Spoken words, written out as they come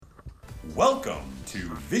Welcome to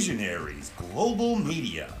Visionaries Global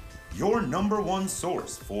Media, your number one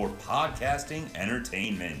source for podcasting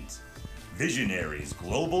entertainment. Visionaries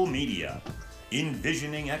Global Media,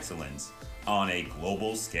 envisioning excellence on a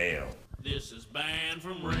global scale. This is Banned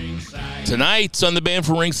from Ringside. Tonight on the Banned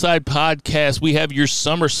from Ringside podcast, we have your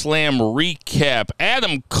SummerSlam recap.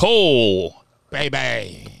 Adam Cole,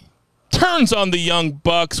 baby, turns on the Young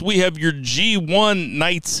Bucks. We have your G1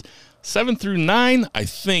 nights 7 through 9, I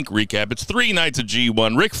think, recap. It's 3 nights of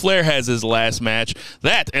G1. Ric Flair has his last match.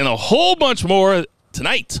 That and a whole bunch more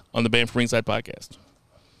tonight on the Banned from Ringside podcast.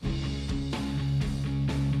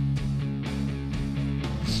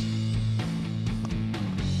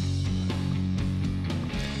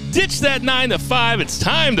 Ditch that 9 to 5. It's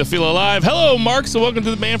time to feel alive. Hello, Mark. So welcome to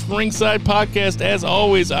the Banned from Ringside podcast. As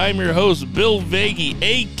always, I'm your host, Bill Vagey,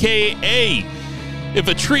 a.k.a. If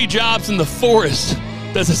a tree drops in the forest,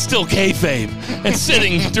 does it still kayfabe? And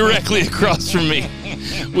sitting directly across from me,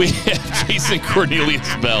 we have Jason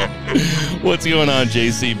Cornelius Bell. What's going on,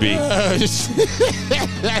 JCB?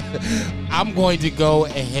 I'm going to go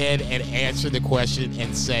ahead and answer the question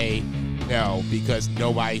and say no, because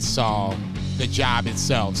nobody saw the job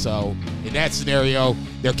itself. So in that scenario,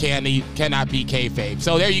 there cannot be kayfabe.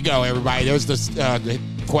 So there you go, everybody. There's the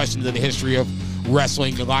questions of the history of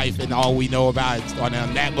wrestling, life, and all we know about it. On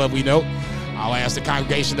that lovely note, I'll ask the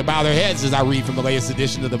congregation to bow their heads as I read from the latest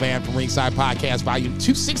edition of the Banned from Ringside podcast, volume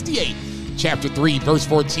 268, chapter 3, verse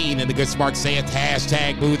 14. And the good smart sayeth,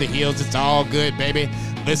 hashtag boo the heels. It's all good, baby.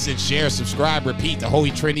 Listen, share, subscribe, repeat, the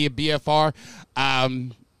holy trinity of BFR. I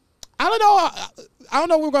don't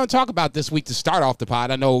know what we're going to talk about this week to start off the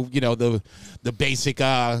pod. I know, the basic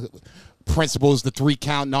principles, the 3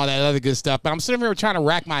 count and all that other good stuff, but I'm sitting here trying to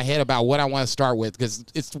rack my head about what I want to start with, because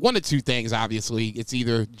it's one of two things, obviously. It's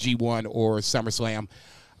either G1 or SummerSlam.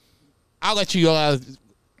 I'll let you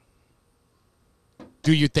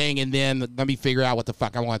do your thing, and then let me figure out what the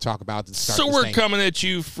fuck I want to talk about to start. So we're coming at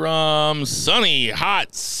you from sunny,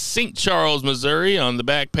 hot St. Charles, Missouri on the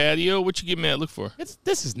back patio. What you give me that look for?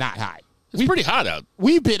 This is not hot. It's pretty hot out.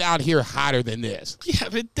 We've been out here hotter than this. Yeah,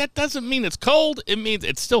 but that doesn't mean it's cold. It means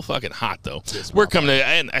it's still fucking hot, though. We're coming to,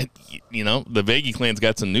 and the Vagey clan's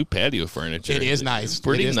got some new patio furniture. It is nice.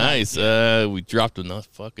 Pretty nice. We dropped enough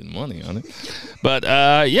fucking money on it. But,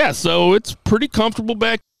 so it's pretty comfortable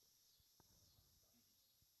back.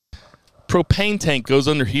 Propane tank goes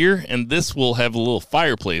under here, and this will have a little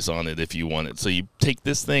fireplace on it if you want it. So you take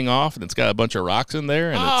this thing off, and it's got a bunch of rocks in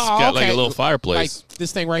there, and it's got like a little fireplace. Like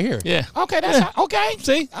this thing right here. Yeah. Okay, that's okay.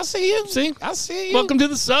 See? I see you. See? I see you. Welcome to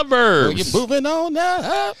the suburbs. You're moving on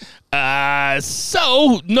up.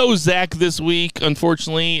 So no Zach this week,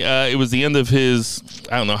 unfortunately. It was the end of his,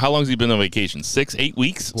 I don't know, how long has he been on vacation? 6-8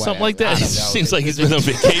 weeks? Whatever. Something like that. It Seems like he's been on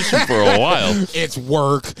vacation for a while. It's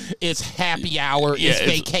work. It's happy hour. It's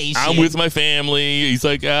vacation. I'm with my family. He's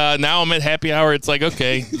like, now I'm at happy hour. It's like,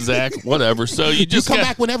 okay, Zach, whatever. So you just come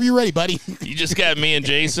back whenever you're ready, buddy. You just got me and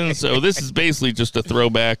Jason. So this is basically just a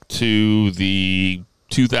throwback to the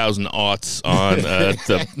 2000 aughts on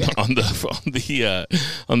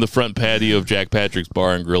the front patio of Jack Patrick's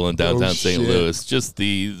Bar and Grill in downtown St. Louis. Just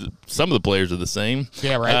some of the players are the same.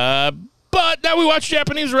 Yeah, right. But now we watch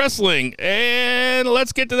Japanese wrestling, and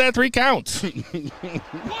let's get to that 3 count.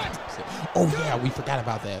 Oh yeah, we forgot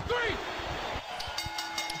about that.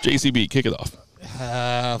 JCB, kick it off.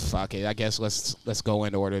 Fuck it. I guess let's go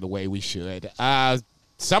in order the way we should.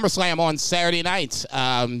 SummerSlam on Saturday night.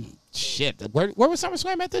 Shit, where was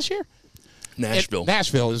SummerSlam at this year? Nashville.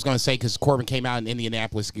 Nashville, I was going to say, because Corbin came out in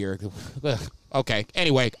Indianapolis gear. Okay,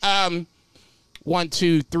 anyway. 1,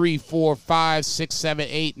 2, 3, 4, 5, 6, 7,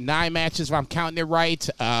 8, 9 matches, if I'm counting it right.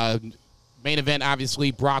 Main event,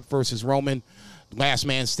 obviously, Brock versus Roman. Last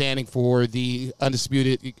man standing for the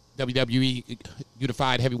undisputed WWE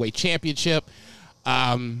Unified Heavyweight Championship.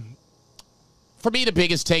 For me, the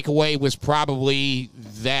biggest takeaway was probably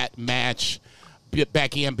that match,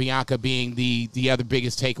 Becky and Bianca being the other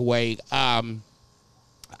biggest takeaway.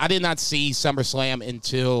 I did not see SummerSlam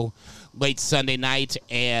until late Sunday night,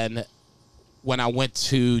 and when I went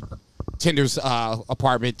to Tinder's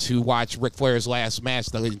apartment to watch Ric Flair's last match,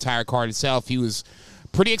 the entire card itself, he was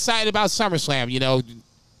pretty excited about SummerSlam.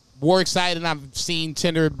 More excited than I've seen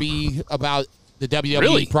Tinder be about the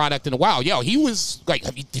WWE product in a while. Yo, he was like,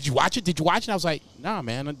 did you watch it? Did you watch it? And I was like, nah,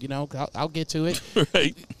 man, I'll get to it.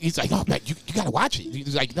 Right. He's like, oh, man, you got to watch it.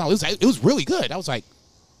 He's like, no, it was really good. I was like,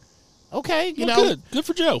 okay, Good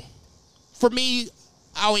for Joe. For me,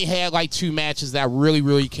 I only had like 2 matches that I really,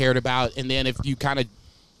 really cared about. And then if you kind of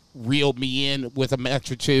reeled me in with a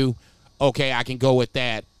match or 2, okay, I can go with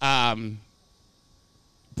that.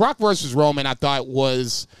 Brock versus Roman, I thought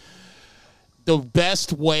was the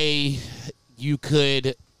best way you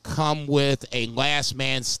could come with a last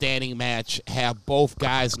man standing match, have both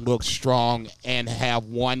guys look strong, and have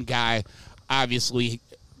one guy obviously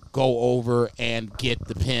go over and get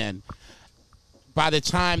the pin. By the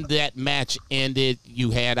time that match ended,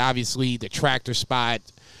 you had obviously the tractor spot.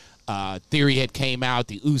 Theory had came out.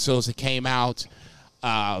 The Usos had came out.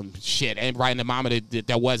 And right in the moment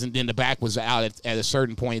that wasn't in the back was out at a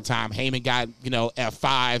certain point in time. Heyman got,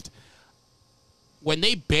 F5'd. When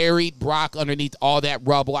they buried Brock underneath all that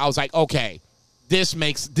rubble, I was like, okay, this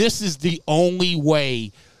is the only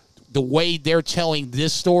way, the way they're telling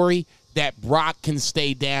this story, that Brock can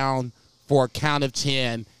stay down for a count of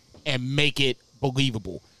 10 and make it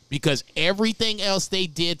believable. Because everything else they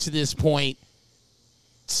did to this point,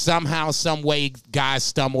 somehow, some way, guys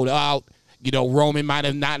stumbled out. Roman might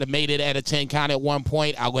have not have made it at a 10 count at one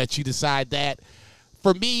point. I'll let you decide that.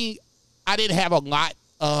 For me, I didn't have a lot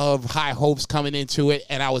of high hopes coming into it,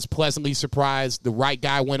 and I was pleasantly surprised. The right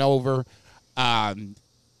guy went over, and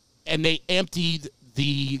they emptied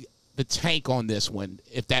the tank on this one,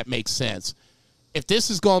 if that makes sense. If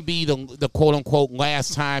this is going to be the quote-unquote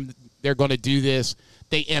last time they're going to do this,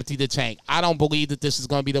 they empty the tank. I don't believe that this is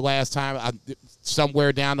going to be the last time.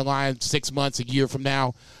 Somewhere down the line, 6 months, a year from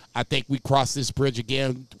now, I think we cross this bridge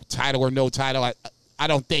again, title or no title. I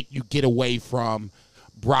don't think you get away from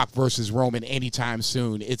Brock versus Roman anytime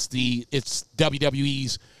soon. It's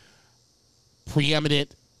WWE's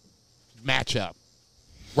preeminent matchup.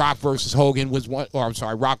 Rock versus Hogan was one,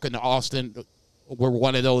 Rock and Austin were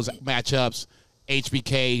one of those matchups.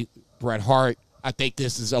 HBK, Bret Hart. I think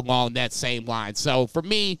this is along that same line. So for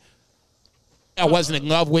me, I wasn't in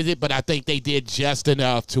love with it, but I think they did just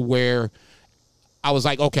enough to where I was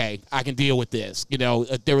like, okay, I can deal with this.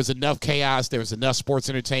 There was enough chaos. There was enough sports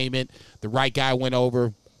entertainment. The right guy went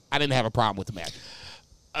over. I didn't have a problem with the match.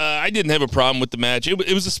 I didn't have a problem with the match.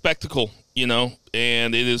 It was a spectacle,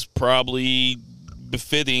 and it is probably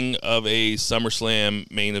befitting of a SummerSlam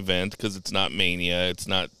main event because it's not Mania. It's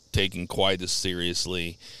not taken quite as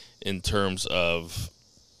seriously in terms of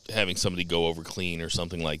having somebody go over clean or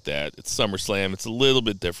something like that. It's SummerSlam. It's a little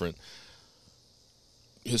bit different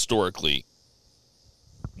historically.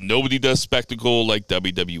 Nobody does spectacle like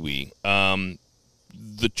WWE.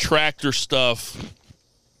 The tractor stuff,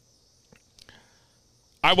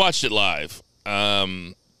 I watched it live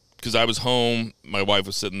because I was home. My wife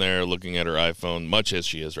was sitting there looking at her iPhone, much as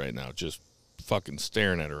she is right now, just fucking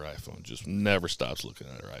staring at her iPhone. Just never stops looking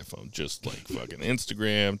at her iPhone. Just like fucking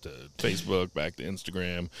Instagram to Facebook, back to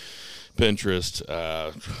Instagram, Pinterest.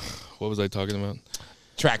 What was I talking about?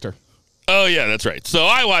 Tractor. Oh, yeah, that's right. So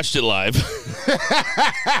I watched it live.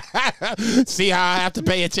 See how I have to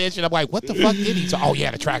pay attention? I'm like, what the fuck did he talk? Oh,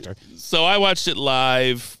 yeah, the tractor. So I watched it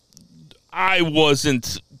live. I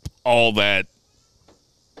wasn't all that.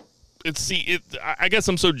 I guess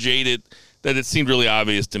I'm so jaded that it seemed really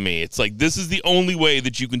obvious to me. It's like, this is the only way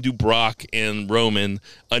that you can do Brock and Roman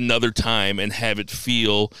another time and have it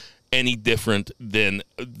feel any different than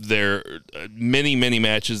their many, many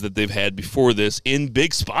matches that they've had before this in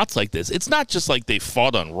big spots like this. It's not just like they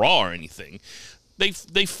fought on Raw or anything. They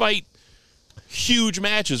fight huge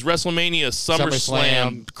matches, WrestleMania,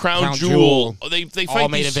 SummerSlam, Crown Jewel. They fight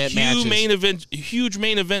these huge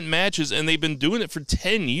main event matches, and they've been doing it for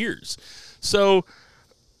 10 years. So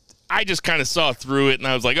I just kind of saw through it, and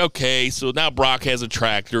I was like, okay, so now Brock has a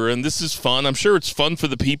tractor, and this is fun. I'm sure it's fun for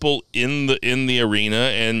the people in the arena,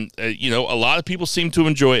 and a lot of people seem to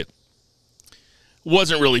enjoy it.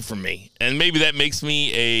 Wasn't really for me, and maybe that makes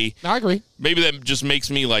me I agree. Maybe that just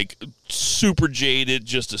makes me like super jaded,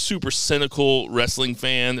 just a super cynical wrestling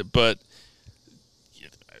fan. But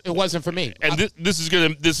it wasn't for me. And this is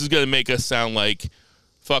gonna make us sound like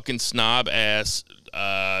fucking snob ass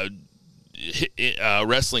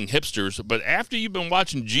wrestling hipsters. But after you've been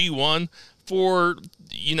watching G1 for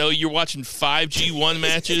you're watching 5 G1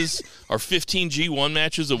 matches or 15 G1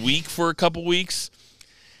 matches a week for a couple weeks.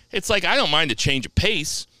 It's like, I don't mind a change of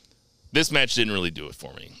pace. This match didn't really do it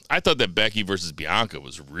for me. I thought that Becky versus Bianca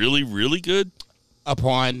was really, really good.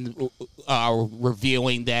 Upon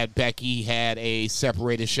revealing that Becky had a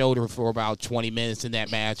separated shoulder for about 20 minutes in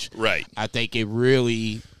that match. Right. I think it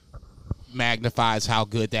really magnifies how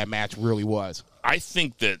good that match really was. I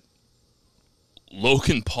think that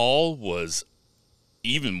Logan Paul was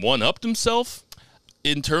even one-upped himself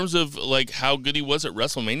in terms of like how good he was at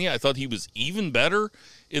WrestleMania. I thought he was even better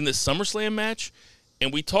in this SummerSlam match.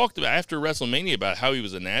 And we talked about after WrestleMania about how he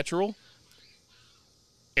was a natural.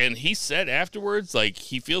 And he said afterwards, like,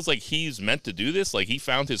 he feels like he's meant to do this. Like, he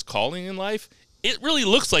found his calling in life. It really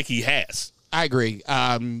looks like he has. I agree.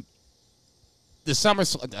 the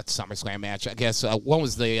SummerSlam match, I guess. What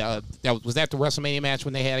was the was that the WrestleMania match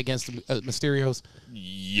when they had against the Mysterios?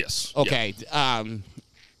 Yes. Okay. Yeah.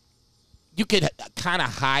 You could kind of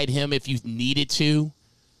hide him if you needed to,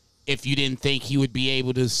 if you didn't think he would be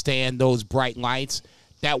able to stand those bright lights.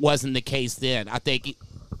 That wasn't the case then. I think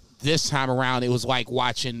this time around it was like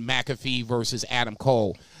watching McAfee versus Adam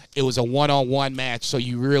Cole. It was a one-on-one match, so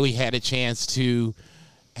you really had a chance to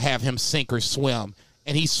have him sink or swim,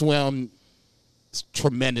 and he swam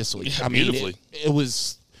tremendously. Yeah, I mean, beautifully. it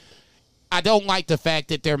was. I don't like the fact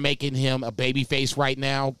that they're making him a babyface right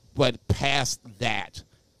now, but past that,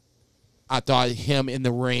 I thought him in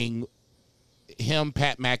the ring,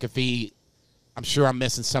 Pat McAfee. I'm sure I'm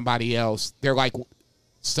missing somebody else. They're like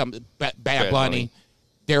some Bad Bunny.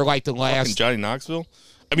 They're like the last Fucking Johnny Knoxville.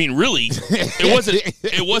 I mean, really,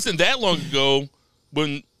 it wasn't that long ago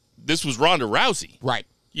when this was Ronda Rousey. Right.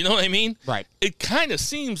 You know what I mean? Right. It kind of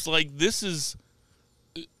seems like this is,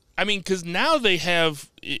 I mean, because now they have,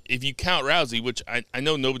 if you count Rousey, which I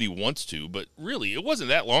know nobody wants to, but really, it wasn't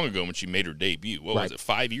that long ago when she made her debut. What was it,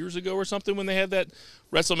 5 years ago or something when they had that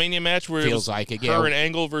WrestleMania match where Feels it was like it, her yeah. and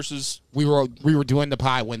Angle versus... We were doing the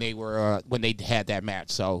pie when they had that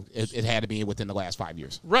match, so it had to be within the last 5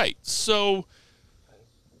 years. Right. So,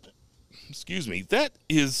 excuse me, that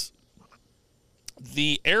is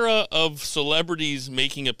the era of celebrities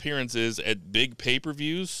making appearances at big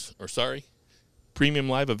pay-per-views, premium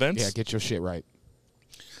live events. Yeah, get your shit right.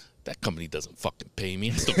 That company doesn't fucking pay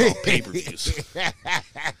me. I still call pay-per-views.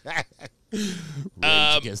 Rage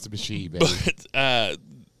Against the Machine, baby. But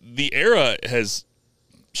the era has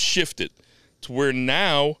shifted to where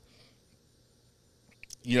now,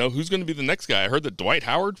 you know, who's going to be the next guy? I heard that Dwight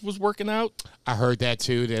Howard was working out. I heard that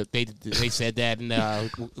too. That they said that in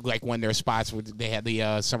like when their spots where they had the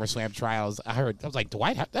SummerSlam trials. I was like,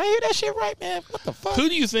 Dwight Howard. Did I hear that shit right, man? What the fuck? Who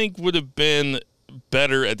do you think would have been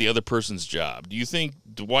better at the other person's job? Do you think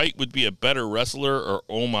Dwight would be a better wrestler or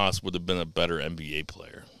Omos would have been a better NBA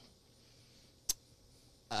player?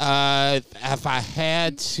 If I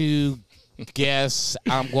had to guess,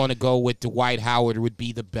 I'm going to go with Dwight Howard would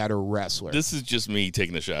be the better wrestler. This is just me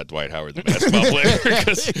taking a shot at Dwight Howard, the basketball player,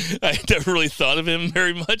 because I never really thought of him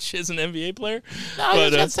very much as an NBA player. No, I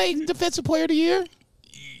was going to say Defensive Player of the Year.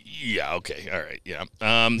 Yeah, okay, all right, yeah.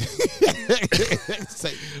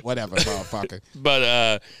 Say whatever, motherfucker.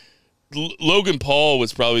 But Logan Paul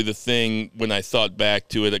was probably the thing when I thought back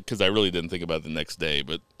to it, because I really didn't think about it the next day.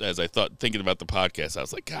 But as I thinking about the podcast, I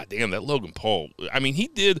was like, God damn, that Logan Paul. I mean, he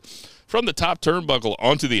did from the top turnbuckle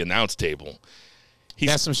onto the announce table.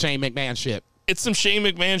 That's some Shane McMahon shit. It's some Shane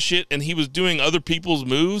McMahon shit, and he was doing other people's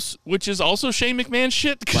moves, which is also Shane McMahon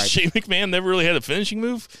shit, because Shane McMahon never really had a finishing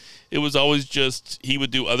move. It was always just he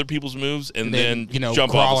would do other people's moves and then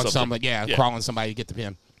jump off of something. Crawling somebody to get the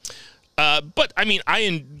pin. But, I mean,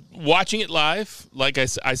 watching it live, like I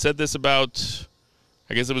said this about,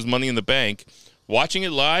 I guess it was Money in the Bank. Watching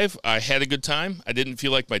it live, I had a good time. I didn't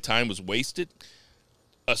feel like my time was wasted.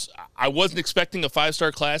 I wasn't expecting a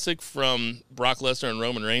 5-star classic from Brock Lesnar and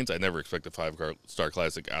Roman Reigns. I never expect a 5-star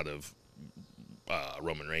classic out of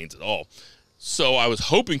Roman Reigns at all. So I was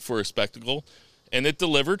hoping for a spectacle, and it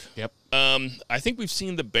delivered. Yep. I think we've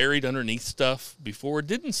seen the buried underneath stuff before.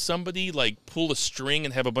 Didn't somebody like pull a string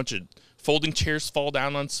and have a bunch of folding chairs fall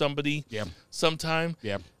down on somebody sometime?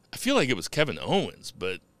 Yeah. I feel like it was Kevin Owens,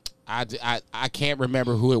 but I can't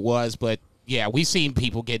remember who it was, but yeah, we've seen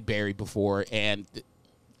people get buried before, and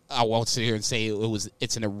I won't sit here and say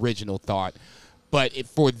it's an original thought, but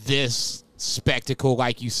for this spectacle,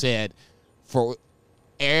 like you said, for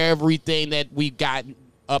everything that we've gotten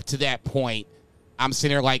up to that point, I'm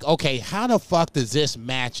sitting there like, okay, how the fuck does this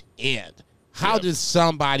match end? How does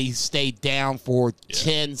somebody stay down for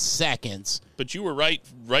 10 seconds? But you were right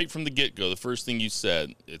from the get-go. The first thing you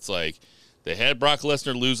said, it's like they had Brock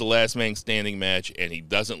Lesnar lose a last man standing match, and he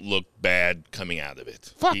doesn't look bad coming out of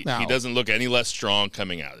it. No. He doesn't look any less strong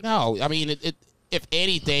coming out of it. No, I mean, if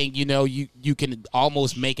anything, you can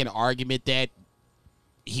almost make an argument that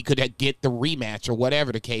he could get the rematch or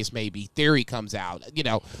whatever the case may be. Theory comes out,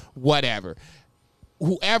 whatever.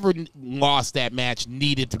 Whoever lost that match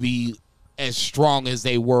needed to be as strong as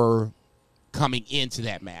they were coming into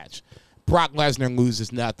that match. Brock Lesnar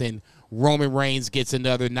loses nothing. Roman Reigns gets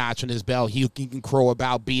another notch on his belt. He can crow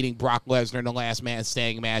about beating Brock Lesnar in the last man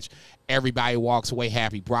standing match. Everybody walks away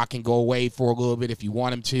happy. Brock can go away for a little bit if you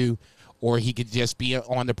want him to, or he could just be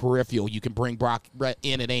on the peripheral. You can bring Brock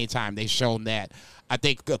in at any time. They've shown that. I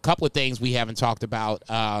think a couple of things we haven't talked about.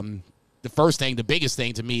 The biggest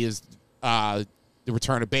thing to me is the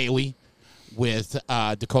return of Bayley with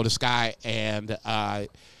Dakota Sky and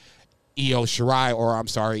Io Shirai, or I'm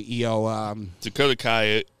sorry, Io Dakota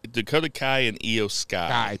Kai and Io Sky.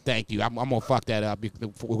 Kai. Thank you. I'm gonna fuck that up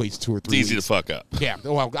for at least 2 or 3 It's easy weeks. to fuck up. Yeah,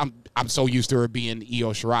 well, I'm so used to her being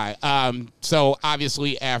Io Shirai. So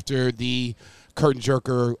obviously after the curtain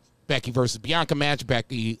jerker Becky versus Bianca match,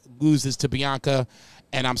 Becky loses to Bianca,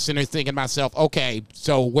 and I'm sitting there thinking to myself, okay,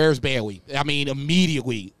 so where's Bayley? I mean,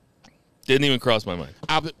 immediately. Didn't even cross my mind.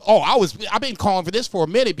 I've been calling for this for a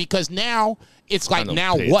minute because now it's like, don't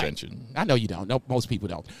now pay what? attention. I know you don't. No, most people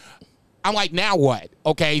don't. I'm like, now what?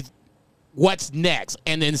 Okay, what's next?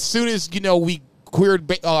 And then as soon as, we cleared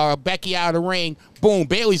Becky out of the ring, boom,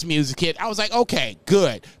 Bayley's music hit. I was like, okay,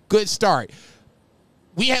 good start.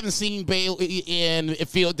 We haven't seen Bayley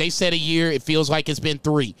they said a year. It feels like it's been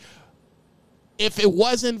 3. If it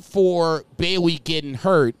wasn't for Bayley getting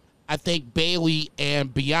hurt, I think Bayley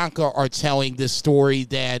and Bianca are telling this story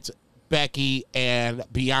that Becky and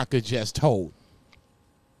Bianca just told,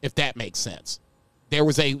 if that makes sense. There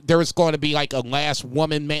was going to be like a last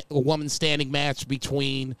woman standing match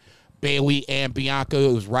between Bayley and Bianca.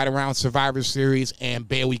 It was right around Survivor Series, and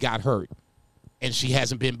Bayley got hurt, and she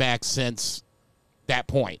hasn't been back since that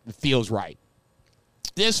point. It feels right.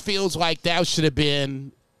 This feels like that should have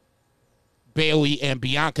been Bayley and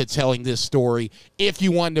Bianca telling this story. If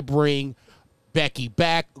you wanted to bring Becky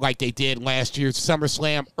back like they did last year's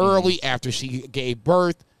SummerSlam early after she gave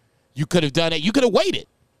birth, you could have done it. You could have waited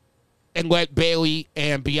and let Bayley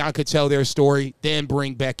and Bianca tell their story, then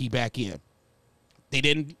bring Becky back in. They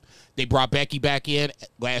didn't. They brought Becky back in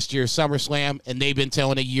last year's SummerSlam, and they've been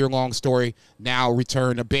telling a year-long story. Now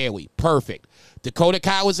return to Bayley. Perfect. Dakota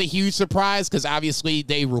Kai was a huge surprise because obviously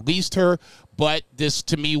they released her, but this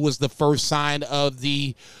to me was the first sign of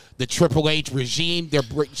the Triple H regime.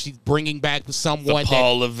 She's bringing back someone. The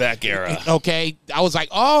Paul Levesque era. Okay. I was like,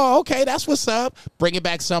 oh, okay, that's what's up. Bringing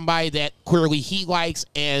back somebody that clearly he likes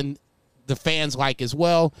and the fans like as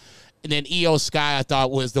well. And then Io Sky, I thought,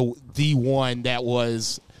 was the one that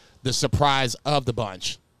was the surprise of the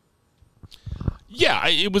bunch. Yeah,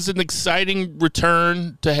 it was an exciting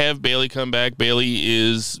return to have Bayley come back. Bayley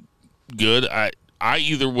is good. I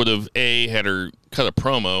either would have, A, had her cut a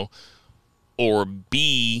promo, or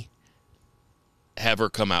B, have her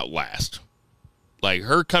come out last. Like,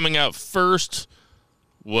 her coming out first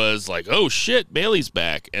was like, oh, shit, Bayley's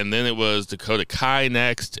back. And then it was Dakota Kai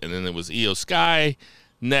next, and then it was Io Sky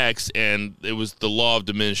next, and it was the law of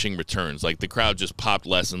diminishing returns. Like, the crowd just popped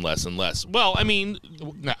less and less and less. Well, I mean,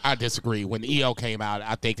 no, I disagree. When Io came out,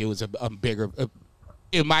 I think it was a bigger.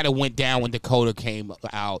 It might have went down when Dakota came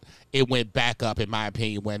out. It went back up, in my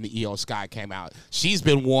opinion, when Io Sky came out. She's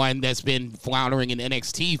been one that's been floundering in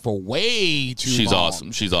NXT for way too long. She's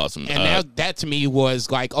awesome. She's awesome. And that to me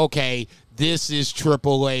was like, okay, this is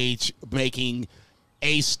Triple H making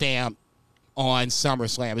a stamp on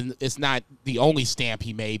SummerSlam. And it's not the only stamp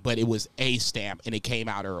he made, but it was a stamp, and it came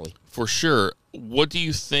out early. For sure. What do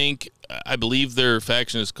you think? I believe their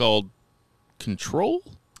faction is called Control.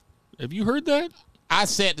 Have you heard that? I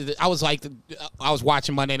was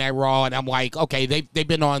watching Monday Night Raw, and I'm like, okay, they've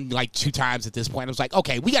been on like 2 times at this point. I was like,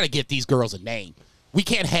 okay, we got to get these girls a name. We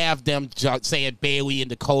can't have them saying Bayley and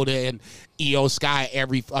Dakota and Io Sky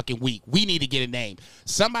every fucking week. We need to get a name.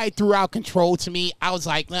 Somebody threw out Control to me. I was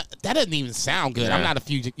like, that doesn't even sound good. Yeah. I'm not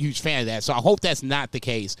a huge fan of that, so I hope that's not the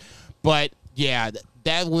case. But, yeah,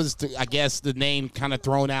 that was, I guess, the name kind of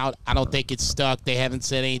thrown out. I don't think it's stuck. They haven't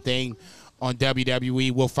said anything on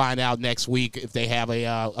WWE. We'll find out next week if they have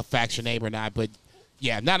a faction name or not. But,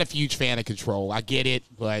 yeah, not a huge fan of Control. I get it,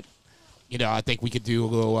 but I think we could do a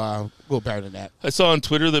little better than that. I saw on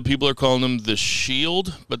Twitter that people are calling them the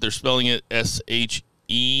Shield, but they're spelling it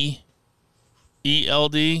SHEELD.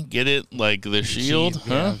 Get it? Like the Shield?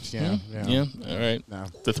 Huh? Yeah. All right. No.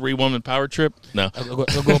 The 3-woman power trip? No.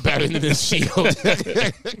 We'll go better than this Shield.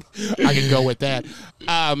 I can go with that.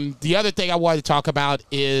 The other thing I wanted to talk about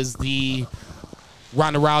is the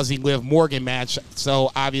Ronda Rousey-Liv Morgan match. So,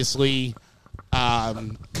 obviously,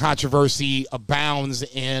 controversy abounds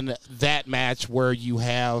in that match where you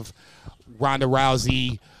have Ronda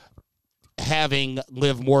Rousey having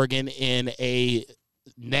Liv Morgan in a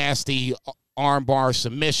nasty armbar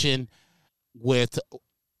submission with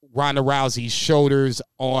Ronda Rousey's shoulders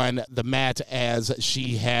on the mat as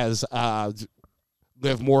she has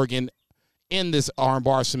Liv Morgan in this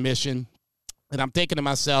armbar submission. And I'm thinking to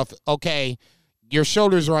myself, okay, your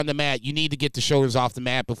shoulders are on the mat. You need to get the shoulders off the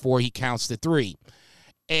mat before he counts to 3.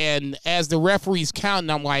 And as the referee's counting,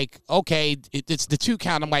 I'm like, okay, it's the 2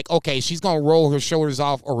 count. I'm like, okay, she's going to roll her shoulders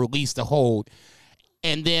off or release the hold.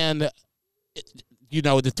 And then,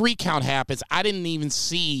 the 3 count happens. I didn't even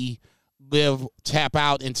see Liv tap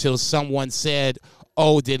out until someone said,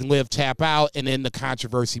 oh, did Liv tap out? And then the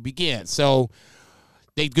controversy began. So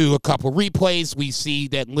they do a couple replays. We see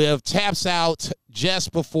that Liv taps out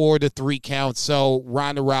just before the 3 count. So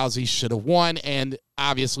Ronda Rousey should have won and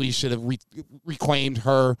obviously should have reclaimed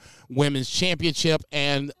her women's championship.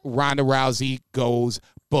 And Ronda Rousey goes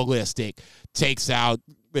ballistic. Takes out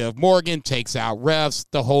Liv Morgan, takes out refs,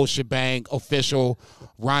 the whole shebang. Official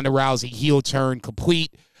Ronda Rousey heel turn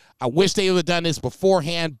complete. I wish they would have done this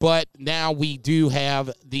beforehand, but now we do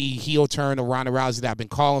have the heel turn of Ronda Rousey that I've been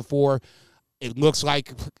calling for. It looks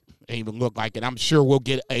like, it even look like it. I'm sure we'll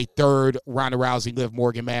get a third Ronda Rousey Liv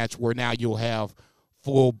Morgan match where now you'll have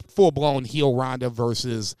full-blown heel Ronda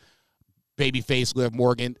versus babyface Liv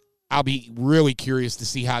Morgan. I'll be really curious to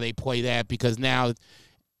see how they play that because now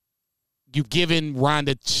you've given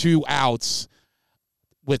Ronda 2 outs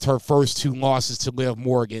with her first 2 losses to Liv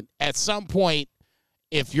Morgan. At some point,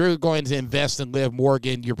 if you're going to invest in Liv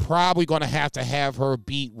Morgan, you're probably going to have her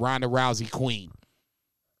beat Ronda Rousey clean.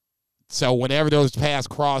 So whenever those paths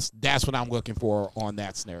cross, that's what I'm looking for on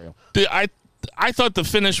that scenario. I thought the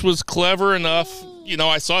finish was clever enough. You know,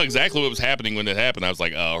 I saw exactly what was happening when it happened. I was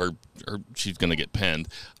like, oh, she's going to get pinned.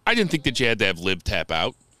 I didn't think that you had to have Liv tap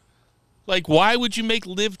out. Like, why would you make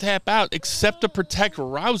Liv tap out except to protect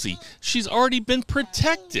Rousey? She's already been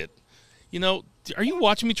protected. You know, are you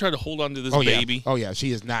watching me try to hold on to this baby? Yeah. Oh, yeah,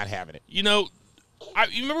 she is not having it. You know,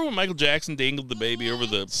 you remember when Michael Jackson dangled the baby over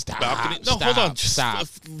the balcony? No, hold on. Stop.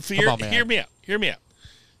 Hear me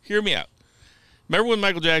out. Remember when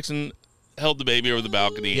Michael Jackson held the baby over the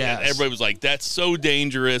balcony? Yes. And everybody was like, that's so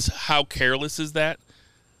dangerous. How careless is that?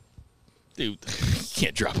 Dude, you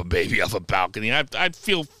can't drop a baby off a balcony. I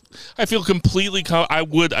feel completely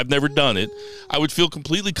I've never done it. I would feel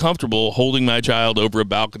completely comfortable holding my child over a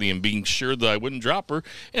balcony and being sure that I wouldn't drop her.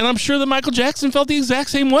 And I'm sure that Michael Jackson felt the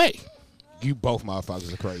exact same way. You both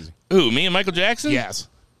motherfuckers are crazy. Who, me and Michael Jackson? Yes.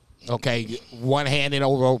 Okay, one-handed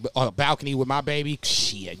over on a balcony with my baby.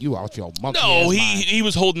 Shit, you out your monkey. No, he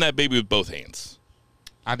was holding that baby with both hands.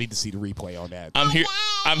 I need to see the replay on that. I'm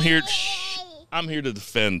here to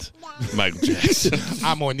defend Michael Jackson.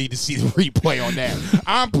 I'm going to need to see the replay on that.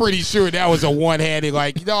 I'm pretty sure that was a one-handed,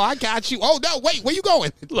 like, no, I got you. Oh, no, wait, where you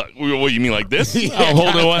going? Look, what, you mean like this? Yeah,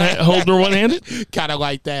 holding her one-handed? Kind of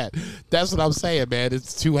like that. That's what I'm saying, man.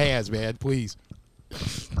 It's 2 hands, man. Please.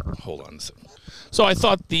 Hold on a second. So I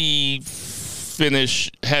thought the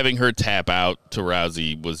finish, having her tap out to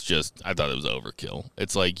Rousey, was just, I thought it was overkill.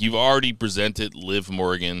 It's like you've already presented Liv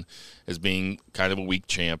Morgan as being kind of a weak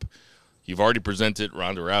champ. You've already presented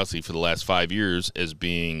Ronda Rousey for the last 5 years as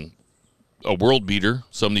being a world beater,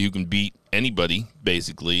 somebody who can beat anybody,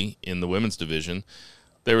 basically, in the women's division.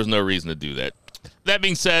 There was no reason to do that. That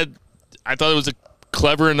being said, I thought it was a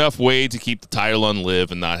clever enough way to keep the title on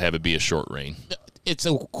Liv and not have it be a short reign. It's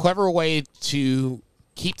a clever way to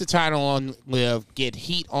keep the title on Liv, get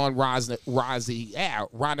heat on Ronda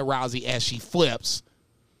Rousey as she flips,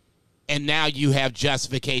 and now you have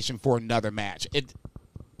justification for another match.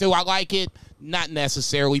 Do I like it? Not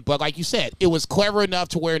necessarily, but like you said, it was clever enough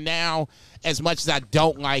to where now, as much as I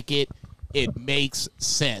don't like it, it makes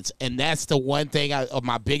sense. And that's the one thing of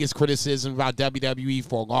my biggest criticism about WWE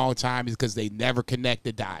for a long time is because they never connect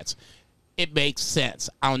the dots. It makes sense.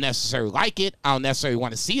 I don't necessarily like it. I don't necessarily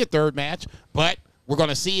want to see a third match, but we're going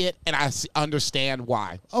to see it, and I understand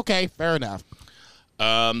why. Okay, fair enough.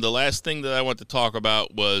 The last thing that I want to talk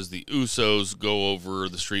about was the Usos go over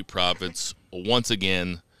the Street Profits once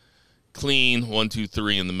again. Clean, 1, 2,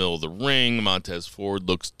 3 in the middle of the ring. Montez Ford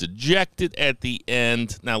looks dejected at the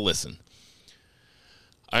end. Now, listen.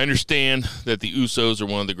 I understand that the Usos are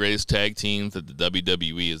one of the greatest tag teams that the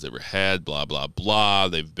WWE has ever had, blah, blah, blah.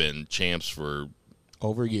 They've been champs for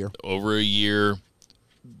over a year.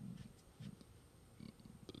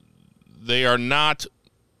 They are not...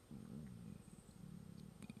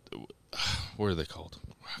 What are they called?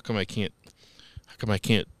 How come I can't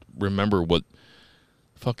remember what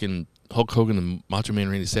fucking Hulk Hogan and Macho Man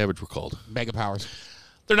Randy Savage were called? Mega Powers.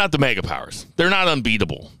 They're not the Mega Powers. They're not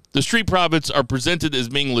unbeatable. The Street Profits are presented as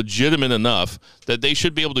being legitimate enough that they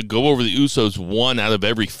should be able to go over the Usos 1 out of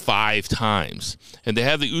every 5 times. And to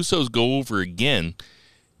have the Usos go over again,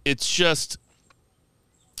 it's just...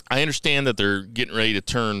 I understand that they're getting ready to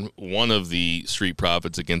turn one of the Street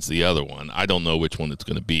Profits against the other one. I don't know which one it's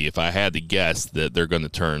going to be. If I had to guess that they're going to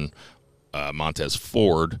turn Montez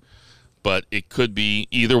Ford, but it could be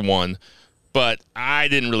either one. But I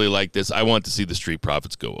didn't really like this. I want to see the Street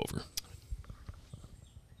Profits go over.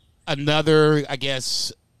 Another, I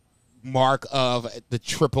guess, mark of the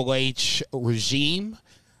Triple H regime.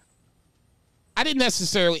 I didn't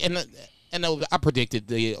necessarily, and I predicted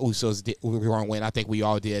the Usos were going to win. I think we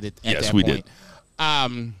all did at that point. Yes, we did.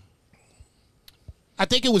 I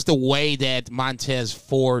think it was the way that Montez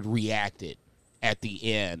Ford reacted at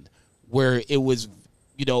the end, where it was,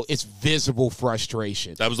 it's visible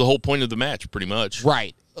frustration. That was the whole point of the match, pretty much.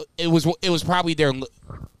 Right. It was probably their.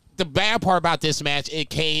 The bad part about this match,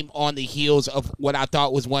 it came on the heels of what I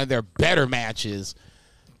thought was one of their better matches.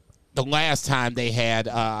 The last time they had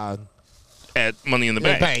at Money in the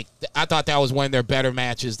Bank. I thought that was one of their better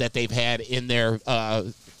matches that they've had in their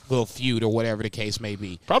little feud or whatever the case may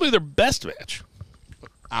be. Probably their best match.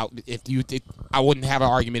 I wouldn't have an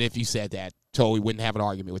argument if you said that. Totally wouldn't have an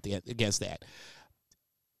argument against that.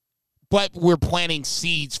 But we're planting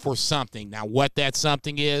seeds for something. Now, what that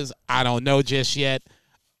something is, I don't know just yet.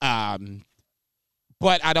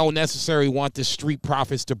 But I don't necessarily want the Street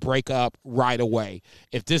Profits to break up right away.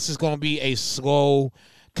 If this is going to be a slow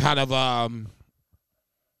kind of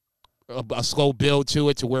a slow build to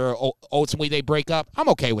it to where ultimately they break up, I'm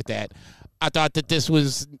okay with that. I thought that this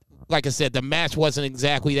was, like I said, the match wasn't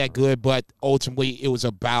exactly that good, but ultimately it was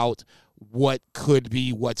about what could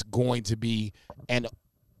be, what's going to be, and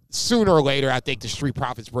sooner or later I think the Street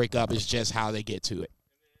Profits break up is just how they get to it.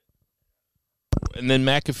 And then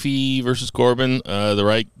McAfee versus Corbin, the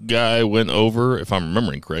right guy went over, if I'm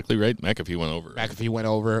remembering correctly, right? McAfee went over. McAfee went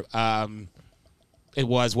over. It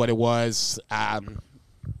was what it was.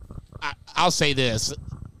 I'll say this.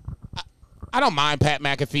 I don't mind Pat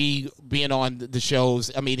McAfee being on the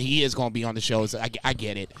shows. I mean, he is going to be on the shows. I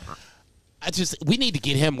get it. We need to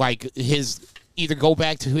get him like either go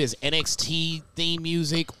back to his NXT theme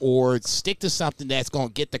music or stick to something that's going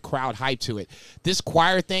to get the crowd hyped to it. This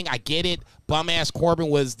choir thing, I get it. Bum-ass Corbin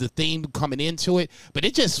was the theme coming into it, but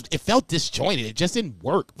it felt disjointed. It just didn't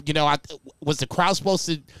work. Was the crowd supposed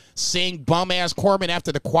to sing Bum-ass Corbin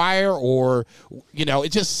after the choir, or,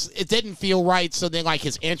 it didn't feel right. So then, like,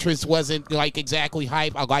 his entrance wasn't, like, exactly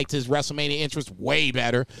hype. I liked his WrestleMania entrance way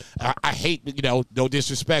better. I hate, no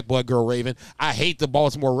disrespect, Blood Girl Raven. I hate the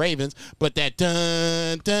Baltimore Ravens, but that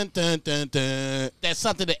dun, dun, dun, dun, dun, that's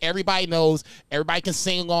something that everybody knows. Everybody can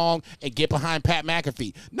sing along and get behind Pat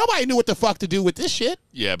McAfee. Nobody knew what the fuck to do with this shit.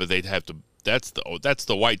 Yeah, but they'd have to. That's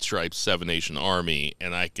the White Stripes Seven Nation Army,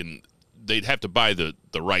 and they'd have to buy the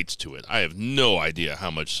rights to it. I have no idea how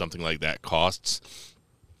much something like that costs.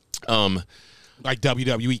 Like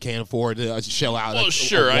WWE can't afford to shell out. Well,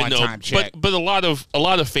 sure, I know, check. but a lot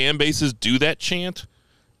of fan bases do that chant,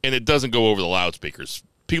 and it doesn't go over the loudspeakers.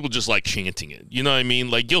 People just like chanting it. You know what I mean?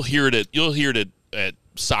 Like you'll hear it at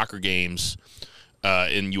soccer games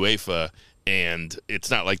in UEFA. And it's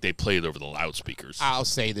not like they play it over the loudspeakers. I'll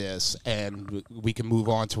say this, and we can move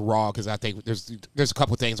on to Raw, because I think there's a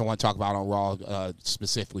couple of things I want to talk about on Raw,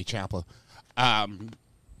 specifically Ciampa. I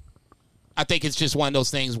think it's just one of those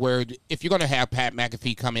things where if you're going to have Pat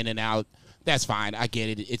McAfee come in and out, that's fine. I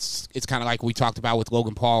get it. It's kind of like we talked about with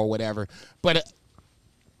Logan Paul or whatever. But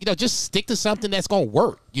just stick to something that's going to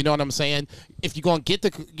work. You know what I'm saying? If you're going to get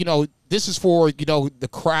this is for, the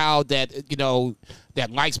crowd that, that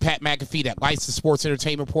likes Pat McAfee, that likes the sports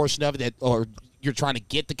entertainment portion of it, or you're trying to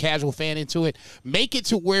get the casual fan into it. Make it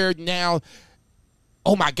to where now,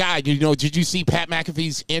 oh my God, did you see Pat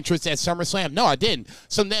McAfee's entrance at SummerSlam? No, I didn't.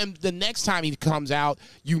 So then the next time he comes out,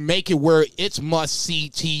 you make it where it's must-see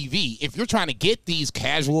TV. If you're trying to get these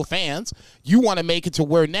casual fans, you want to make it to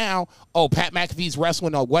where now, oh, Pat McAfee's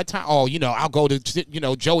wrestling on what time? Oh, I'll go to,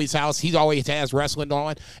 Joey's house. He always has wrestling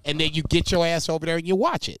on. And then you get your ass over there and you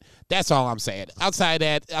watch it. That's all I'm saying. Outside of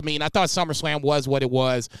that, I mean, I thought SummerSlam was what it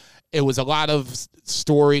was. It was a lot of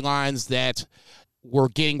storylines that were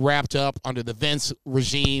getting wrapped up under the Vince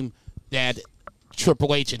regime that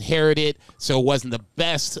Triple H inherited. So it wasn't the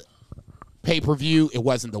best pay-per-view. It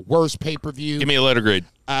wasn't the worst pay-per-view. Give me a letter grade.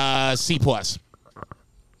 C+. That's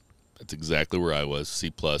exactly where I was.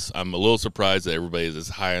 C+. I'm a little surprised that everybody is as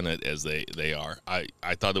high on it as they are. I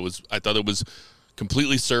thought it was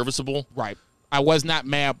completely serviceable. Right. I was not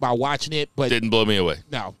mad by watching it, but didn't blow me away.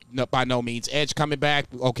 No, by no means. Edge coming back,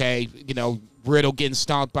 okay. Riddle getting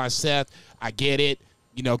stomped by Seth. I get it.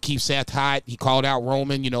 Keep Seth hot. He called out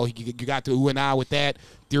Roman. You got the ooh and ah with that.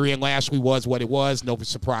 Theory and Lashley was what it was. No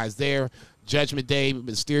surprise there. Judgment Day,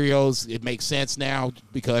 Mysterio's, it makes sense now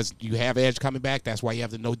because you have Edge coming back. That's why you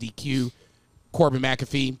have the no DQ. Corbin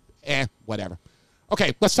McAfee, whatever.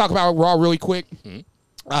 Okay, let's talk about Raw really quick.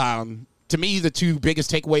 Mm-hmm. To me, the two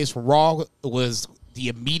biggest takeaways from Raw was the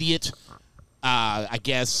immediate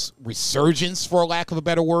resurgence, for lack of a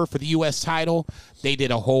better word, for the U.S. title. They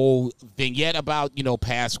did a whole vignette about,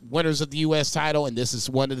 past winners of the U.S. title, and this is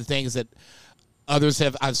one of the things that others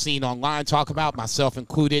I've seen online talk about, myself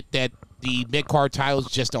included, that the mid-card titles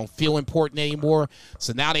just don't feel important anymore.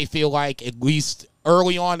 So now they feel like, at least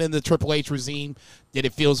early on in the Triple H regime, that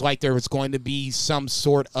it feels like there was going to be some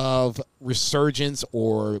sort of resurgence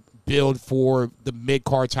or build for the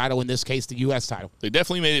mid-card title, in this case, the U.S. title. They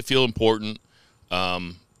definitely made it feel important.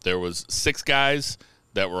 There was 6 guys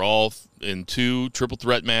that were all in 2 triple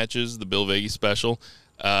threat matches, the Bill Vegas special,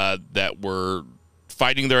 that were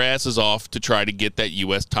fighting their asses off to try to get that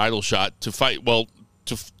U.S. title shot to fight. Well,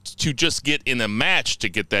 to just get in a match to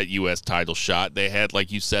get that U.S. title shot. They had,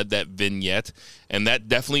 like you said, that vignette, and that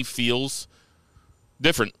definitely feels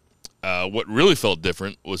different. What really felt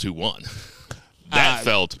different was who won. That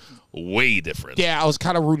felt way different. Yeah, I was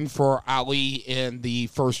kind of rooting for Ali in the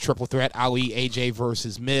first triple threat, Ali, AJ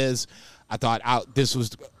versus Miz. I thought this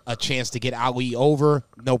was a chance to get Ali over.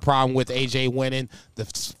 No problem with AJ winning. The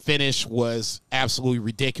finish was absolutely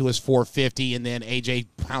ridiculous, 450, and then AJ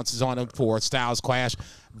pounces on him for a Styles Clash.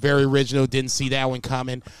 Very original. Didn't see that one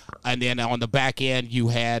coming. And then on the back end, you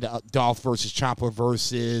had Dolph versus Ciampa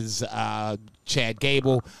versus Chad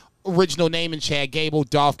Gable. Original name in Chad Gable.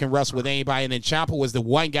 Dolph can wrestle with anybody, and then Ciampa was the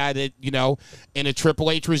one guy that, in a Triple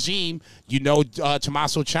H regime,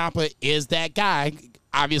 Tommaso Ciampa is that guy.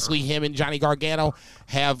 Obviously, him and Johnny Gargano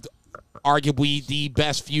have arguably the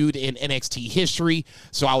best feud in NXT history.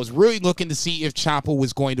 So I was really looking to see if Ciampa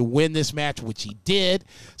was going to win this match, which he did.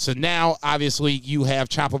 So now, obviously, you have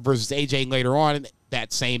Ciampa versus AJ later on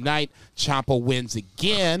that same night. Ciampa wins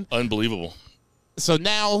again. Unbelievable. So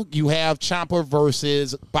now you have Ciampa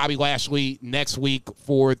versus Bobby Lashley next week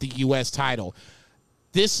for the U.S. title.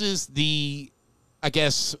 This is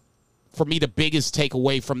for me, the biggest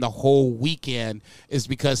takeaway from the whole weekend is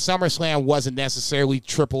because SummerSlam wasn't necessarily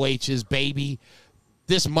Triple H's baby.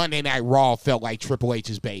 This Monday Night Raw felt like Triple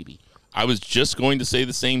H's baby. I was just going to say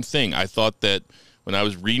the same thing. I thought that when I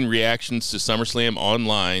was reading reactions to SummerSlam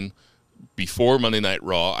online before Monday Night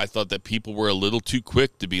Raw, I thought that people were a little too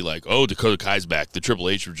quick to be like, "Oh, Dakota Kai's back. The Triple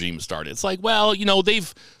H regime started." It's like, well,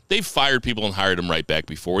 they've fired people and hired them right back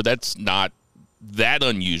before. That's not that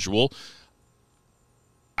unusual.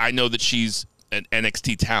 I know that she's an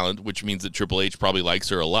NXT talent, which means that Triple H probably likes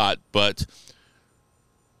her a lot, but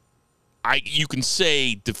you can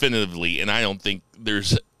say definitively, and I don't think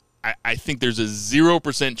I think there's a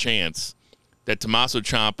 0% chance that Tommaso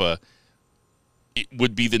Ciampa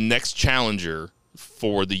would be the next challenger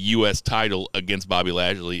for the U.S. title against Bobby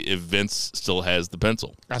Lashley if Vince still has the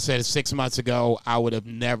pencil. I said 6 months ago, I would have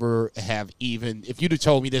never if you'd have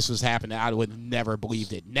told me this was happening, I would have never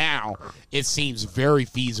believed it. Now, it seems very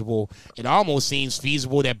feasible. It almost seems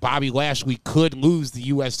feasible that Bobby Lashley could lose the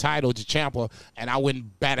U.S. title to Ciampa, and I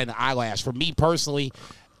wouldn't bat an eyelash. For me personally,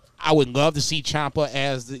 I would love to see Ciampa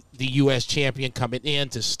as the U.S. champion coming in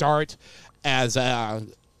to start as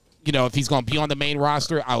if he's going to be on the main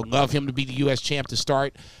roster, I would love him to be the U.S. champ to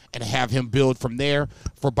start and have him build from there.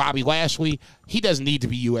 For Bobby Lashley, he doesn't need to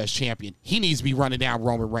be U.S. champion. He needs to be running down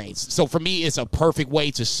Roman Reigns. So for me, it's a perfect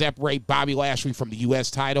way to separate Bobby Lashley from the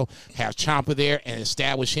U.S. title, have Ciampa there, and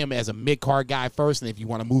establish him as a mid-card guy first. And if you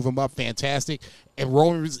want to move him up, fantastic. And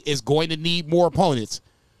Roman is going to need more opponents.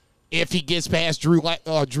 If he gets past Drew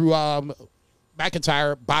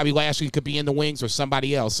McIntyre, Bobby Lashley could be in the wings or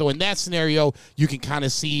somebody else. So in that scenario, you can kind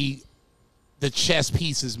of see the chess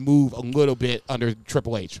pieces move a little bit under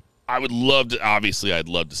Triple H. I'd love to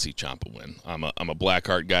see Ciampa win. I'm a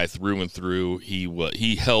Blackheart guy through and through. He was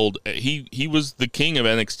the king of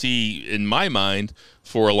NXT in my mind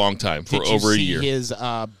for a long time, for over a year. Did you see his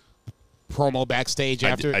promo backstage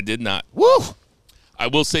after? I did not. Woo! I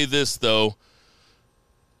will say this though.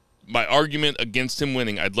 My argument against him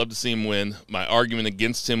winning, I'd love to see him win. My argument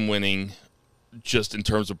against him winning, just in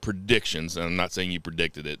terms of predictions, and I'm not saying you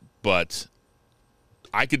predicted it, but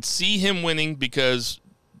I could see him winning because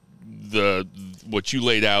what you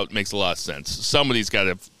laid out makes a lot of sense. Somebody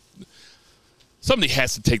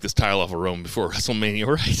has to take this title off of Roman before WrestleMania,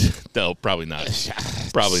 right? No, probably not.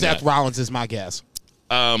 Seth Rollins is my guess.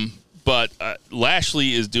 But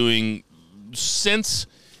Lashley is doing, since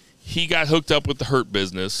he got hooked up with the Hurt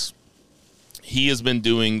Business, he has been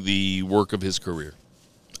doing the work of his career,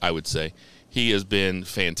 I would say. He has been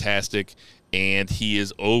fantastic, and he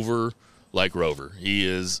is over like Rover. He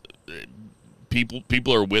is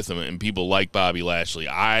people are with him, and people like Bobby Lashley.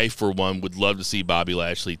 I, for one, would love to see Bobby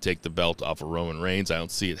Lashley take the belt off of Roman Reigns. I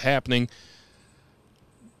don't see it happening.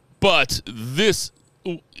 But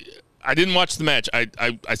I didn't watch the match. I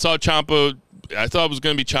saw Ciampa. I thought it was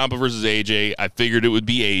going to be Ciampa versus AJ. I figured it would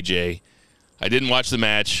be AJ. I didn't watch the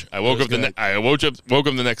match. I woke up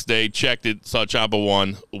the next day, checked it, saw Ciampa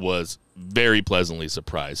won, was very pleasantly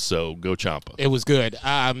surprised. So go Ciampa. It was good.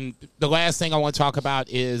 The last thing I want to talk about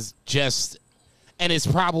is just, and it's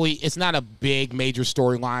not a big major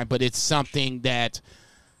storyline, but it's something that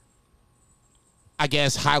I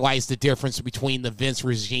guess highlights the difference between the Vince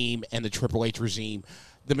regime and the Triple H regime.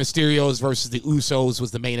 The Mysterios versus the Usos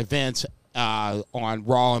was the main event on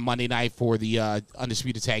Raw and Monday night for the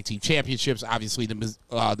Undisputed Tag Team Championships. Obviously, the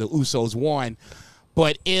Usos won.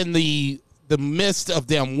 But in the midst of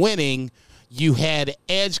them winning, you had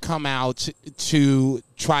Edge come out to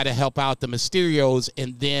try to help out the Mysterios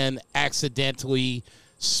and then accidentally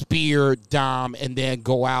spear Dom and then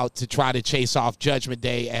go out to try to chase off Judgment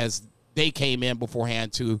Day as they came in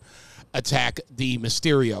beforehand to attack the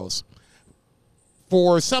Mysterios.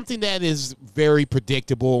 For something that is very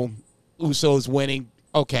predictable, Usos winning,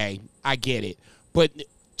 okay, I get it. But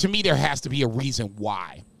to me, there has to be a reason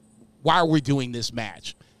why. Why are we doing this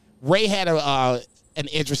match? Ray had an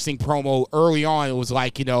interesting promo early on. It was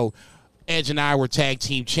like, Edge and I were tag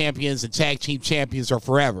team champions, and tag team champions are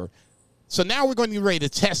forever. So now we're going to be ready to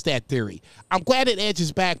test that theory. I'm glad that Edge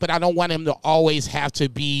is back, but I don't want him to always have to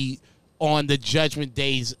be on the Judgment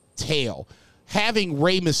Day's tail. Having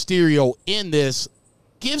Rey Mysterio in this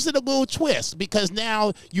gives it a little twist because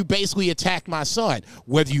now you basically attack my son.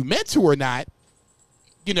 Whether you meant to or not,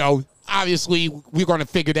 obviously we're going to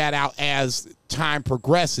figure that out as time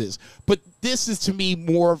progresses. But this is, to me,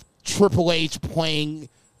 more of Triple H playing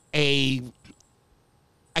I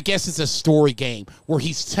guess it's a story game where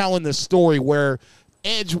he's telling the story where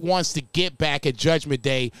Edge wants to get back at Judgment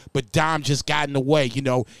Day, but Dom just got in the way.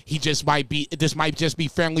 This might just be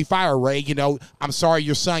friendly fire, Ray. I'm sorry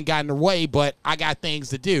your son got in the way, but I got things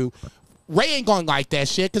to do. Ray ain't going to like that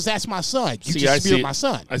shit because that's my son. You speared my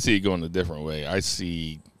son. I see it going a different way. I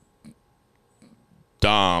see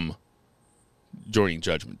Dom joining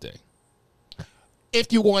Judgment Day.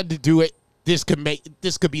 If you wanted to do it, this could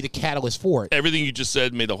be the catalyst for it. Everything you just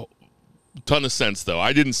said made a ton of sense, though.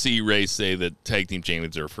 I didn't see Ray say that tag team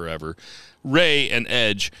champions are forever. Ray and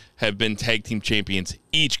Edge have been tag team champions,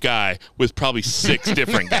 each guy with probably 6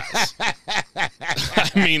 different guys. I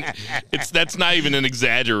mean, that's not even an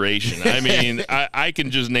exaggeration. I mean, I can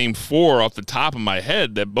just name 4 off the top of my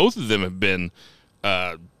head that both of them have been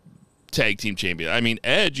tag team champions. I mean,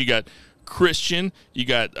 Edge, you got Christian, you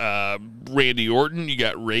got Randy Orton, you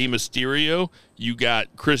got Rey Mysterio, you got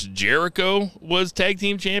Chris Jericho was tag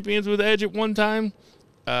team champions with Edge at one time.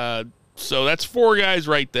 So that's 4 guys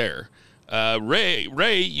right there.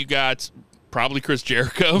 Ray, you got probably Chris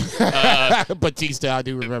Jericho. Batista, I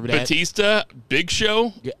do remember that. Batista, Big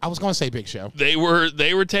Show. Yeah, I was going to say Big Show. They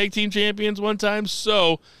were tag team champions one time,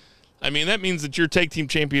 so I mean, that means that you're tag team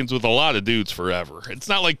champions with a lot of dudes forever. It's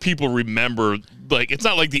not like people remember, it's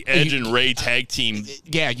not like the Edge and Ray tag team.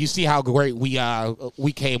 Yeah, you see how great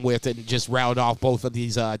we came with and just rounded off both of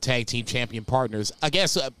these tag team champion partners. I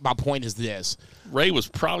guess my point is this. Ray was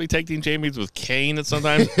probably tag team champions with Kane at some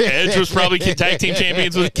time. Edge was probably tag team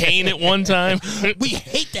champions with Kane at one time. We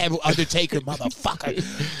hate that Undertaker motherfucker.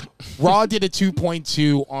 Raw did a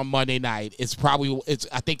 2.2 on Monday night.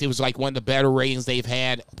 I think it was like one of the better ratings they've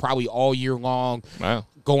had probably all year long. Wow.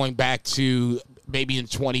 Going back to maybe in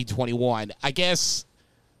 2021. I guess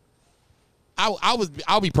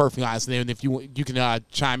I'll be perfectly honest, and if you can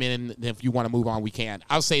chime in, and if you want to move on, we can.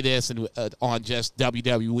 I'll say this and on just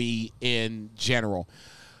WWE in general.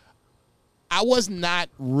 I was not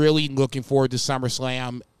really looking forward to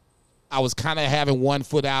SummerSlam. I was kind of having one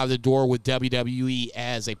foot out of the door with WWE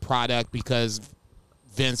as a product because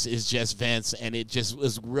Vince is just Vince, and it just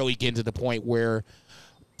was really getting to the point where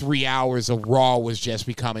 3 hours of Raw was just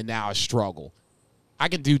becoming now a struggle. I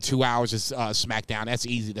can do 2 hours of SmackDown. That's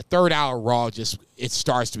easy. The third hour Raw it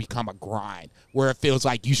starts to become a grind where it feels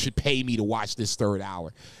like you should pay me to watch this third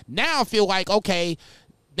hour. Now I feel like, okay,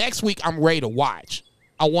 next week I'm ready to watch.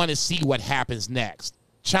 I want to see what happens next.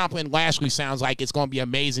 Ciampa and Lashley sounds like it's going to be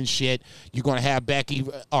amazing shit. You're going to have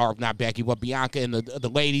Bianca and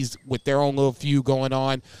the ladies with their own little feud going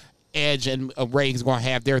on. Edge and Ray is going to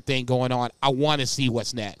have their thing going on. I want to see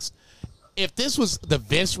what's next. If this was the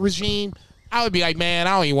Vince regime, I would be like, man,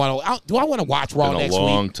 I don't even want to. Do I want to watch Raw next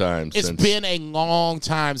week? It's been a long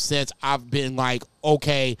time since I've been like,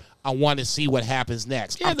 okay, I want to see what happens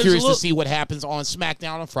next. Yeah, I'm curious to see what happens on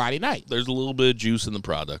SmackDown on Friday night. There's a little bit of juice in the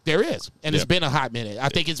product. There is, and it's been a hot minute. I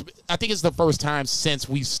think it's the first time since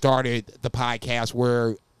we started the podcast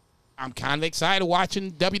where I'm kind of excited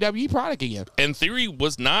watching WWE product again. And Theory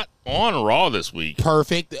was not on Raw this week.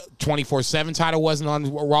 Perfect. 24/7 title wasn't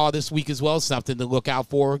on Raw this week as well. Something to look out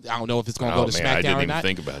for. I don't know if it's going to go to SmackDown or not. I didn't even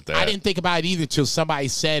think about that. I didn't think about it either until somebody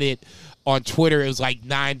said it on Twitter. It was like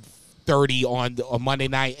 9 30 on Monday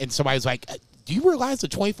night, and somebody's like, "Do you realize the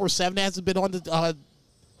 24/7 hasn't been on the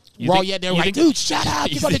Raw yet?" They're like, "Dude, shut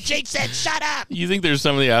up! You're going to jinx it! Shut up!" You think there's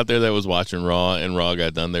somebody out there that was watching Raw and Raw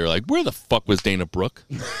got done? They were like, "Where the fuck was Dana Brooke?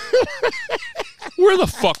 Where the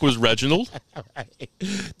fuck was Reginald?"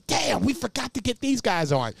 Damn, we forgot to get these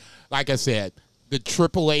guys on. Like I said, the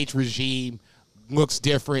Triple H regime looks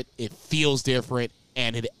different. It feels different,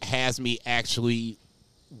 and it has me actually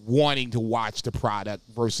wanting to watch the product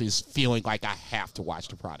versus feeling like I have to watch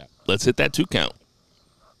the product. Let's hit that 2 count.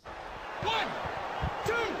 1,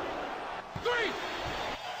 2, 3.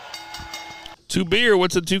 2 beer.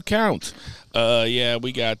 What's a 2 count? Yeah,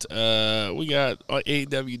 we got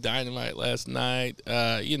AEW Dynamite last night.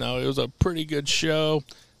 It was a pretty good show.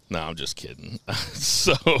 No, I'm just kidding.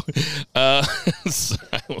 So I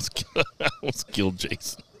almost killed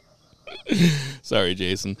Jason. Sorry,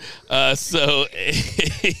 Jason. So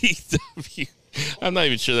AEW, I'm not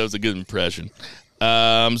even sure that was a good impression.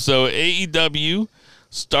 So AEW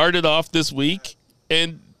started off this week,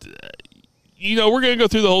 and we're going to go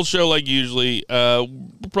through the whole show like usually. We're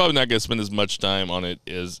probably not going to spend as much time on it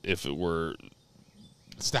as if it were.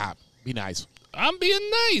 Stop. Be nice. I'm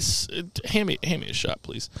being nice. Hand me a shot,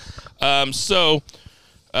 please.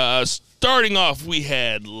 Starting off, we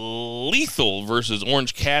had Lethal versus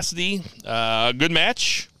Orange Cassidy. Good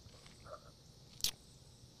match.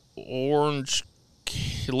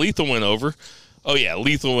 Lethal went over. Oh, yeah,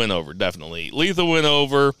 Lethal went over, definitely. Lethal went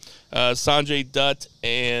over. Sanjay Dutt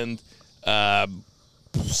and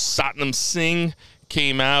Satnam Singh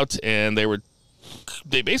came out, and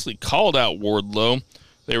they basically called out Wardlow.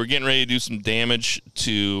 They were getting ready to do some damage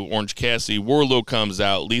to Orange Cassidy. Wardlow comes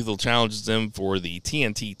out. Lethal challenges them for the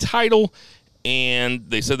TNT title, and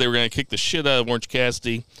they said they were going to kick the shit out of Orange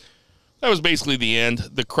Cassidy. That was basically the end.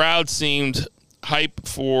 The crowd seemed hype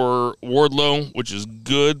for Wardlow, which is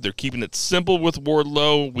good. They're keeping it simple with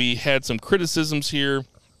Wardlow. We had some criticisms here.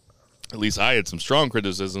 At least I had some strong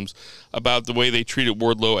criticisms about the way they treated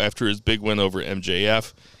Wardlow after his big win over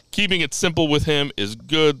MJF. Keeping it simple with him is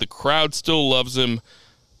good. The crowd still loves him.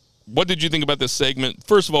 What did you think about this segment?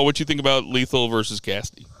 First of all, what do you think about Lethal versus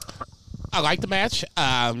Cassidy? I like the match.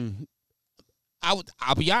 I'll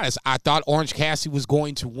be honest. I thought Orange Cassidy was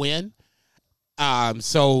going to win.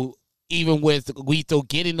 So even with Lethal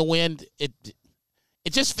getting the win, it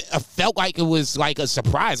just felt like it was like a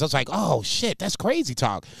surprise. I was like, oh, shit, that's crazy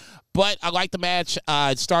talk. But I like the match.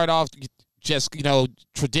 It started off just,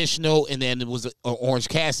 traditional, and then it was an Orange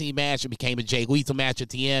Cassidy match. It became a Jay Lethal match at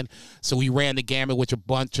the end. So we ran the gamut with a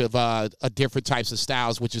bunch of different types of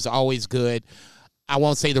styles, which is always good. I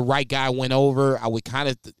won't say the right guy went over. I would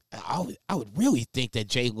I would really think that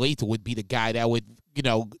Jay Lethal would be the guy that would,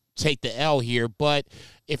 take the L here. But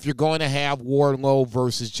if you're going to have Wardlow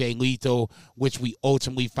versus Jay Lethal, which we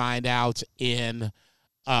ultimately find out in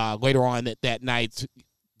later on that night,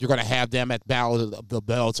 you're going to have them at Battle of the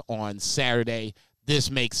Belts on Saturday. This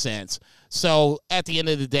makes sense. So at the end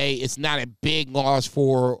of the day, it's not a big loss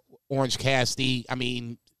for Orange Cassidy. I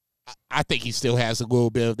mean, I think he still has a little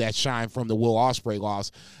bit of that shine from the Will Ospreay loss.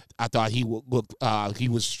 I thought he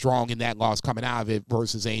was strong in that loss coming out of it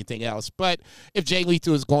versus anything else. But if Jay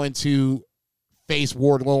Lethal is going to face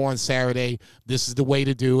Wardlow on Saturday, this is the way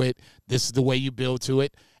to do it. This is the way you build to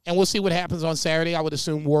it. And we'll see what happens on Saturday. I would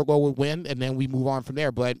assume Wardlow would win, and then we move on from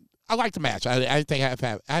there. But I like the match. I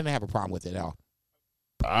didn't have a problem with it at all.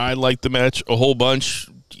 I like the match a whole bunch.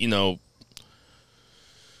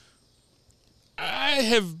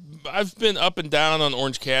 I've been up and down on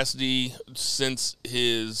Orange Cassidy since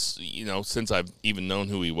since I've even known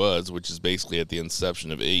who he was, which is basically at the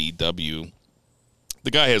inception of AEW.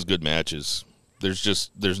 The guy has good matches.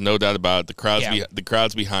 There's no doubt about it. The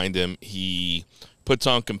crowd's behind him. He puts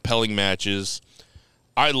on compelling matches.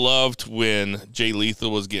 I loved when Jay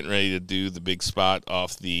Lethal was getting ready to do the big spot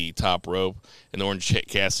off the top rope, and Orange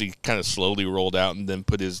Cassidy kind of slowly rolled out and then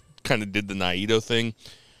did the Naito thing.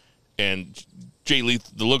 And the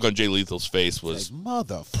look on Jay Lethal's face was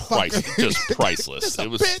just priceless.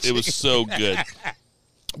 It was so good.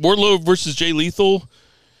 Wardlow versus Jay Lethal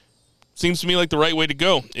seems to me like the right way to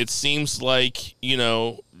go. It seems like,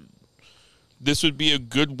 this would be a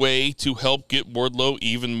good way to help get Wardlow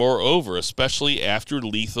even more over, especially after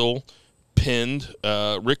Lethal pinned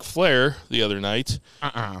Ric Flair the other night.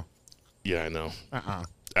 Yeah, I know.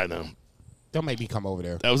 I know. Don't make me come over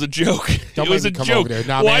there. That was a joke. Don't make me come over there.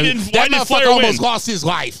 Nah, why did Flair almost lost his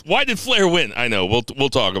life? Why did Flair win? I know. We'll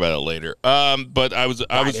talk about it later. But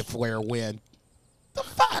why did Flair win? The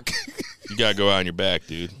fuck? You gotta go out on your back,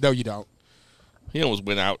 dude. No, you don't. He almost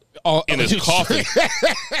went out Oh, in his coffin.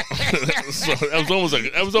 So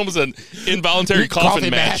that was almost an involuntary coffin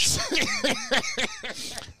match.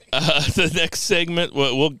 The next segment,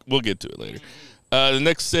 we'll get to it later. The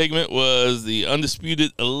next segment was the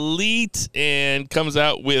Undisputed Elite, and comes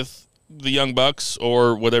out with the Young Bucks,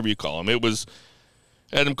 or whatever you call them. It was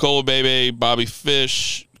Adam Cole, Bebe, Bobby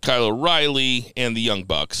Fish, Kyle O'Reilly, and the Young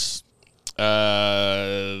Bucks.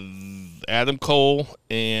 Adam Cole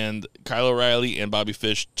and Kyle O'Reilly and Bobby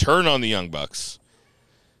Fish turn on the Young Bucks.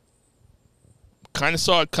 Kind of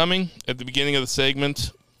saw it coming at the beginning of the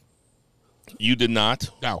segment. You did not.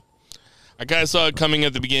 No. I kind of saw it coming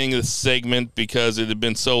at the beginning of the segment because it had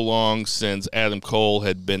been so long since Adam Cole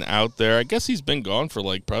had been out there. I guess he's been gone for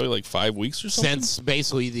probably 5 weeks or something. Since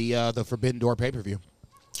basically the Forbidden Door pay-per-view.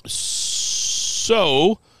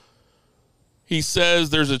 So he says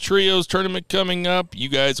there's a trios tournament coming up. You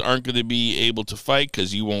guys aren't going to be able to fight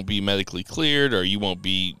because you won't be medically cleared or you won't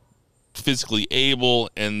be physically able.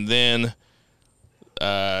 And then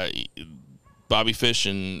Bobby Fish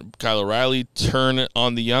and Kyle O'Reilly turn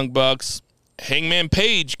on the Young Bucks. Hangman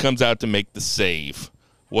Page comes out to make the save.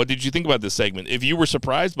 What did you think about this segment? If you were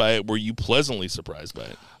surprised by it, were you pleasantly surprised by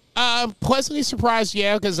it? Pleasantly surprised,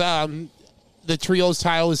 yeah, because the trios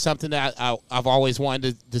title is something that I've always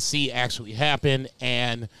wanted to see actually happen,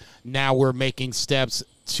 and now we're making steps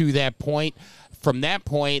to that point. From that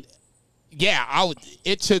point, yeah,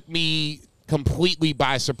 it took me completely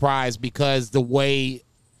by surprise because the way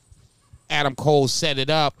Adam Cole set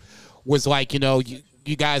it up was like,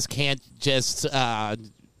 you guys can't just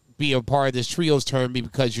be a part of this trios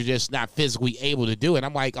tournament because you're just not physically able to do it.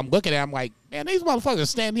 I'm looking at it, I'm like, man, these motherfuckers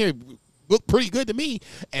stand here look pretty good to me.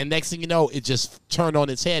 And next thing you know, it just turned on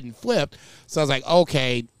its head and flipped. So I was like,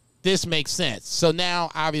 okay, this makes sense. So now,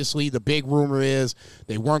 obviously, the big rumor is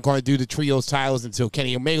they weren't going to do the trios titles until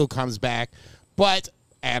Kenny Omega comes back. But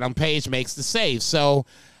Adam Page makes the save. So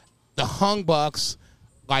the Hung Bucks,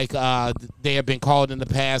 like they have been called in the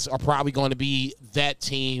past, are probably going to be that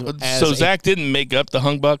team. So Zach didn't make up the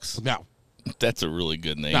Hung Bucks? No. That's a really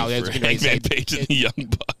good name for Hangman Page and the Young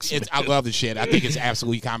Bucks. I love the shit. I think it's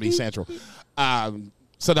absolutely Comedy Central.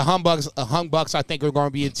 So the Hung Bucks, I think, are going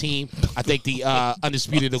to be a team. I think the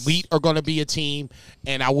Undisputed Elite are going to be a team.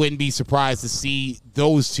 And I wouldn't be surprised to see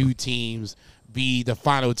those two teams be the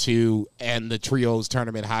final two and the trios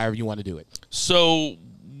tournament, however you want to do it. So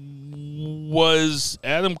was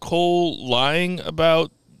Adam Cole lying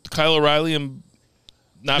about Kyle O'Reilly and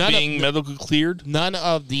not being medically cleared? None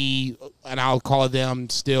of the, and I'll call them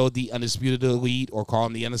still the Undisputed Elite or call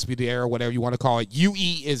them the Undisputed Era, whatever you want to call it.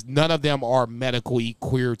 None of them are medically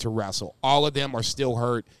cleared to wrestle. All of them are still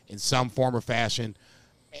hurt in some form or fashion,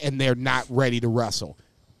 and they're not ready to wrestle.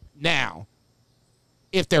 Now,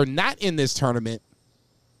 if they're not in this tournament,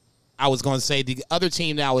 I was going to say the other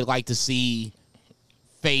team that I would like to see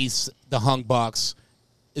face the Hung Bucks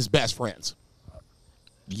is Best Friends.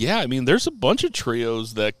 Yeah, I mean, there's a bunch of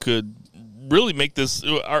trios that could really make this.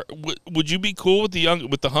 Would you be cool with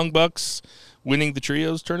the Hung Bucks winning the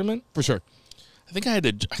trios tournament? For sure. I think I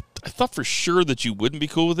thought for sure that you wouldn't be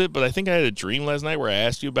cool with it, but I think I had a dream last night where I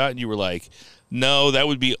asked you about it, and you were like, "No, that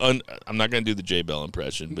would be I'm not going to do the J Bell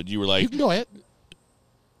impression," but you were like, "You can go ahead."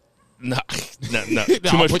 No.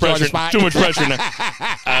 Too much pressure. Too much pressure now.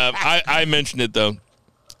 I mentioned it though.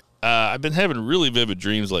 I've been having really vivid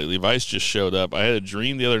dreams lately. Vice just showed up. I had a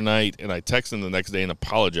dream the other night, and I texted him the next day and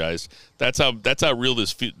apologized. That's how real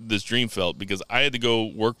this dream felt, because I had to go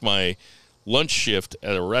work my lunch shift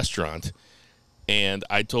at a restaurant, and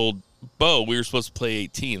I told Bo we were supposed to play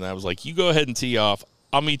 18. And I was like, "You go ahead and tee off.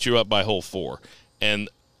 I'll meet you up by hole 4." And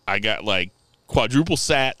I got like quadruple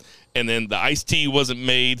sat. And then the iced tea wasn't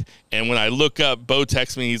made. And when I look up, Bo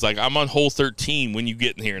texts me. He's like, "I'm on hole 13 when you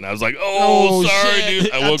get in here." And I was like, "Oh, sorry, shit.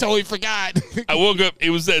 dude." I totally forgot. I woke up.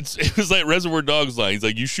 It was that Reservoir Dogs line. He's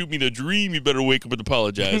like, "You shoot me in a dream, you better wake up and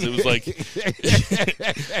apologize." It was like,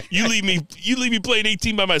 you leave me playing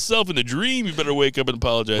 18 by myself in a dream, you better wake up and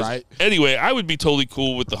apologize. Right. Anyway, I would be totally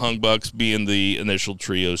cool with the Hung Bucks being the initial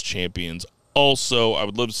trios champions. Also, I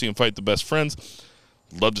would love to see them fight the Best Friends.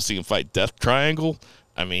 Love to see them fight Death Triangle.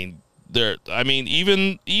 I mean,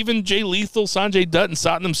 even Jay Lethal, Sanjay Dutt, and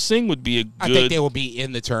Satnam Singh would be a good. I think they will be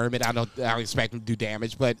in the tournament. I don't expect them to do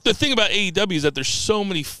damage, but the thing about AEW is that there's so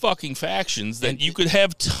many fucking factions that you could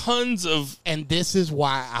have tons of. And this is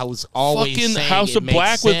why I was always fucking saying House of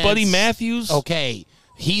Black sense. with Buddy Matthews. Okay,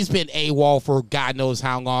 he's been AWOL for God knows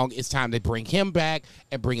how long. It's time to bring him back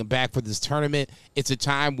and bring him back for this tournament. It's a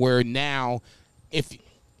time where now, if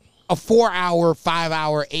a 4-hour,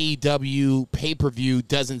 5-hour AEW pay-per-view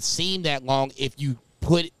doesn't seem that long if you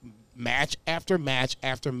put match after match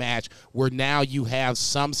after match where now you have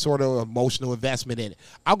some sort of emotional investment in it.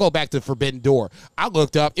 I'll go back to Forbidden Door. I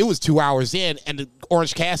looked up. It was 2 hours in, and the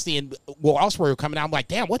Orange Cassidy and Will Ospreay were coming out. I'm like,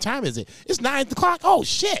 damn, what time is it? It's 9 o'clock. Oh,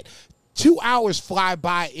 shit. 2 hours fly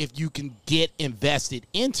by if you can get invested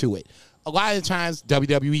into it. A lot of the times,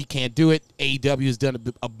 WWE can't do it. AEW has done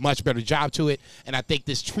a much better job to it. And I think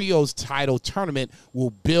this Trios title tournament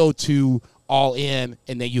will build to All In,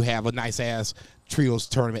 and then you have a nice-ass Trios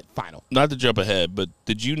tournament final. Not to jump ahead, but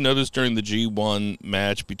did you notice during the G1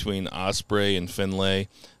 match between Ospreay and Finlay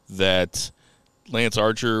that Lance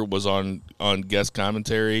Archer was on guest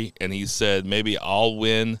commentary, and he said, maybe I'll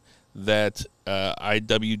win that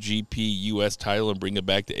IWGP US title and bring it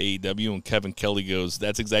back to AEW, and Kevin Kelly goes,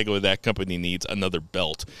 that's exactly what that company needs, another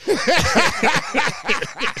belt.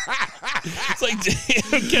 It's like,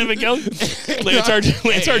 damn, Kevin Kelly. Lance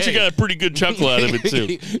Archer got a pretty good chuckle out of it,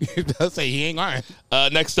 too. He does say he ain't lying.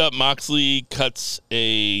 Next up, Moxley cuts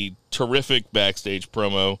a terrific backstage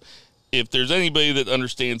promo. If there's anybody that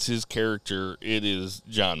understands his character, it is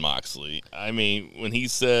Jon Moxley. I mean, when he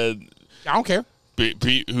said, I don't care.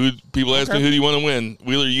 People ask me, who do you want to win,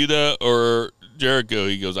 Wheeler Yuta or Jericho?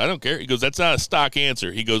 He goes, I don't care. He goes, that's not a stock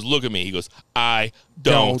answer. He goes, look at me. He goes, I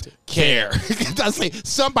don't care. I say,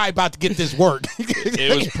 somebody about to get this work.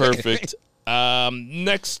 It was perfect.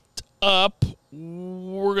 Next up,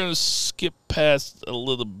 we're gonna skip past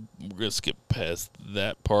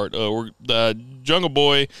that part. Jungle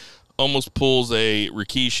Boy almost pulls a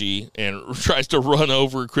Rikishi and tries to run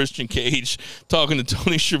over Christian Cage talking to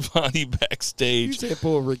Tony Schiavone backstage. You said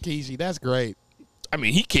pull Rikishi. That's great. I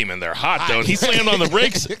mean, he came in there hot, though, and he slammed on the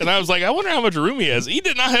brakes, and I was like, I wonder how much room he has. He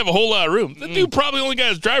did not have a whole lot of room. That dude probably only got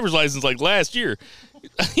his driver's license like last year.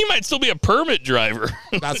 He might still be a permit driver.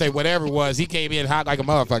 I'd say whatever it was, he came in hot like a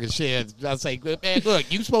motherfucking shit. I'd say, man,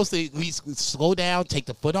 look, you're supposed to at least slow down, take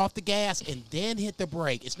the foot off the gas, and then hit the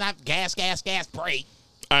brake. It's not gas, brake.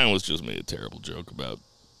 I almost just made a terrible joke about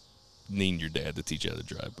needing your dad to teach you how to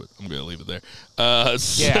drive, but I'm going to leave it there. Dad.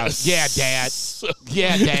 Dad.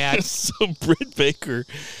 So Britt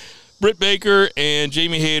Baker and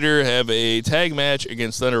Jamie Hayter have a tag match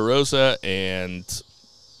against Thunder Rosa, and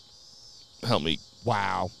help me.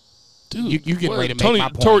 Wow. Dude, you get ready to make my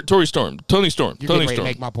point. Tony Storm. You're getting ready to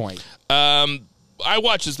make my point. I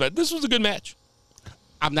watched this match. This was a good match.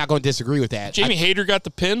 I'm not going to disagree with that. Jamie Hayter got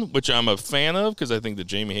the pin, which I'm a fan of because I think that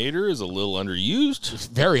Jamie Hayter is a little underused. It's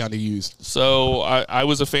very underused. So I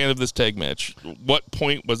was a fan of this tag match. What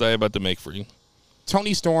point was I about to make for you?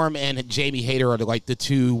 Tony Storm and Jamie Hayter are like the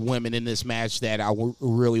two women in this match that I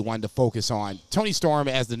really wanted to focus on. Tony Storm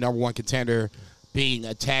as the number one contender being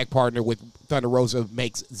a tag partner with Thunder Rosa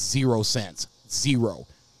makes 0 sense. Zero.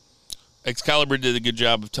 Excalibur did a good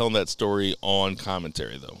job of telling that story on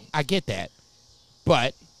commentary, though. I get that.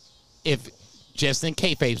 But if just in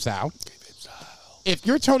kayfabe style, if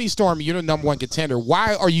you're Tony Storm, you're the number one contender,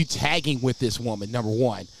 why are you tagging with this woman, number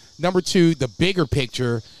one? Number two, the bigger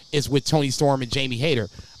picture is with Tony Storm and Jamie Hayter.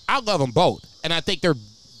 I love them both, and I think they're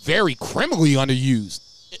very criminally underused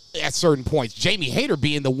at certain points. Jamie Hayter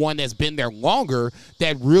being the one that's been there longer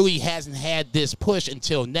that really hasn't had this push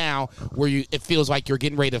until now where it feels like you're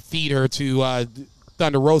getting ready to feed her to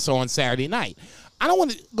Thunder Rosa on Saturday night. I don't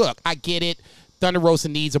want to – look, I get it. Thunder Rosa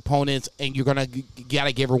needs opponents, and you're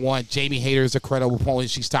gotta give her one. Jamie Hayter is a credible opponent.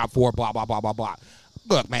 She's top 4, blah, blah, blah, blah, blah.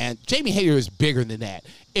 Look, man, Jamie Hayter is bigger than that.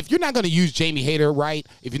 If you're not going to use Jamie Hayter right,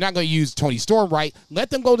 if you're not going to use Tony Storm right, let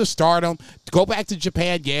them go to Stardom. Go back to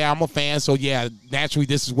Japan. Yeah, I'm a fan, so, yeah, naturally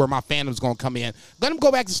this is where my fandom's going to come in. Let them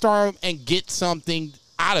go back to Stardom and get something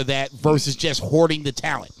out of that versus just hoarding the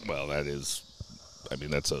talent. Well, that's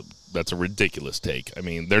a ridiculous take. I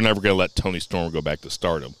mean, they're never going to let Tony Storm go back to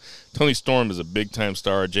Stardom. Tony Storm is a big-time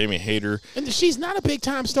star. Jamie Hayter. And she's not a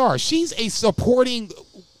big-time star. She's a supporting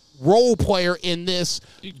role player in this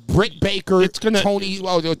Britt Baker,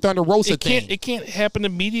 Thunder Rosa thing. It can't happen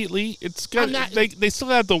immediately. They still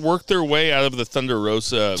have to work their way out of the Thunder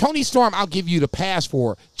Rosa. Tony Storm, I'll give you the pass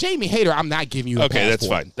for. Jamie Hayter, I'm not giving you a pass for. Okay, that's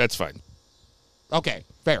fine. That's fine. Okay,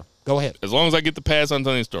 fair. Go ahead. As long as I get the pass on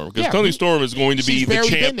Tony Storm. Because Tony Storm is going to be the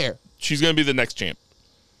champ. Been there. She's going to be the next champ.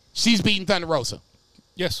 She's beating Thunder Rosa.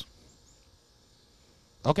 Yes.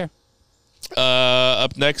 Okay.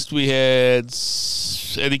 Up next, we had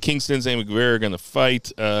Eddie Kingston and Sammy Guevara going to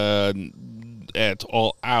fight at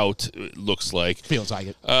All Out, it looks like. Feels like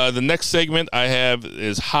it. The next segment I have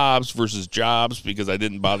is Hobbs versus Jobs because I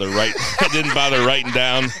didn't bother writing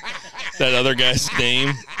down that other guy's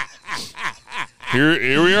name.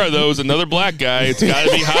 Here we are, though. It's another black guy. It's got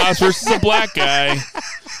to be Hobbs versus a black guy.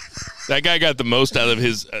 That guy got the most out of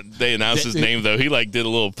his. They announced his name though. He like did a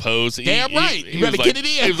little pose. Damn right. You better get it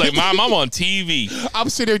in. He was like, "Mom, I'm on TV." I'm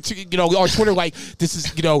sitting there, on Twitter like, this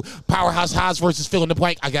is, Powerhouse Hobbs versus fill in the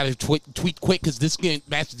blank. I got to tweet quick because this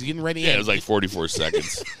match is getting ready. Yeah, it was like 44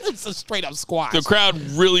 seconds. It's a straight up squash. The crowd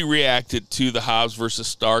really reacted to the Hobbs versus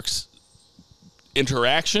Starks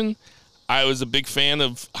interaction. I was a big fan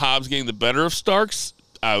of Hobbs getting the better of Starks.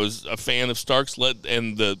 I was a fan of Starks,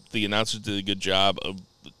 and the announcers did a good job of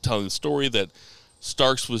telling the story that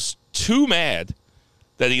Starks was too mad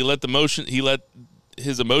that he let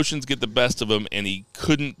his emotions get the best of him, and he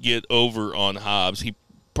couldn't get over on Hobbs. He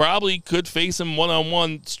probably could face him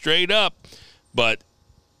one-on-one straight up, but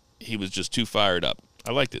he was just too fired up.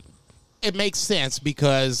 I liked it. It makes sense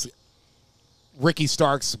because Ricky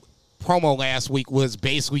Starks' promo last week was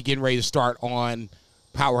basically getting ready to start on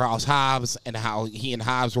Powerhouse Hobbs and how he and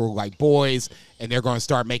Hobbs were like boys and they're going to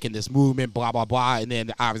start making this movement, blah, blah, blah. And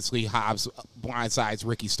then obviously Hobbs blindsides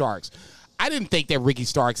Ricky Starks. I didn't think that Ricky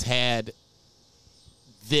Starks had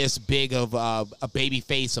this big of a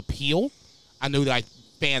babyface appeal. I knew that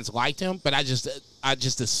fans liked him, but I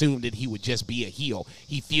just assumed that he would just be a heel.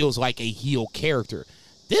 He feels like a heel character.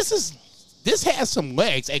 This has some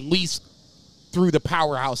legs, at least through the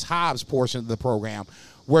Powerhouse Hobbs portion of the program.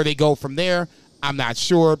 Where they go from there, I'm not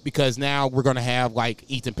sure, because now we're going to have like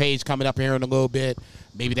Ethan Page coming up here in a little bit.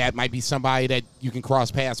 Maybe that might be somebody that you can cross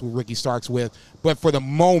paths with Ricky Starks with. But for the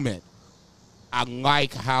moment, I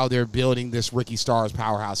like how they're building this Ricky Starks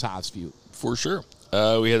Powerhouse Hobbs feud. For sure.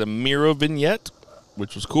 We had a Miro vignette,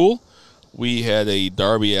 which was cool. We had a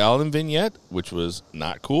Darby Allin vignette, which was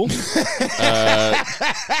not cool. Do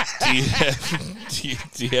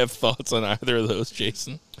you have thoughts on either of those,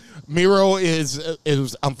 Jason? Miro is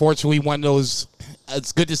unfortunately one of those.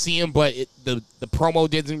 It's good to see him, but the promo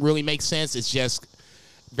didn't really make sense. It's just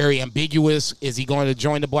very ambiguous. Is he going to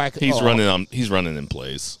join the Black? He's running in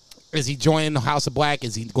place. Is he joining the House of Black?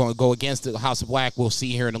 Is he going to go against the House of Black? We'll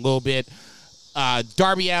see here in a little bit.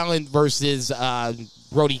 Darby Allin versus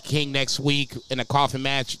Brody King next week in a coffin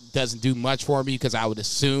match doesn't do much for me because I would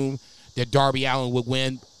assume that Darby Allin would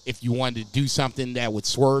win. If you wanted to do something that would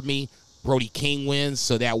swerve me, Brody King wins,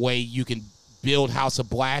 so that way you can build House of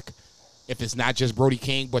Black. If it's not just Brody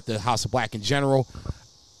King, but the House of Black in general,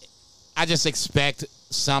 I just expect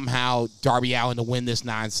somehow Darby Allin to win this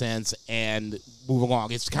nonsense and move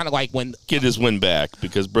along. It's kind of like when get his win back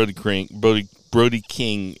because Brody King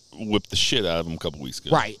whipped the shit out of him a couple weeks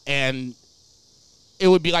ago. Right, and it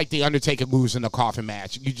would be like the Undertaker losing a coffin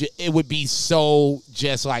match. It would be so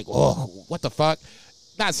just like, oh, what the fuck?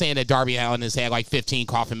 Not saying that Darby Allin has had like 15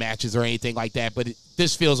 coffin matches or anything like that, but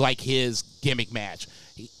this feels like his gimmick match.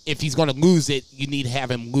 If he's going to lose it, you need to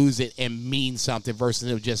have him lose it and mean something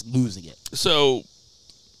versus him just losing it. So,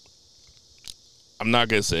 I'm not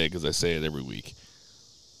going to say it because I say it every week.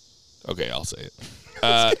 Okay, I'll say it.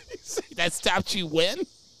 That stopped you when?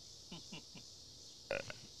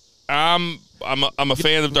 I'm a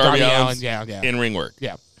fan of Darby Allin's in-ring work.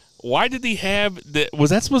 Yeah. Why did he have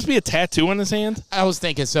was that supposed to be a tattoo on his hand? I was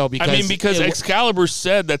thinking so because Excalibur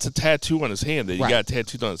said that's a tattoo on his hand, that he got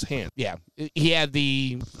tattooed on his hand. Yeah. He had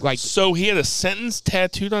so he had a sentence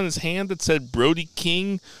tattooed on his hand that said Brody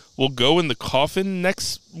King will go in the coffin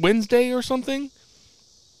next Wednesday or something?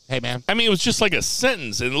 Hey, man. I mean, it was just like a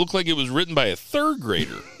sentence, and it looked like it was written by a third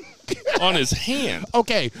grader on his hand.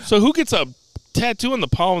 Okay. So who gets a tattoo on the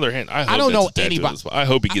palm of their hand? I don't know anybody. I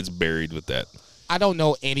hope he gets buried with that. I don't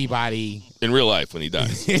know anybody in real life when he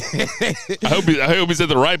dies. I hope he's at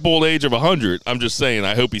the ripe old age of 100. I'm just saying.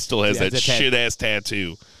 I hope he still has that shit ass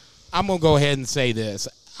tattoo. I'm gonna go ahead and say this.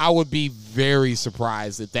 I would be very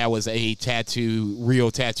surprised if that was a tattoo,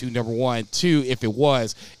 real tattoo. Number one, two. If it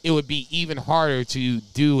was, it would be even harder to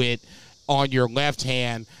do it on your left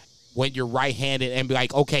hand when you're right-handed and be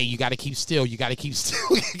like, okay, you got to keep still. You got to keep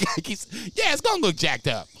still. Yeah, it's gonna look jacked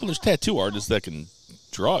up. Well, there's tattoo artists that can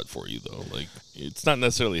draw it for you, though. Like, it's not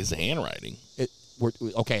necessarily his handwriting.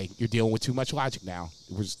 Okay, you're dealing with too much logic now.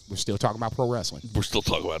 We're still talking about pro wrestling. We're still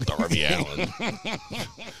talking about Darby Allin.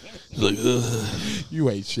 Like, you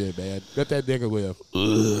ain't shit, man. Let that nigga live.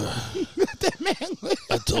 Let that man live.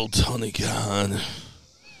 I told Tony Khan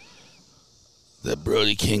that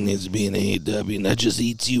Brody King needs to be in AEW, and that just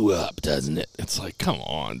eats you up, doesn't it? It's like, come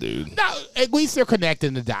on, dude. No, at least they're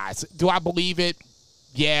connecting the dots. Do I believe it?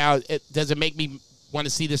 Yeah. Does it make me want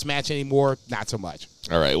to see this match anymore? Not so much.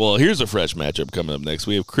 All right. Well, here's a fresh matchup coming up next.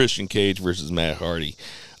 We have Christian Cage versus Matt Hardy.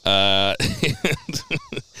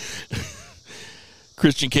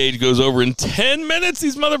 Christian Cage goes over in 10 minutes.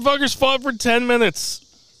 These motherfuckers fought for 10 minutes.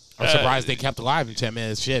 I'm surprised they kept alive in 10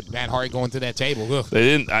 minutes. Shit, Matt Hardy going to that table. Ugh. They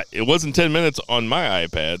didn't. It wasn't 10 minutes on my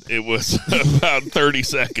iPad. It was about 30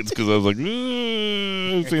 seconds because I was like,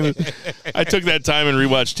 I took that time and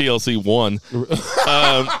rewatched TLC 1.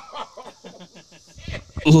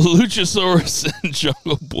 Luchasaurus and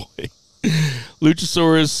Jungle Boy.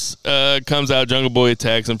 Luchasaurus comes out. Jungle Boy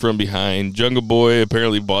attacks him from behind. Jungle Boy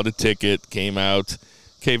apparently bought a ticket, came out,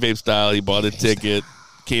 kayfabe style. He bought a ticket,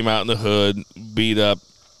 came out in the hood, beat up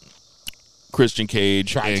Christian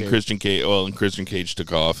Cage, Christian Cage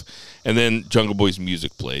took off, and then Jungle Boy's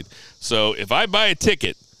music played. So if I buy a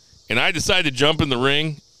ticket and I decide to jump in the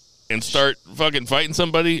ring and start fucking fighting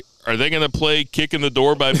somebody, are they going to play "Kick in the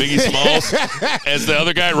Door" by Biggie Smalls as the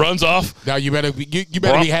other guy runs off? No, you better be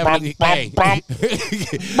having. Hey,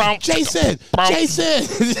 Jason,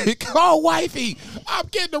 call wifey. I'm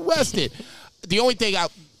getting arrested. The only thing,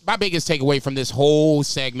 my biggest takeaway from this whole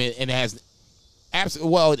segment, and it has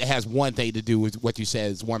it has one thing to do with what you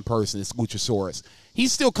said. Is one person. It's Luchasaurus.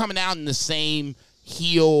 He's still coming out in the same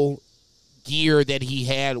heel gear that he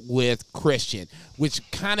had with Christian,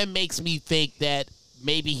 which kind of makes me think that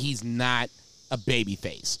maybe he's not a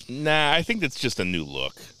babyface. Nah, I think that's just a new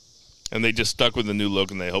look. And they just stuck with the new look,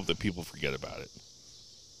 and they hope that people forget about it.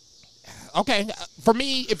 Okay. For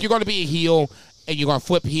me, if you're going to be a heel and you're going to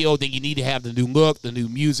flip heel, then you need to have the new look, the new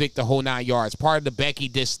music, the whole 9 yards. Part of the Becky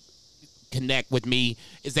disconnect with me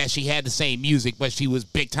is that she had the same music, but she was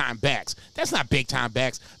Big Time Bex. That's not Big Time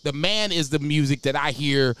Bex. The Man is the music that I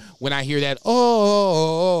hear when I hear that,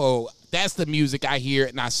 oh. That's the music I hear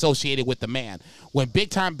and I associate it with the Man. When Big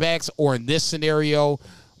Time Bex, or in this scenario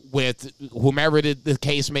with whomever the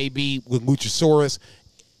case may be with Luchasaurus,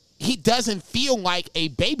 he doesn't feel like a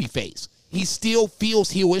babyface. He still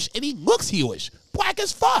feels heelish and he looks heelish. Black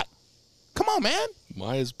as fuck. Come on, man.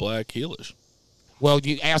 Why is black heelish? Well,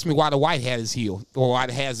 you asked me why the white hat is heel, or why it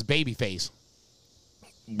has baby face.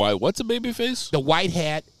 Why? What's a baby face? The white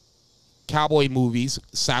hat, cowboy movies,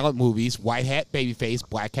 silent movies, white hat, baby face,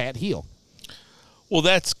 black hat, heel. Well,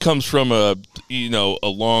 that comes from a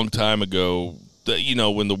long time ago,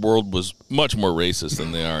 when the world was much more racist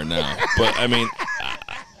than they are now. But I mean,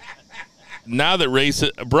 now that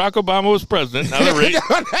Barack Obama was president, now that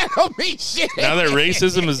that don't mean shit. Now that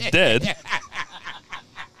racism is dead.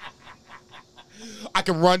 I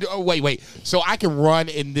can run. Oh, wait. So I can run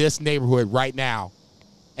in this neighborhood right now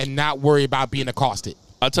and not worry about being accosted.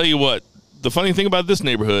 I'll tell you what. The funny thing about this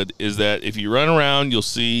neighborhood is that if you run around, you'll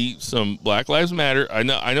see some Black Lives Matter. I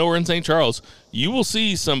know we're in St. Charles. You will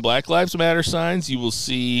see some Black Lives Matter signs. You will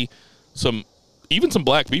see even some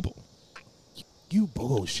black people. You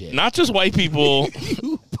bullshit. Not just white people.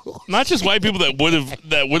 Not just white people that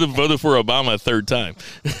would have voted for Obama a third time.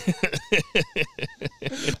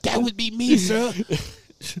 That would be me, sir.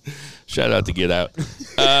 Shout out to Get Out.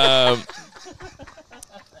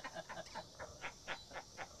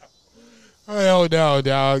 Oh, no.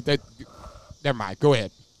 Never mind. Go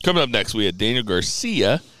ahead. Coming up next, we had Daniel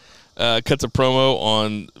Garcia cuts a promo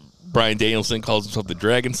on Bryan Danielson, calls himself the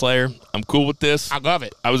Dragon Slayer. I'm cool with this. I love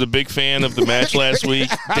it. I was a big fan of the match last week.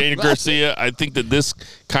 Daniel Garcia, I think that this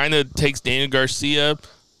kind of takes Daniel Garcia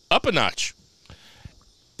up a notch.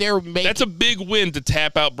 That's a big win to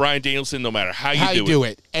tap out Bryan Danielson no matter how you do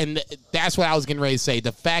it. And that's what I was getting ready to say.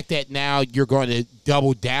 The fact that now you're going to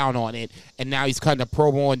double down on it, and now he's cutting a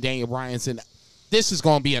promo on Daniel Bryanson, this is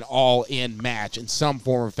going to be an all-in match in some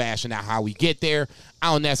form or fashion. Now, how we get there,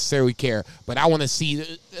 I don't necessarily care. But I want to see,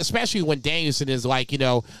 especially when Danielson is like,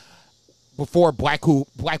 before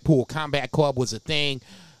Blackpool Combat Club was a thing,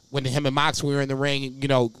 when him and Moxley were in the ring,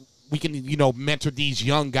 we can, mentor these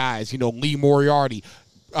young guys, Lee Moriarty,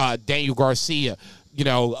 Daniel Garcia,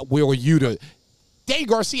 Will Yuta. Daniel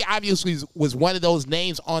Garcia obviously was one of those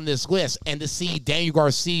names on this list, and to see Daniel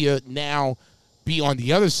Garcia now be on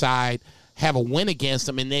the other side, have a win against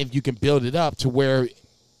him, and then you can build it up to where,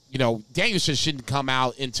 Danielson shouldn't come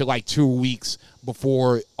out until like 2 weeks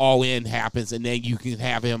before All In happens, and then you can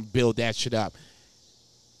have him build that shit up.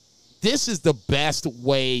 This is the best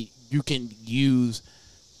way you can use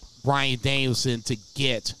Bryan Danielson to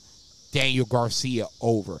get Daniel Garcia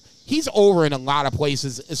over. He's over in a lot of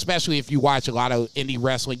places, especially if you watch a lot of indie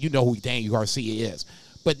wrestling. You know who Daniel Garcia is.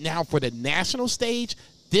 But now for the national stage,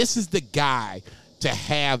 this is the guy to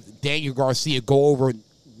have Daniel Garcia go over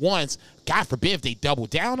once. God forbid if they double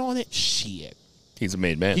down on it. Shit. He's a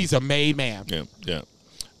made man. He's a made man. Yeah.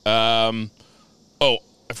 I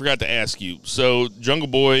forgot to ask you. So, Jungle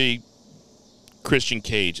Boy, Christian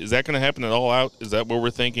Cage, is that going to happen at All Out? Is that what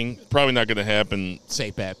we're thinking? Probably not going to happen.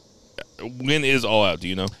 Safe bet. When is All Out? Do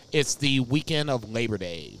you know? It's the weekend of Labor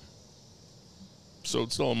Day. so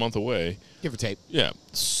it's still a month away. Give or take. Yeah.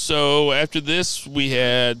 So after this, we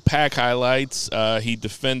had Pac highlights.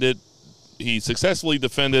 He successfully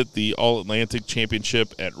defended the All-Atlantic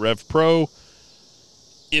Championship at Rev Pro.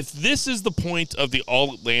 If this is the point of the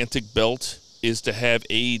All-Atlantic belt, is to have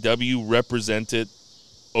AEW represented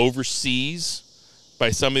overseas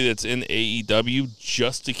by somebody that's in AEW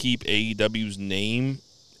just to keep AEW's name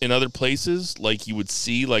in other places, like you would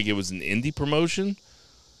see like it was an indie promotion,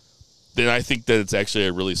 then I think that it's actually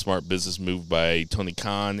a really smart business move by Tony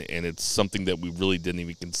Khan, and it's something that we really didn't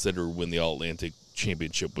even consider when the All-Atlantic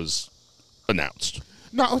Championship was announced.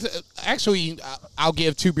 No, actually, I'll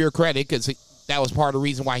give Two Beer credit because that was part of the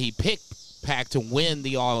reason why he picked Pac to win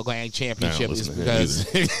the All-Atlantic Championship is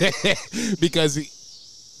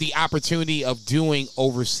because the opportunity of doing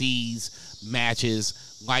overseas matches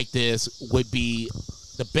like this would be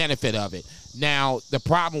the benefit of it. Now, the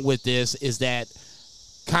problem with this is that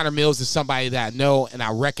Connor Mills is somebody that I know and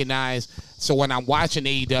I recognize. So when I'm watching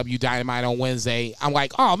AEW Dynamite on Wednesday, I'm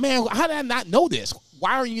like, oh, man, how did I not know this?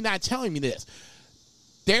 Why are you not telling me this?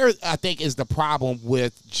 There, I think, is the problem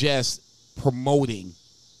with just promoting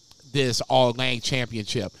this All-Atlantic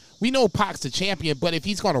Championship. We know Pac's the champion, but if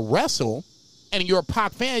he's going to wrestle and you're a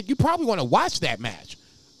Pac fan, you probably want to watch that match.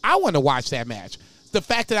 I want to watch that match. The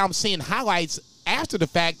fact that I'm seeing highlights after the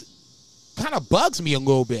fact kind of bugs me a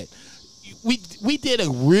little bit. We did a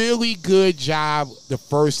really good job the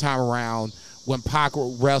first time around when Pac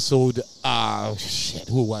wrestled,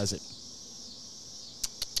 who was it?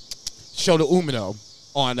 Shota Umino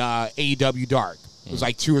on AEW Dark. It was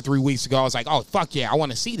like 2 or 3 weeks ago. I was like, oh, fuck yeah, I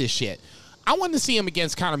want to see this shit. I wanted to see him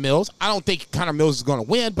against Connor Mills. I don't think Connor Mills is going to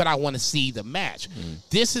win, but I want to see the match.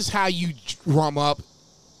 This is how you drum up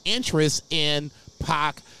interest in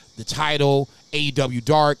Pac, the title, AEW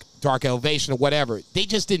Dark, Dark Elevation, or whatever. They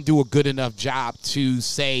just didn't do a good enough job to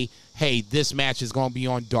say, hey, this match is going to be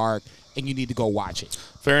on Dark, and you need to go watch it.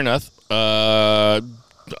 Fair enough.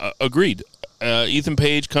 Agreed. Ethan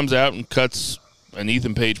Page comes out and cuts an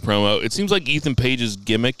Ethan Page promo. It seems like Ethan Page's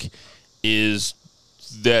gimmick is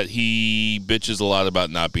that he bitches a lot about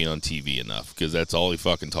not being on TV enough, because that's all he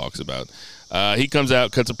fucking talks about. He comes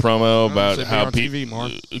out, cuts a promo about how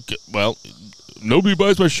people... Well, nobody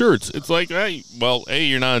buys my shirts. It's like, hey, well, A,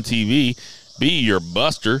 you're not on TV. B, you're a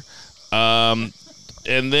buster. And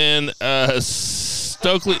then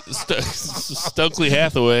Stokely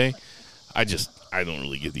Hathaway, I don't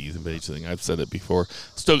really get the Ethan Page thing. I've said it before.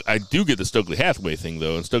 I do get the Stokely Hathaway thing,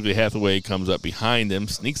 though. And Stokely Hathaway comes up behind him,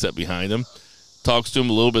 sneaks up behind him, talks to him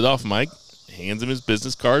a little bit off mic, hands him his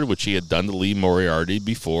business card, which he had done to Lee Moriarty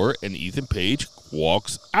before, and Ethan Page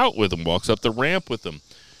walks out with him, walks up the ramp with him.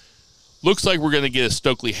 Looks like we're going to get a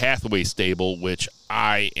Stokely Hathaway stable, which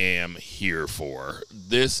I am here for.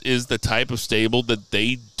 This is the type of stable that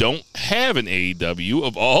they don't have in AEW.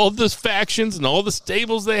 Of all the factions and all the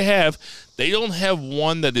stables they have, they don't have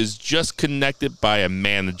one that is just connected by a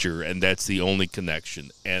manager, and that's the only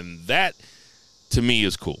connection. And that, to me,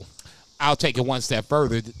 is cool. I'll take it one step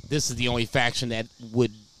further. This is the only faction that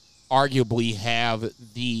would arguably have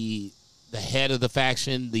the head of the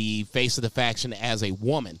faction, the face of the faction, as a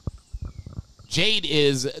woman. Jade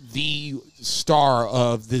is the star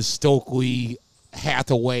of this Stokely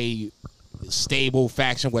Hathaway stable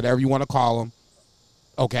faction, whatever you want to call them.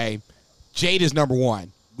 Okay. Jade is number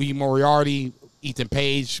one. Lee Moriarty, Ethan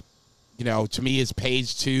Page, to me it's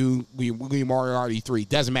Page 2, Lee Moriarty 3.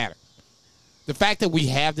 Doesn't matter. The fact that we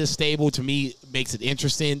have this stable, to me, makes it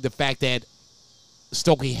interesting. The fact that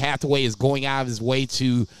Stokely Hathaway is going out of his way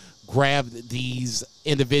to grab these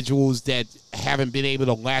individuals that haven't been able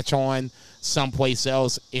to latch on someplace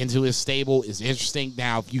else into his stable is interesting.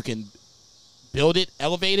 Now, if you can build it,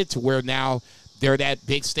 elevate it to where now they're that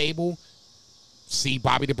big stable, see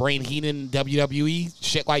Bobby the Brain Heenan in WWE,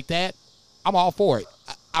 shit like that, I'm all for it.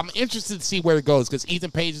 I'm interested to see where it goes, because Ethan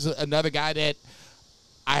Page is another guy that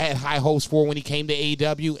I had high hopes for when he came to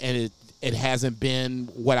AEW, and it hasn't been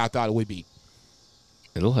what I thought it would be.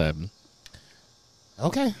 It'll happen.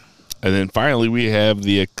 Okay. And then finally, we have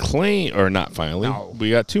the Acclaim, or not finally, we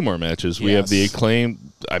got 2 more matches. Yes. We have the Acclaim.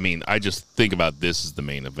 I mean, I just think about this as the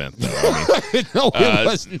main event, though. No, it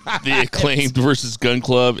was not. The Acclaimed versus Gun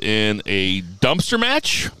Club in a dumpster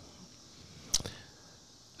match.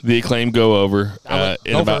 The Acclaim go over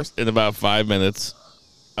in about 5 minutes.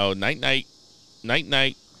 Oh, night.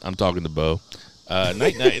 I'm talking to Bo.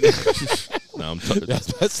 Night. No,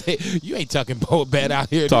 let's say you ain't tucking Bo bed out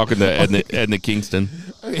here. Talking to Edna Kingston.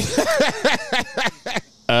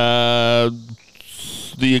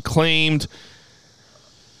 The Acclaimed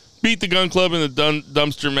beat the Gun Club in the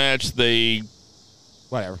dumpster match. They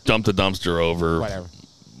whatever dumped the dumpster over.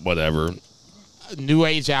 Whatever. New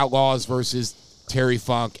Age Outlaws versus Terry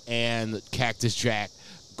Funk and Cactus Jack.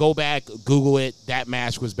 Go back, Google it. That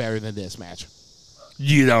match was better than this match.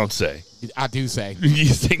 You don't say. I do say. You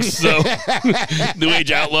think so? New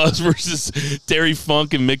Age Outlaws versus Terry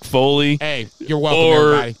Funk and Mick Foley. Hey, you're welcome,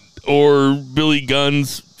 everybody. Or Billy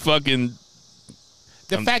Gunn's fucking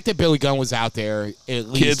The fact that Billy Gunn was out there, at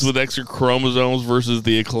least kids with extra chromosomes versus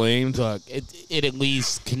the Acclaimed. Look, it at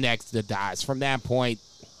least connects the dots. From that point,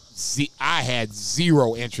 I had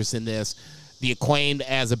zero interest in this. The Acclaimed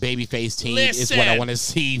as a babyface team is what I want to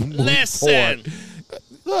see moving forward.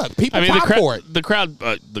 Look, people pop for it.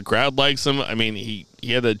 The crowd likes him. I mean, he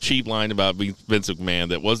had a cheap line about Vince McMahon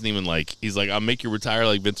that wasn't even like, he's like, I'll make you retire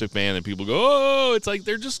like Vince McMahon, and people go, oh, it's like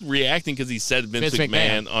they're just reacting because he said Vince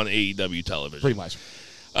McMahon on AEW television. Pretty much.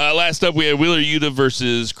 Last up, we had Wheeler Yuta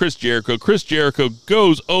versus Chris Jericho. Chris Jericho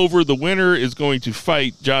goes over. The winner is going to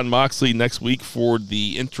fight Jon Moxley next week for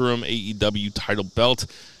the interim AEW title belt.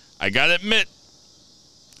 I gotta admit,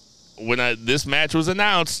 when this match was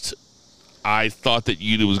announced, I thought that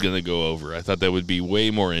Yuta was going to go over. I thought that would be way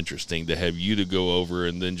more interesting to have Yuta go over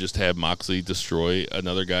and then just have Moxley destroy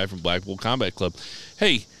another guy from Blackpool Combat Club.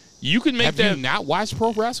 Hey, you can make that. Have you not watched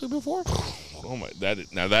pro wrestling before? Oh my!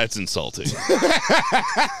 Now that's insulting.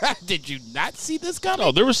 Did you not see this coming?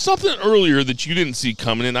 No, there was something earlier that you didn't see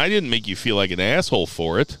coming, and I didn't make you feel like an asshole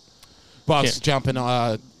for it. Bucks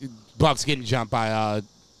getting jumped by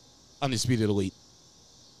Undisputed Elite.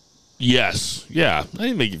 Yes. Yeah. I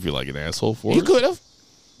didn't make you feel like an asshole for it. You could have.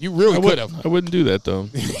 You really could have. I wouldn't do that, though.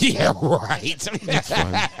 Yeah, right. That's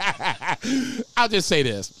fine. I'll just say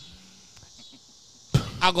this.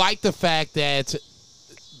 I like the fact that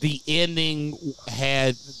the ending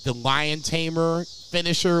had the Lion Tamer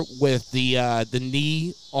finisher with the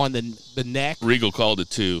knee on the neck. Regal called it,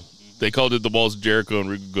 too. They called it the Balls of Jericho, and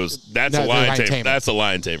Regal goes, that's a Lion Tamer. That's a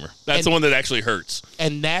Lion Tamer. That's the one that actually hurts.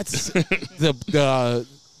 And that's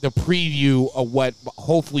the preview of what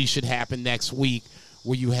hopefully should happen next week,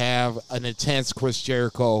 where you have an intense Chris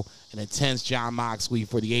Jericho, an intense Jon Moxley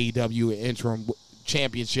for the AEW interim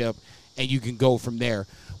championship, and you can go from there.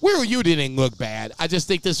 Wheeler Yuta didn't look bad. I just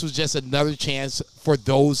think this was just another chance for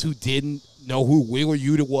those who didn't know who Wheeler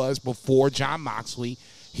Yuta was before Jon Moxley.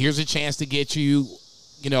 Here's a chance to get you,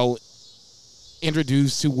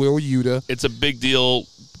 introduced to Wheeler Yuta. It's a big deal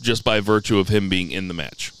just by virtue of him being in the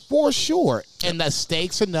match. For sure. And the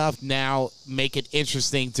stakes enough now make it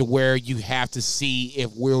interesting to where you have to see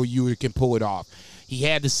if Wheeler Yuta can pull it off. He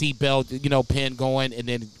had the seatbelt, pin going, and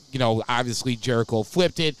then, obviously Jericho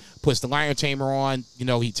flipped it, puts the Lion Tamer on,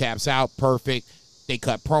 he taps out, perfect. They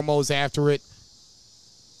cut promos after it.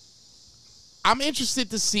 I'm interested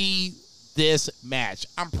to see this match.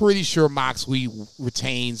 I'm pretty sure Moxley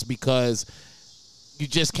retains because you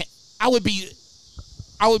just can't. I would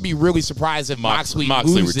be really surprised if Moxley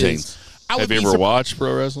loses. Retains. Have you ever watched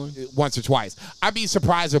pro wrestling? Once or twice. I'd be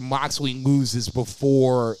surprised if Moxley loses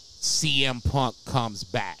before CM Punk comes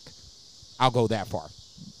back. I'll go that far.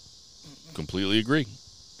 Completely agree.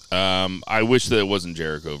 I wish that it wasn't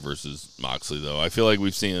Jericho versus Moxley, though. I feel like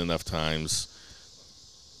we've seen it enough times.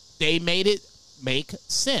 They made it make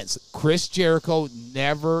sense. Chris Jericho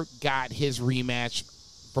never got his rematch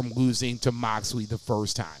from losing to Moxley the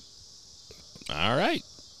first time. All right.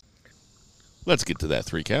 Let's get to that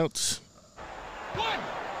 3 counts. 1,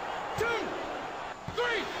 2, 3.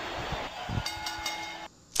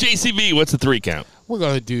 JCB, what's the 3 count? We're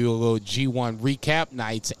going to do a little G1 recap,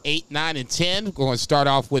 nights 8, 9, and 10. We're going to start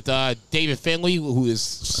off with David Finlay, who is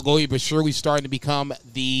slowly but surely starting to become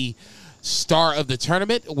the star of the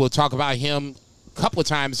tournament. We'll talk about him a couple of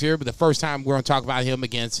times here, but the first time we're going to talk about him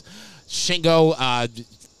against Shingo.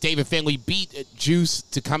 David Finlay beat Juice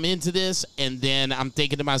to come into this, and then I'm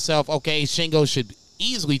thinking to myself, okay, Shingo should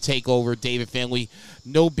easily take over David Finlay.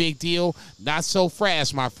 No big deal. Not so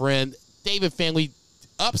fast, my friend. David Finlay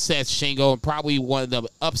upsets Shingo, and probably one of the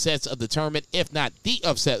upsets of the tournament, if not the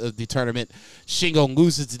upset of the tournament. Shingo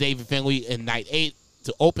loses to David Finlay in night 8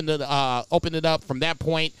 to open it up. From that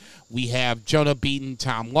point, we have Jonah beating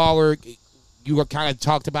Tom Lawler. You were kind of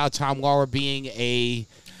talked about Tom Lawler being a...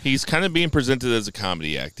 He's kind of being presented as a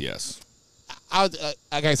comedy act, yes.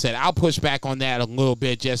 Like I said, I'll push back on that a little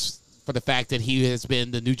bit just for the fact that he has been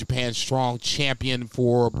the New Japan Strong champion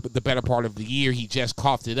for the better part of the year. He just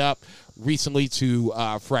coughed it up recently to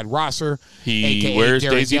Fred Rosser. He wears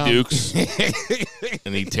Derek Daisy Young. Dukes,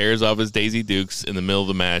 and he tears off his Daisy Dukes in the middle of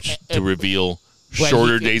the match to reveal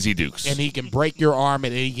shorter Daisy Dukes. And he can break your arm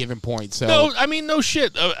at any given point. So no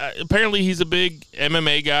shit. Apparently, he's a big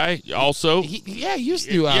MMA guy also. He used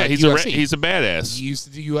to do UFC. He's a badass. He used to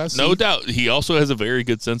do UFC. No doubt. He also has a very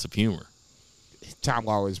good sense of humor. Tom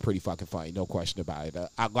Lawler is pretty fucking funny, no question about it.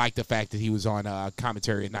 I like the fact that he was on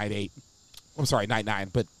commentary at Night 8. I'm sorry, Night 9,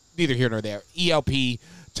 but neither here nor there. ELP,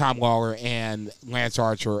 Tom Lawler, and Lance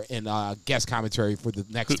Archer in guest commentary for the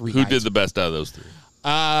next 3 nights. Who did the best out of those 3?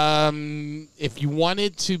 If you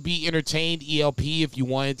wanted to be entertained, ELP. If you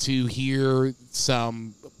wanted to hear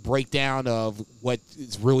some breakdown of what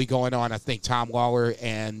is really going on, I think Tom Lawler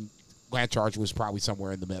and Lance Archer was probably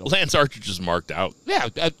somewhere in the middle. Lance Archer just marked out. Yeah,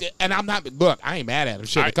 and I'm not. Look, I ain't mad at him.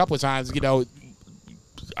 Shit, a couple of times,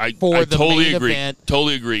 I the totally main agree. event,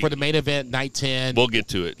 Totally agree. for the main event, night 10. We'll get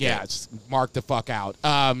to it. Yeah, just mark the fuck out.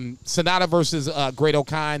 Sonata versus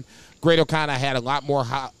Great-O-Khan. Great-O-Khan, I had a lot more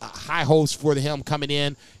high hopes for him coming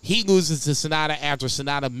in. He loses to Sonata after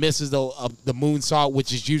Sonata misses the moonsault,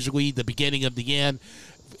 which is usually the beginning of the end.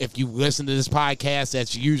 If you listen to this podcast,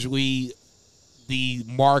 that's usually the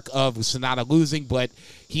mark of Sonata losing, but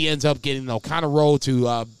he ends up getting the O'Connor roll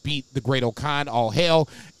to beat the Great-O-Khan, all hell.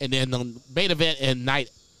 And then the main event in night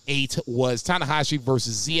 8 was Tanahashi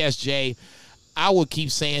versus ZSJ. I will keep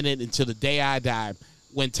saying it until the day I die.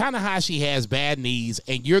 When Tanahashi has bad knees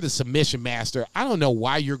and you're the submission master, I don't know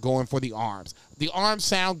why you're going for the arms. The arms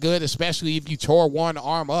sound good, especially if you tore one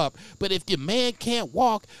arm up. But if your man can't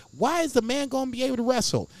walk, why is the man going to be able to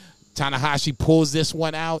wrestle? Tanahashi pulls this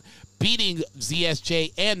one out, beating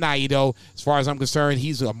ZSJ and Naito. As far as I'm concerned,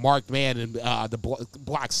 he's a marked man in the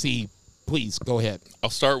Block C. Please, go ahead. I'll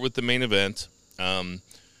start with the main event. I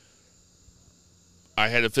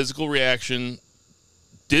had a physical reaction.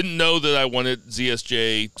 Didn't know that I wanted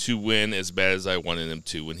ZSJ to win as bad as I wanted him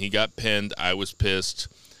to. When he got pinned, I was pissed.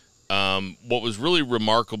 What was really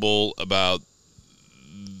remarkable about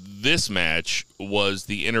this match was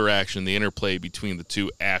the interaction, the interplay between the two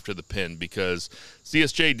after the pin, because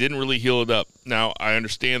ZSJ didn't really heal it up. Now, I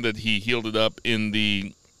understand that he healed it up in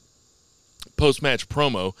the post-match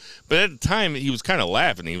promo, but at the time, he was kind of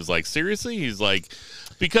laughing. He was like, seriously? He's like,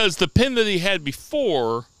 because the pin that he had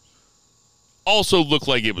before also looked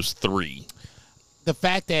like it was 3. The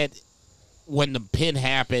fact that when the pin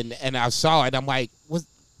happened and I saw it, I'm like, was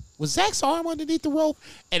Zach's arm underneath the rope?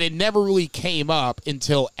 And it never really came up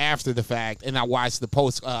until after the fact, and I watched the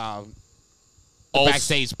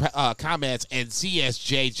backstage comments, and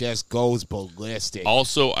CSJ just goes ballistic.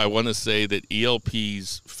 Also, I want to say that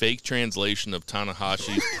ELP's fake translation of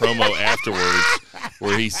Tanahashi's promo afterwards,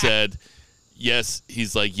 where he said, yes,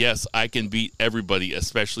 he's like, yes, I can beat everybody,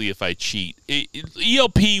 especially if I cheat.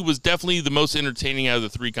 ELP was definitely the most entertaining out of the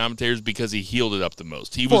 3 commentators because he healed it up the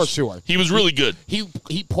most. For sure. He was really good. He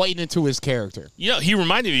played into his character. Yeah, he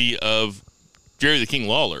reminded me of Jerry the King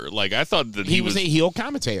Lawler. Like, I thought that he was a heel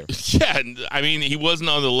commentator. Yeah, I mean, he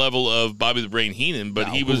wasn't on the level of Bobby the Brain Heenan, but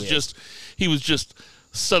he was just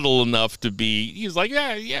subtle enough to be. He was like,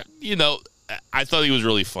 yeah. I thought he was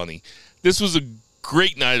really funny. This was a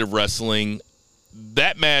great night of wrestling.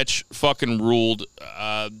 That match fucking ruled.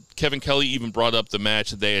 Kevin Kelly even brought up the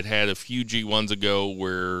match that they had a few G1s ago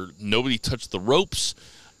where nobody touched the ropes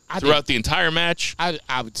throughout the entire match. I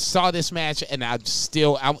saw this match, and now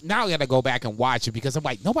I got to go back and watch it because I'm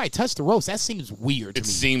like, nobody touched the ropes. That seems weird to me. It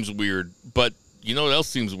seems weird, but you know what else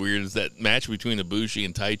seems weird is that match between Ibushi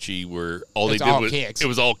and Taichi where it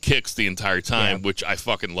was all kicks the entire time, which I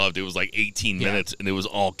fucking loved. It was like 18 minutes, and it was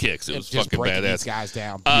all kicks. It was just fucking badass. These guys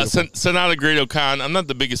down. Sonata Great-O-Khan, I'm not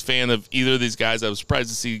the biggest fan of either of these guys. I was surprised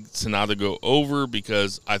to see Sonata go over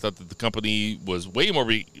because I thought that the company was way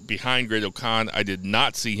more behind Great-O-Khan. I did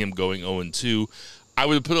not see him going 0-2. I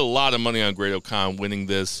would have put a lot of money on Great-O-Khan winning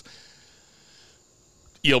this.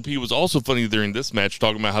 ELP was also funny during this match,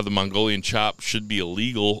 talking about how the Mongolian chop should be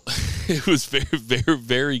illegal. It was very, very,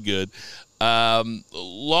 very good.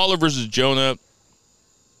 Lawler versus Jonah.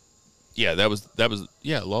 Yeah, that was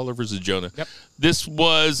Lawler versus Jonah. Yep. This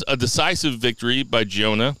was a decisive victory by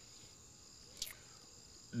Jonah.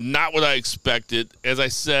 Not what I expected. As I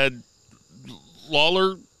said,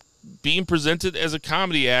 Lawler being presented as a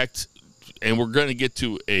comedy act. And we're going to get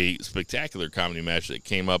to a spectacular comedy match that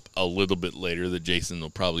came up a little bit later that Jason will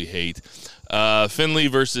probably hate. Finlay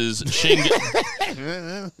versus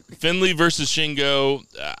Shingo. Finlay versus Shingo.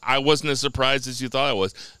 I wasn't as surprised as you thought I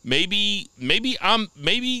was. Maybe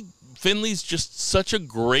Finlay's just such a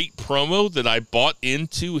great promo that I bought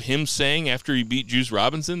into him saying after he beat Juice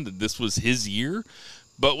Robinson that this was his year.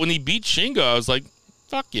 But when he beat Shingo, I was like,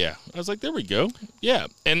 fuck yeah. I was like, there we go. Yeah.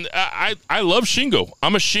 And I love Shingo.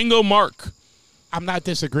 I'm a Shingo mark. I'm not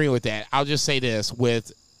disagreeing with that. I'll just say this.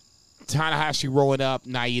 With Tanahashi rolling up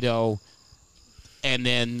Naito, and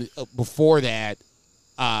then before that,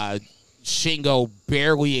 Shingo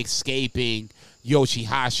barely escaping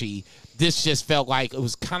Yoshihashi, this just felt like it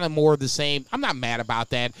was kind of more of the same. I'm not mad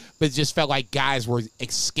about that, but it just felt like guys were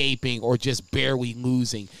escaping or just barely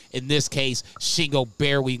losing. In this case, Shingo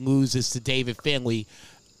barely loses to David Finlay.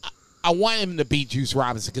 I want him to beat Juice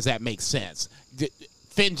Robinson because that makes sense.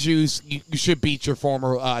 Finn Juice, you should beat your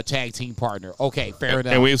former tag team partner. Okay, fair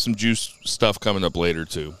enough. And we have some Juice stuff coming up later,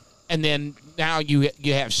 too. And then now you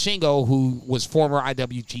have Shingo, who was former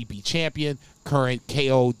IWGP champion, current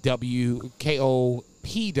KOPW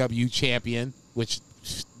champion, which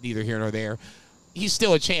neither here nor there. He's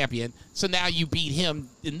still a champion. So now you beat him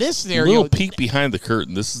in this scenario. Little peek behind the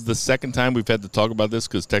curtain. This is the second time we've had to talk about this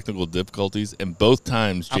because technical difficulties, and both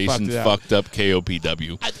times Jason fucked up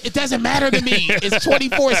KOPW. It doesn't matter to me. It's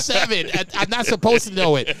 24/7. I'm not supposed to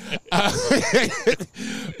know it.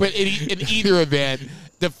 But in either event,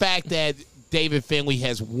 the fact that David Finlay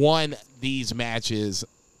has won these matches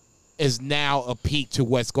is now a peak to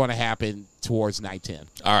what's going to happen towards night 10.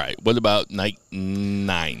 All right. What about night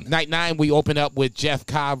 9? Night 9, we open up with Jeff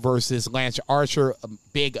Cobb versus Lance Archer,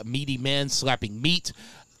 big meaty men slapping meat.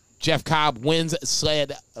 Jeff Cobb wins,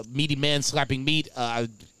 meaty men slapping meat.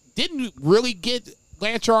 Didn't really get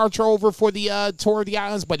Lance Archer over for the Tour of the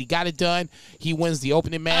Islands, but he got it done. He wins the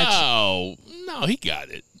opening match. Oh, no, he got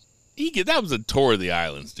it. That was a Tour of the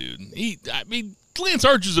Islands, dude. Lance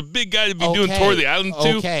Archer's a big guy to be doing Tour of the Islands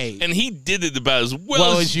too. Okay. And he did it about as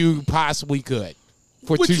well as you possibly could.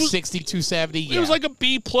 For 260, 270, yeah. It was like a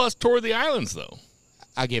B+ Tour of the Islands, though.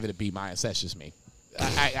 I'll give it a B-. That's just me.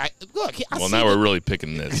 Now we're really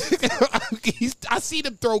picking this. I see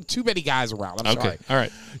them throw too many guys around. I'm sorry. All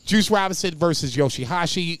right. Juice Robinson versus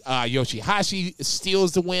Yoshihashi. Yoshihashi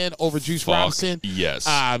steals the win over Juice Robinson. Yes.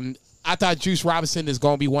 I thought Juice Robinson is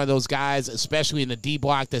going to be one of those guys, especially in the D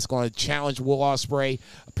block, that's going to challenge Will Ospreay.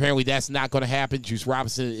 Apparently, that's not going to happen. Juice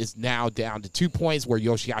Robinson is now down to 2 points, where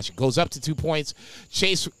Yoshihashi goes up to 2 points.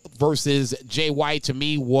 Chase versus Jay White, to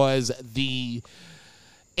me, was the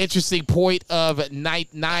interesting point of night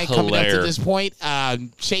 9 coming up to this point.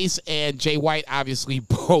 Chase and Jay White, obviously,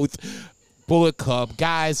 both Bullet Club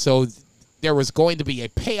guys, so there was going to be a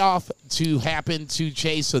payoff to happen to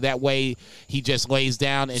Chase, so that way he just lays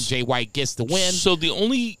down and Jay White gets the win. So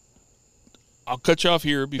I'll cut you off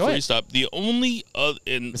here before you stop. The only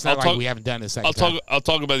it's not like we haven't done this. I'll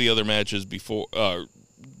talk about the other matches before.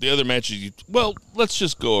 The other matches. Let's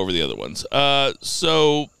just go over the other ones.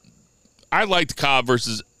 So I liked Cobb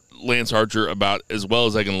versus Lance Archer about as well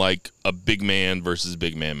as I can like a big man versus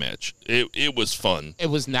big man match. It was fun. It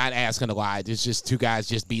was not asking a lot. It's just two guys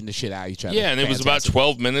just beating the shit out of each other. Yeah, and it was about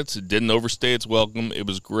 12 minutes. It didn't overstay its welcome. It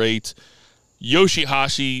was great.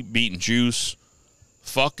 Yoshihashi beating Juice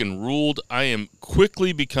fucking ruled. I am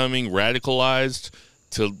quickly becoming radicalized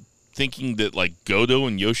to thinking that like Goto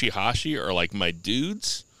and Yoshihashi are like my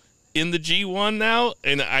dudes in the G1 now,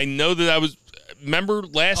 and I know that I was. Remember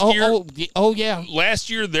last year? Oh, yeah. Last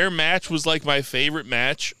year, their match was like my favorite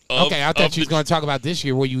match. Okay, I thought you was going to talk about this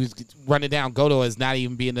year where you was running down Goto as not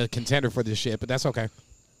even being a contender for this shit, but that's okay.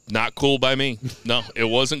 Not cool by me. No, it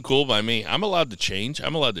wasn't cool by me. I'm allowed to change.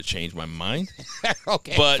 I'm allowed to change my mind.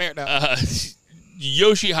 Okay, but, fair enough.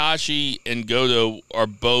 Yoshihashi and Goto are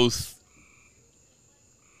both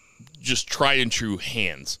just tried and true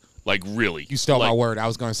hands. Like, really. You stole my word. I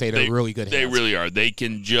was going to say they're really good hands. They really are. They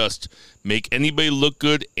can just make anybody look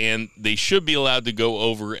good, and they should be allowed to go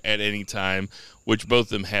over at any time, which both of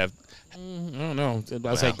them have. I don't know.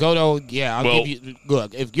 I was like, Goto, yeah, I'll give you.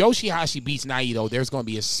 Look, if Yoshihashi beats Naito, there's going to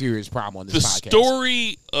be a serious problem on this podcast. The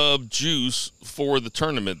story of Juice for the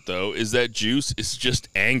tournament, though, is that Juice is just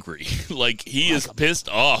angry. Like, he is pissed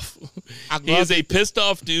off. He is a pissed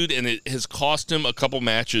off dude, and it has cost him a couple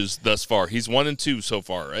matches thus far. He's 1-2 so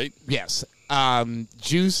far, right? Yes.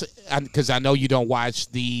 Juice, because I know you don't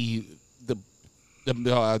watch the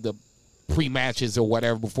pre-matches or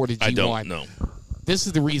whatever before the G1. I don't know. This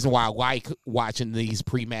is the reason why I like watching these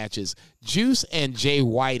pre-matches. Juice and Jay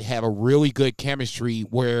White have a really good chemistry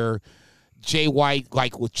where Jay White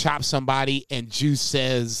will chop somebody and Juice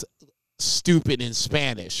says stupid in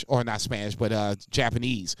Spanish, or not Spanish, but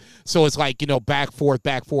Japanese. So it's like, back,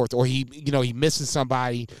 forth, or he misses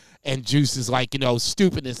somebody and Juice is like,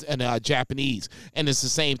 stupid in Japanese. And it's the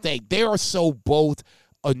same thing. They are so both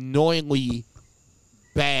annoyingly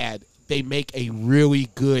bad. They make a really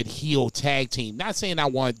good heel tag team. Not saying I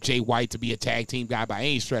want Jay White to be a tag team guy by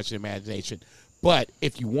any stretch of the imagination, but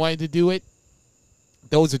if you wanted to do it,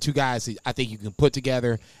 those are two guys that I think you can put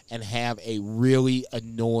together and have a really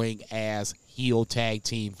annoying ass heel tag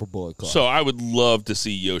team for Bullet Club. So I would love to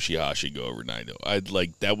see Yoshihashi go over Naito.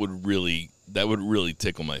 that would really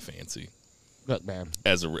tickle my fancy. Look, man.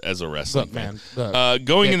 As a wrestling fan.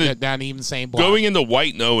 Going into not even the same block. Going into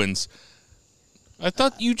White and Owens. I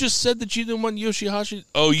thought you just said that you didn't want Yoshihashi.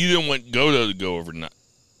 Oh, you didn't want Goto to go over.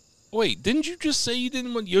 Wait, didn't you just say you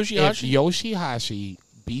didn't want Yoshihashi? If Yoshihashi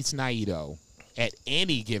beats Naito at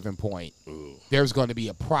any given point, there's going to be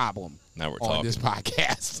a problem on this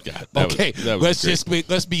podcast. God, okay,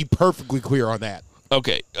 let's be perfectly clear on that.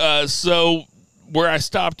 Okay, so where I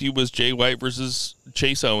stopped you was Jay White versus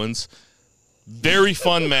Chase Owens. Very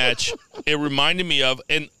fun match. It reminded me of,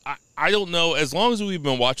 and I don't know, as long as we've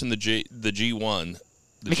been watching the G1,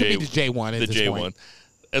 the J1.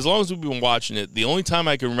 As long as we've been watching it, the only time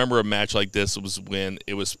I can remember a match like this was when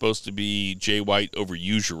it was supposed to be Jay White over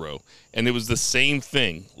Yujiro. And it was the same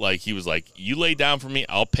thing. Like, he was like, you lay down for me,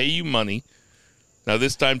 I'll pay you money. Now,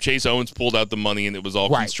 this time, Chase Owens pulled out the money, and it was all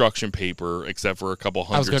construction paper, except for a couple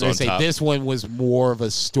hundreds on top. I was going to say, this one was more of a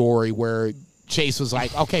story where Chase was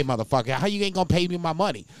like, okay, motherfucker, how you ain't going to pay me my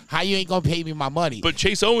money? How you ain't going to pay me my money? But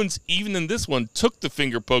Chase Owens, even in this one, took the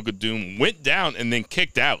finger poke of doom, went down, and then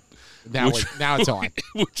kicked out. Now it's on.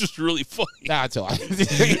 Which is really funny. Now it's on.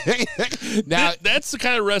 That's the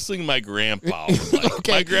kind of wrestling my grandpa would like.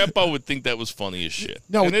 Okay. My grandpa would think that was funny as shit.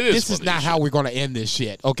 No, this is not how we're going to end this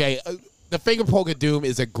shit, okay? The finger poke of doom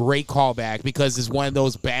is a great callback because it's one of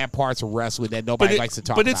those bad parts of wrestling that nobody likes to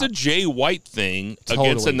talk about. But it's a Jay White thing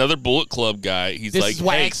against another Bullet Club guy. This is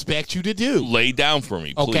what I expect you to do. Lay down for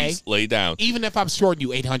me, please. Okay? Lay down. Even if I'm shorting you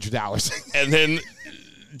 $800. And then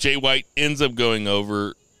Jay White ends up going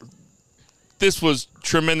over. This was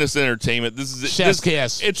tremendous entertainment. This is Chef's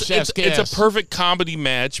kiss. It's a perfect comedy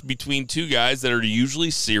match between two guys that are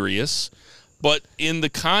usually serious, but in the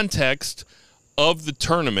context of the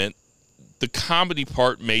tournament, the comedy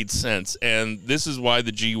part made sense, and this is why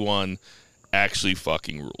the G1 actually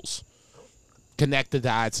fucking rules. Connect the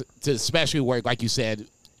dots, especially where, like you said,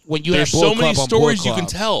 when you there's have so many stories you can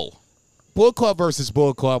tell. Bullet Club versus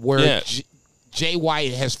Bullet Club, where Jay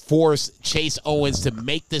White has forced Chase Owens to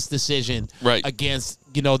make this decision against,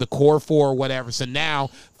 the core four or whatever. So now,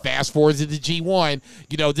 fast forward to the G1,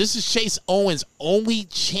 this is Chase Owens' only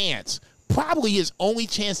chance, probably his only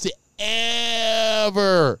chance to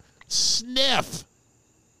ever sniff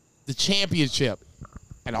the championship.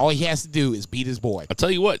 And all he has to do is beat his boy. I'll tell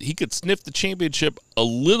you what, he could sniff the championship a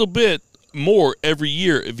little bit more every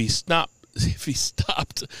year if he stopped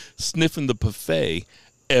sniffing the buffet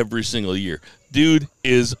every single year. Dude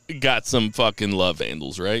got some fucking love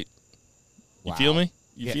handles, right? You feel me?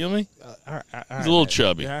 You feel me? He's a little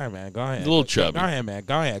chubby. All right, man. Go ahead. He's a little chubby. Go ahead, man.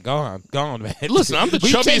 Go ahead. Go on, man. Listen, I'm the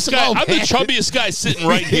chubbiest guy. I'm the chubbiest guy sitting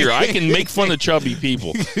right here. I can make fun of chubby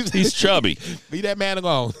people. He's chubby. Leave that man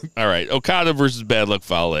alone. All right. Okada versus Bad Luck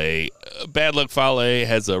Fale. Bad Luck Fale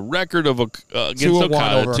has a record of against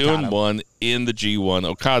Okada, 2-1 in the G1.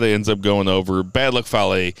 Okada ends up going over. Bad Luck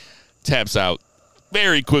Fale taps out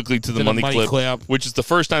very quickly to the money clip, which is the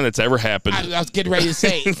first time that's ever happened. I was getting ready to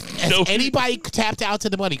say, has anybody tapped out to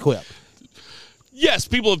the money clip? Yes,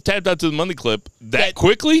 people have tapped out to the money clip that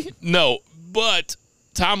quickly. No, but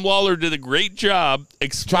Tom Lawler did a great job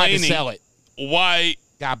explaining trying to sell it. Why.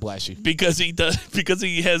 God bless you. Because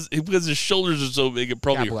his shoulders are so big, it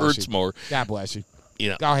probably hurts more. God bless you.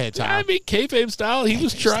 Go ahead, Tom. I mean, kayfabe style. He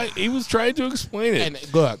was trying to explain it.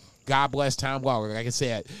 And look, God bless Tom Lawler. Like I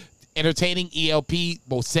said. Entertaining, ELP,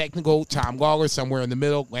 most technical, Tom Lawler, somewhere in the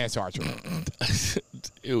middle, Lance Archer.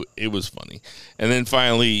 It was funny. And then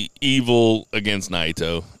finally, Evil against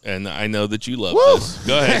Naito. And I know that you love this.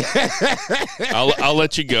 Go ahead. I'll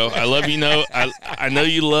let you go. I love you. I know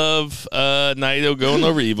you love Naito going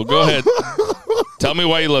over Evil. Go ahead. Tell me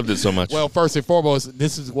why you loved it so much. Well, first and foremost,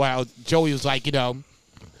 this is why Joey was like, you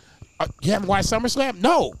haven't watched SummerSlam?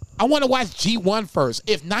 No. I want to watch G1 first.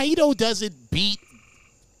 If Naito doesn't beat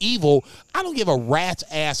Evil, I don't give a rat's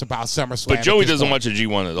ass about SummerSlam. But Joey doesn't watch a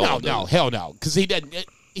G1 at all. No, hell no, because he doesn't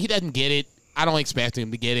get it. I don't expect him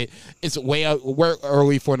to get it. It's way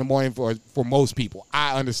early for the morning for most people.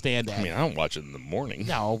 I understand that. I mean, I don't watch it in the morning.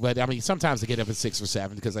 No, but I mean, sometimes I get up at 6 or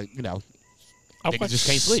 7 because I just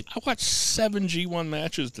can't sleep. I watched 7 G1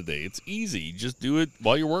 matches today. It's easy. Just do it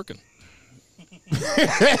while you're working.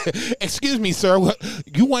 Excuse me, sir.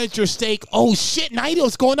 You wanted your steak? Oh shit!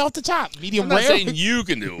 Naito's going off the top. Medium rare. I'm not saying you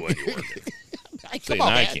can do it while you're working. Come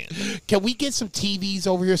on, man. I can't. Can we get some TVs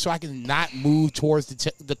over here so I can not move towards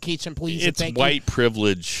the kitchen, please? It's white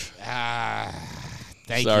privilege. Thank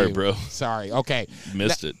you. Sorry, bro. Sorry. Okay.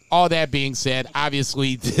 Missed it. All that being said,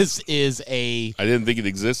 obviously this is I didn't think it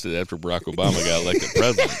existed after Barack Obama got elected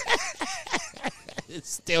president. It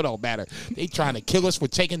still don't matter. They trying to kill us for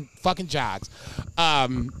taking fucking jogs.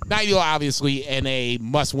 Naito obviously in a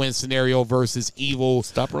must-win scenario versus Evil.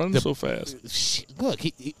 Stop running so fast. Look,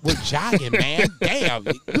 we're jogging, man. Damn,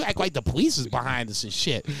 you act like the police is behind us and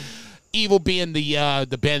shit. Evil being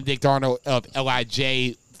the Benedict Arnold of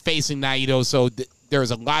LIJ facing Naito, so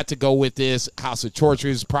there's a lot to go with this. House of Torture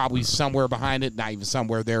is probably somewhere behind it, not even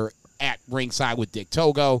somewhere. They're at ringside with Dick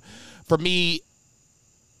Togo. For me,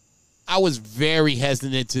 I was very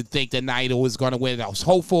hesitant to think that Naito was going to win. I was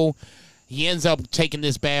hopeful. He ends up taking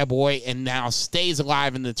this bad boy and now stays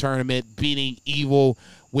alive in the tournament, beating Evil,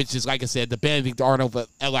 which is, like I said, the Benedict Arnold of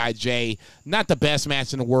LIJ. Not the best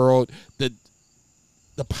match in the world. The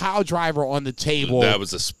pile driver on the table. That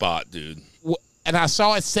was a spot, dude. And I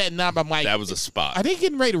saw it setting up. I'm like, that was a spot. Are they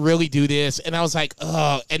getting ready to really do this? And I was like,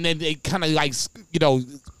 ugh. And then they kind of like,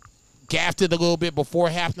 gaffed it a little bit before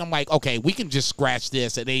it happened. I'm like, okay, we can just scratch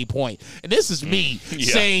this at any point. And this is me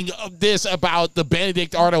saying this about the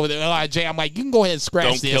Benedict Arnold with LIJ. I'm like, you can go ahead and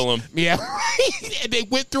scratch this. Don't kill him. Yeah. And they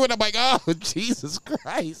went through it. I'm like, oh, Jesus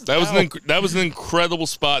Christ. That was an incredible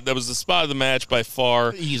spot. That was the spot of the match by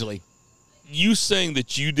far. Easily. You saying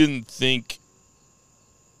that you didn't think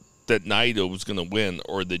that Naito was going to win,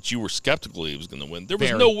 or that you were skeptical he was going to win. There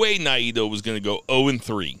was no way Naito was going to go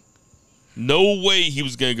 0-3. No way he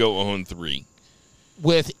was going to go 0-3.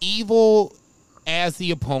 With Evil as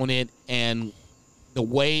the opponent and the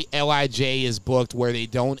way LIJ is booked where they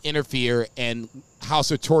don't interfere and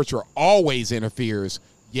House of Torture always interferes,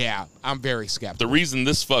 yeah, I'm very skeptical. The reason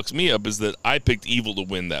this fucks me up is that I picked Evil to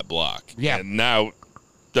win that block. Yeah. And now it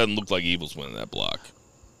doesn't look like Evil's winning that block.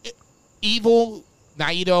 Evil,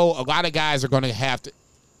 Naito, a lot of guys are going to have to,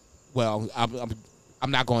 well, I'm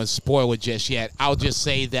not going to spoil it just yet. I'll just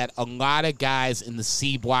say that a lot of guys in the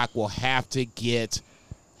C block will have to get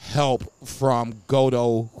help from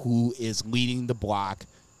Goto, who is leading the block,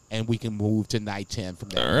 and we can move to night 10 from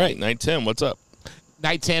there. All right, night 10, what's up?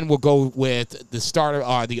 Night 10 will go with the starter,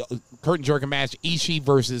 the curtain jerker match, Ishii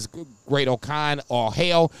versus Great-O-Khan. All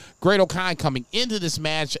hail. Great-O-Khan coming into this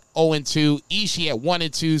match 0-2, Ishii at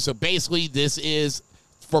 1-2. So basically, this is,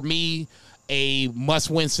 for me, a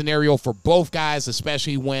must-win scenario for both guys,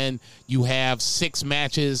 especially when you have 6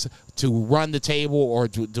 matches to run the table or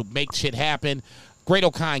to make shit happen.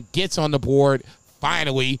 Great-O-Khan gets on the board,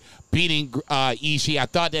 finally beating Ishii. I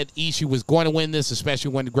thought that Ishii was going to win this,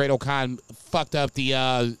 especially when Great-O-Khan fucked up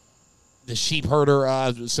the sheep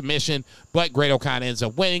herder submission, but Great-O-Khan ends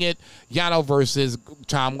up winning it. Yano versus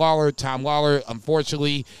Tom Lawler. Tom Lawler,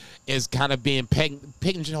 unfortunately, is kind of being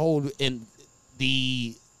pigeonholed in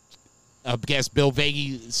the I guess Bill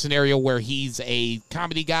Vagey scenario where he's a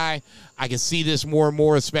comedy guy. I can see this more and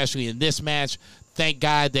more, especially in this match. Thank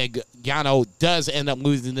God that Yano does end up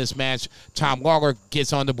losing this match. Tom Lawler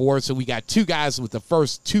gets on the board, so we got 2 guys with the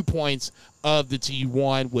first 2 points of the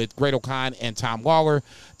T1 with Great-O-Khan and Tom Lawler.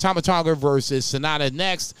 Tama Tonga versus Sonata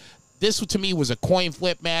next. This, to me, was a coin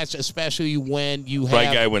flip match, especially when you have...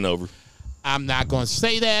 Right guy went over. I'm not going to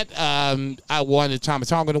say that. I wanted Tama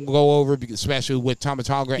Tonga to go over, especially with Tama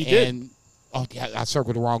Tonga and... Oh, yeah, I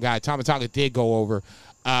circled the wrong guy. Tama Tonga did go over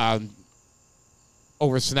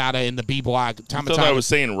Sonata in the B block. I thought I was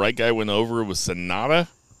saying right guy went over with Sonata.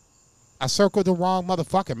 I circled the wrong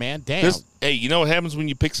motherfucker, man. Damn. Hey, you know what happens when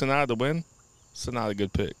you pick Sonata to win? Sonata,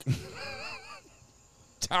 good pick.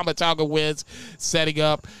 Tama Tonga wins, setting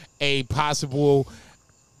up a possible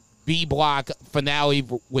B block finale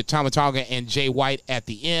with Tama Tonga and Jay White at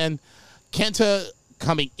the end. Kenta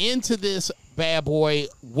coming into this bad boy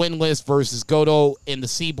winless versus Goto in the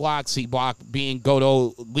C block. C block being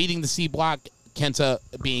Goto leading the C block, Kenta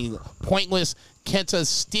being pointless. Kenta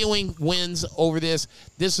stealing wins over this.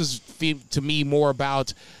 This is, to me, more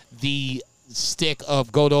about the stick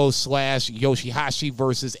of Goto / Yoshihashi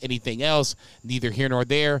versus anything else. Neither here nor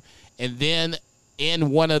there. And then in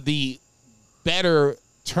one of the better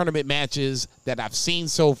tournament matches that I've seen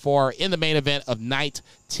so far in the main event of night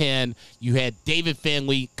 10, you had David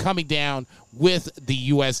Finlay coming down with the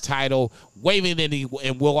U.S. title, waving it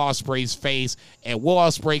in Will Ospreay's face, and Will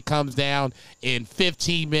Ospreay comes down in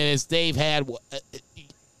 15 minutes. They've had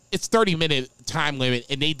it's 30-minute time limit,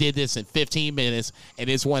 and they did this in 15 minutes, and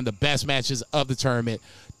it's one of the best matches of the tournament.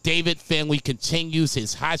 David Finlay continues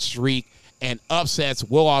his hot streak and upsets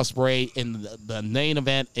Will Ospreay in the main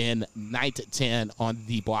event in night 10 on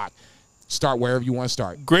the block. Start wherever you want to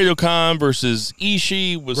start. Great-O-Khan versus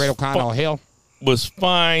Ishii was Great-O-Khan, all hail. Was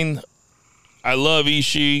fine. I love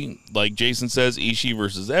Ishii. Like Jason says, Ishii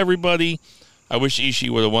versus everybody. I wish Ishii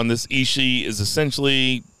would have won this. Ishii is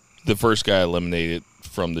essentially the first guy eliminated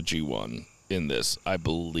from the G1 in this, I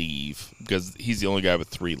believe, because he's the only guy with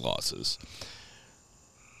 3 losses.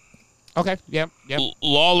 Okay, yep.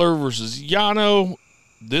 Lawler versus Yano.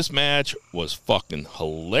 This match was fucking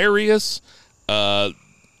hilarious.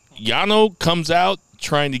 Yano comes out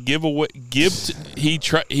trying to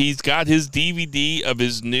he's got his DVD of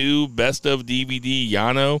his new Best of DVD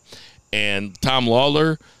Yano, and Tom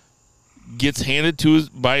Lawler gets handed to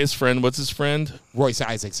by his friend. What's his friend? Royce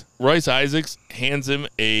Isaacs. Royce Isaacs hands him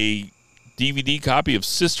a DVD copy of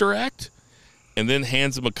Sister Act, and then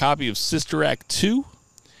hands him a copy of Sister Act 2.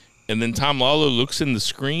 And then Tom Lawler looks in the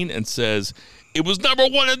screen and says, "It was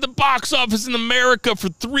 #1 at the box office in America for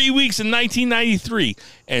 3 weeks in 1993,"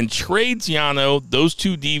 and trades Yano those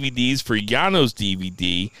 2 DVDs for Yano's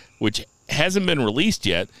DVD, which hasn't been released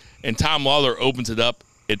yet. And Tom Lawler opens it up.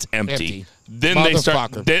 It's empty. Then they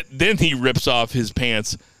start. Then he rips off his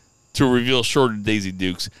pants to reveal Shorter Daisy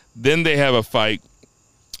Dukes. Then they have a fight.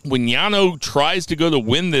 When Yano tries to go to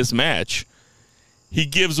win this match, he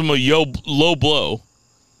gives him a low blow,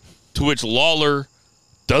 to which Lawler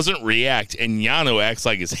doesn't react, and Yano acts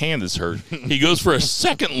like his hand is hurt. He goes for a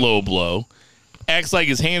second low blow, acts like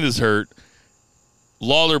his hand is hurt.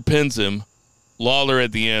 Lawler pins him. Lawler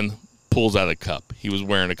at the end pulls out a cup. He was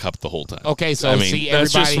wearing a cup the whole time. Okay, so see everybody.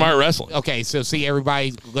 That's just smart wrestling. Okay, so see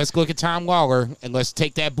everybody. Let's look at Tom Lawler and let's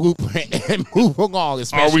take that blueprint and move along.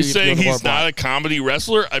 Are we saying he's not a comedy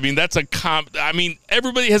wrestler? I mean, that's a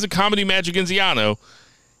everybody has a comedy match against Yano.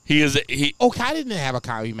 Okada didn't have a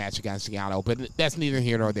comedy match against Yano, but that's neither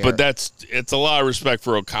here nor there. But it's a lot of respect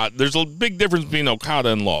for Okada. There's a big difference between Okada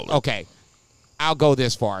and Lawler. Okay, I'll go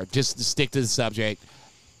this far just to stick to the subject.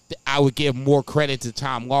 I would give more credit to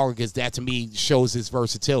Tom Lawler because that to me shows his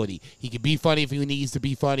versatility. He can be funny if he needs to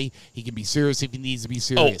be funny. He can be serious if he needs to be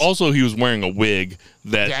serious. Oh, also he was wearing a wig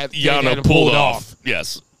that Yano pulled off.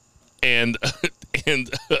 Yes. And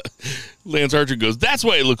Lance Archer goes, "That's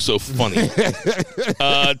why it looks so funny."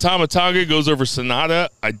 Tama Tonga goes over Sonata.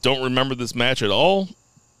 I don't remember this match at all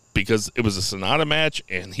because it was a Sonata match,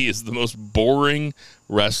 and he is the most boring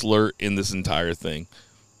wrestler in this entire thing.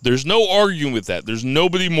 There's no arguing with that. There's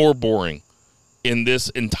nobody more boring in this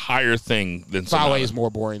entire thing than Sonata. Fale is more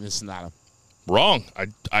boring than Sonata. Wrong.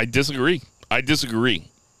 I disagree. I disagree.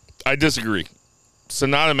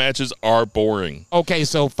 Sonata matches are boring. Okay,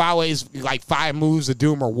 so Fale's like 5 moves of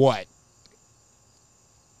doom or what?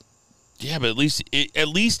 Yeah, but at least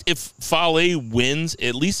if Fale wins,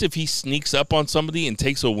 at least if he sneaks up on somebody and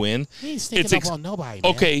takes a win, he ain't sneaking up on nobody,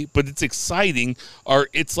 man. Okay, but it's exciting, or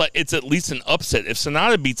it's at least an upset. If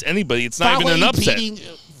Sonata beats anybody, it's not even an upset.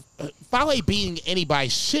 Fale beating anybody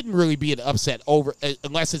shouldn't really be an upset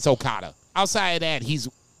unless it's Okada. Outside of that, he's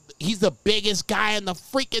the biggest guy in the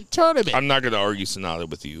freaking tournament. I'm not going to argue Sonata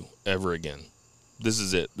with you ever again. This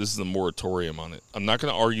is it. This is the moratorium on it. I'm not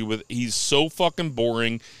going to argue with it. He's so fucking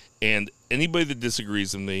boring. And anybody that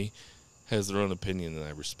disagrees with me has their own opinion, and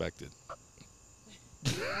I respect it.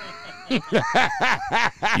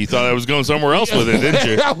 You thought I was going somewhere else with it, didn't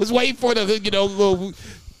you? I was waiting for the little,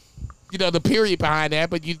 the period behind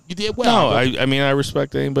that, but you did well. No, I mean I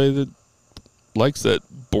respect anybody that likes that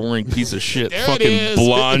boring piece of shit, fucking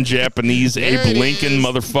blonde Japanese Abe Lincoln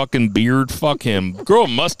motherfucking beard. Fuck him. Grow a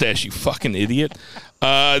mustache, you fucking idiot.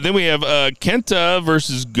 Then we have Kenta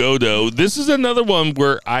versus Goto. This is another one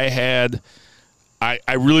where I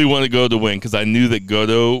really wanted Goto to win because I knew that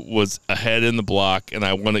Goto was ahead in the block, and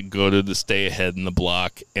I wanted Goto to stay ahead in the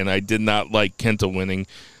block, and I did not like Kenta winning.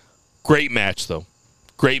 Great match, though.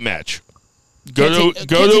 Great match. Goto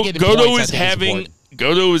is having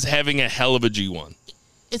a hell of a G1.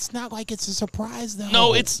 It's not like it's a surprise, though.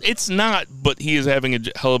 No, it's not, but he is having a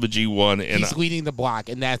hell of a G1. And he's leading the block,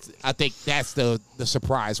 and I think that's the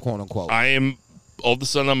surprise, quote unquote. All of a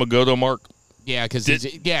sudden, I'm a Goto mark. Yeah, because he's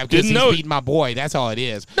beating my boy. That's all it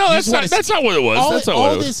is. No, that's not what it was.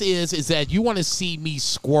 All this is that you want to see me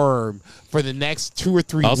squirm for the next 2 or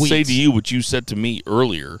 3 weeks. I'll say to you what you said to me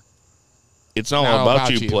earlier. It's not all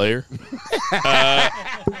about you, player.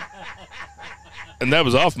 And that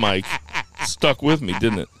was off mic. Stuck with me,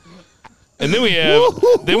 didn't it? And then we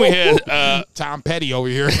had Tom Petty over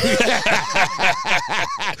here.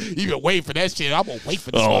 You been waiting for that shit. I'm gonna wait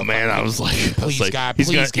for this. Oh man, I was like, God,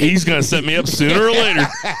 he's gonna set me up sooner or later.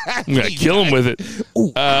 I'm gonna kill him with it.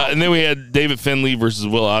 And then we had David Finlay versus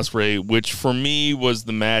Will Ospreay, which for me was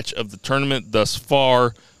the match of the tournament thus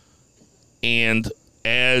far. And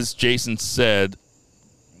as Jason said,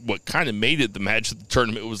 what kind of made it the match of the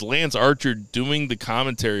tournament was Lance Archer doing the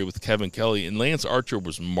commentary with Kevin Kelly, and Lance Archer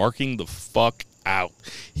was marking the fuck out.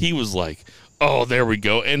 He was like, oh, there we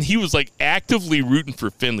go. And he was like actively rooting for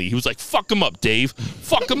Finlay. He was like, fuck him up, Dave.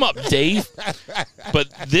 Fuck him up, Dave. But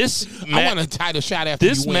this I want a title shot after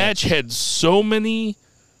this match had so many,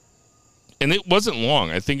 and it wasn't long.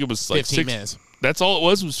 I think it was like 15 minutes. That's all it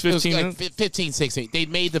was 15 minutes? 15, 16. They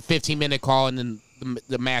made the 15-minute call, and then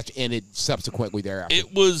the match ended subsequently thereafter.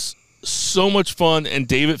 It was so much fun, and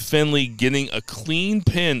David Finlay getting a clean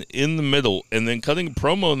pin in the middle and then cutting a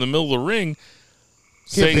promo in the middle of the ring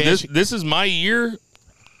saying, this is my year.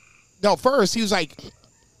 No, first, he was like,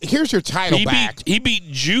 here's your title back. He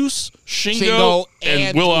beat Juice, Shingo,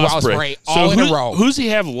 and Will Ospreay. All in a row. Who's he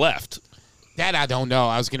have left? That I don't know.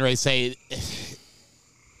 I was getting ready to say...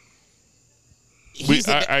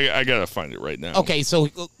 I gotta find it right now. Okay, so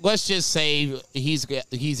let's just say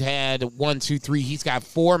he's had 1, 2, 3. He's got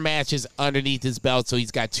 4 matches underneath his belt, so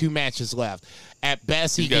he's got 2 matches left. At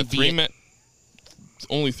best, he's got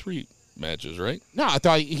only 3 matches, right? No, I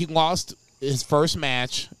thought he lost his first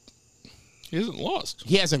match. He hasn't lost.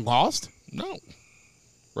 He hasn't lost? No.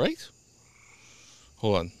 Right?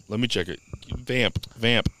 Hold on. Let me check it. Vamp.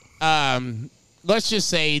 Let's just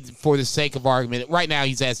say, for the sake of argument, right now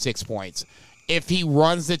he's at 6 points. If he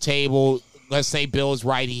runs the table, let's say Bill is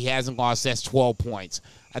right, he hasn't lost, that's 12 points.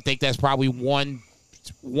 I think that's probably one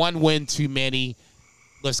win too many.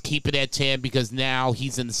 Let's keep it at 10 because now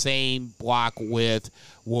he's in the same block with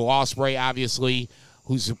Will Ospreay, obviously,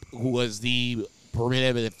 who was the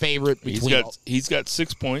preeminent favorite. He's got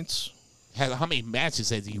 6 points. How many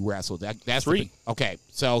matches has he wrestled? That's 3. Okay,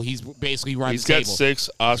 so he's basically running the table. He's got 6.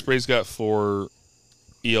 Ospreay's got 4.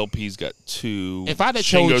 ELP's got 2. If I'd have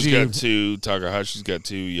told Shingo's you, got 2. Takahashi's got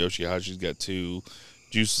 2. Yoshihashi's got 2.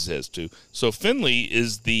 Juice has 2. So Finlay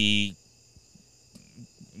is he's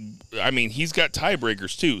got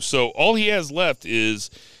tiebreakers too. So all he has left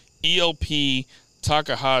is ELP,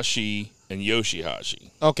 Takahashi, and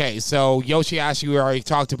Yoshihashi. Okay, so Yoshihashi we already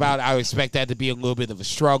talked about. I would expect that to be a little bit of a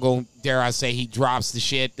struggle. Dare I say he drops the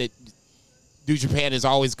shit that New Japan is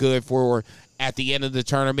always good for. At the end of the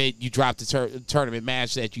tournament, you drop the tournament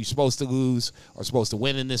match that you're supposed to lose or supposed to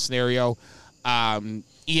win in this scenario.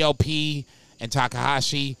 ELP and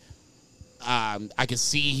Takahashi, I can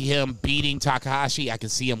see him beating Takahashi. I can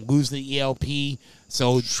see him losing the ELP.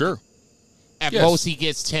 So sure. At most, he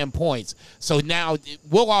gets 10 points. So now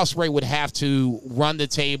Will Ospreay would have to run the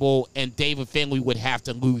table, and David Finlay would have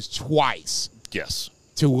to lose twice. Yes.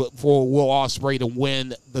 For Will Ospreay to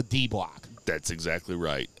win the D block. That's exactly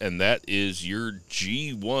right. And that is your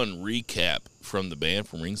G1 recap from the Banned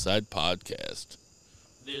from Ringside podcast.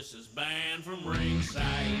 This is Banned from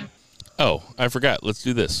Ringside. Oh, I forgot. Let's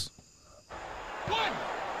do this. 1,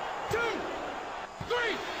 2, 3.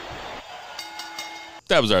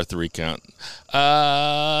 That was our 3 count.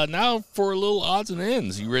 Now for a little odds and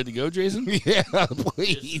ends. You ready to go, Jason? Yeah,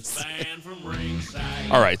 please. This is Banned from Ringside.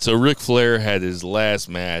 All right, so Ric Flair had his last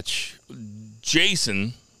match.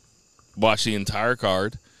 Jason watched the entire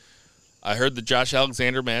card. I heard the Josh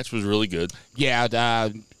Alexander match was really good. Yeah,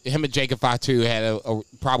 him and Jacob Fatu had a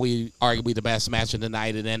probably arguably the best match of the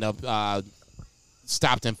night. It ended up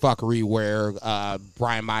stopped in fuckery where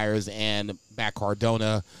Brian Myers and Matt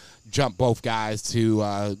Cardona jumped both guys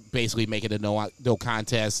to basically make it a no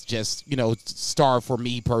contest. Just, star for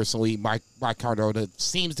me personally. Mike Cardona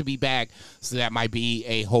seems to be back, so that might be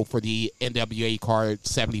a hope for the NWA card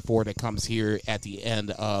 74 that comes here at the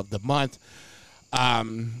end of the month.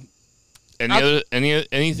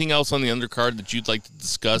 Anything else on the undercard that you'd like to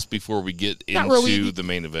discuss before we get into the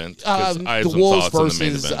main event? I have the some Wolves thoughts on the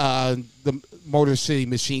main versus event. the Motor City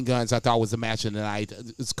Machine Guns, I thought was the match of the night.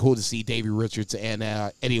 It's cool to see Davey Richards and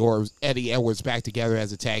Eddie Edwards back together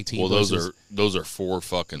as a tag team. Well, those are 4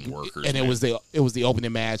 fucking workers. And man. it was the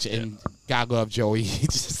opening match, and God love Joey. He's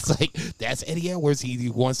just like, that's Eddie Edwards. He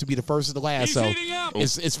wants to be the first of the last. So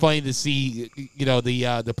it's funny to see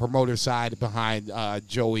the promoter side behind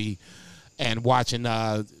Joey and watching.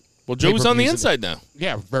 Well, Joey's on the inside now.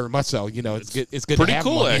 Yeah, very much so. It's good. It's good. Pretty to have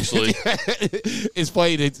cool, him actually. It's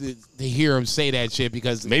funny to hear him say that shit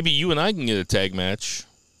because maybe you and I can get a tag match.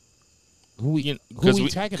 Who we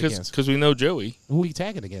tagging against? Because we know Joey. Who we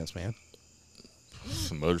tagging against, man?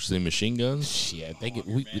 Motor City Machine Guns. Shit, they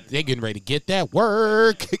getting ready to get that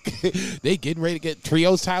work. They getting ready to get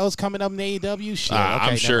trios titles coming up in AEW. Shit, okay,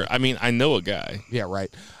 I'm sure. I mean, I know a guy. Yeah, right.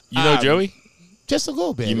 You know Joey? Just a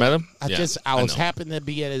little bit. You met him? I was happened to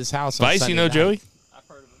be at his house. Vice, you know Joey? I've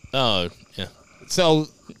heard of him. Oh, yeah. So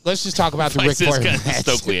let's just talk about the Ric Flair match.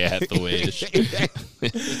 Stokely Hathaway-ish.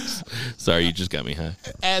 Sorry, you just got me high.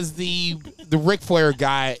 As the Ric Flair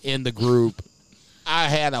guy in the group, I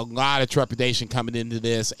had a lot of trepidation coming into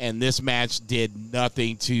this, and this match did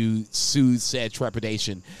nothing to soothe said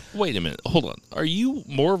trepidation. Wait a minute. Hold on. Are you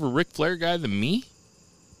more of a Ric Flair guy than me?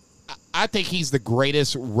 I think he's the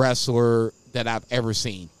greatest wrestler that I've ever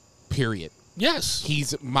seen, period. Yes.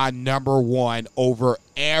 He's my number one over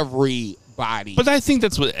everybody. But I think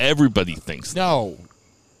that's what everybody thinks. No.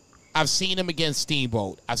 I've seen him against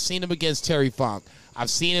Steamboat. I've seen him against Terry Funk. I've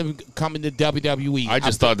seen him come into WWE. I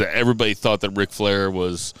just thought that everybody thought that Ric Flair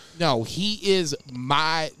was. No, he is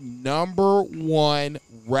my number one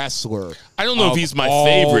wrestler. I don't know if of he's my all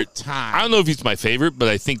favorite. time. I don't know if he's my favorite, but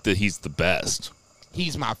I think that he's the best.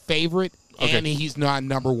 He's my favorite, Okay. and he's not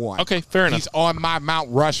number one. Okay, fair enough. He's on my Mount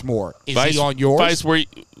Rushmore. Is Vice, he on yours? Vice, where?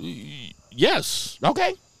 Yes.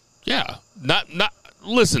 Okay. Yeah. Not.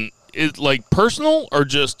 Listen. Is like personal or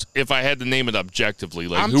just if I had to name it objectively,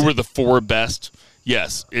 like who were the four best?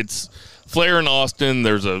 Yes, it's Flair and Austin.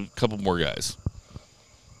 There's a couple more guys.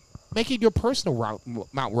 Make it your personal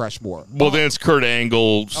Mount Rushmore. Well, then it's Kurt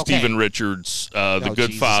Angle, Steven Richards, The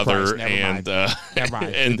Good Jesus Father, Christ, never mind. Never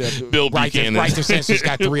mind. and Bill Right Buchanan. Right to Censor's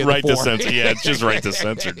got 3 of the Right 4. to Censor. Yeah, it's just Right to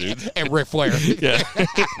Censor, dude. And Ric Flair. Yeah.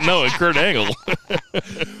 No, and Kurt Angle.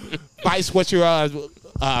 Vice, what's your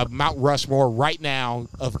Mount Rushmore right now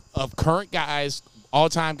of current guys,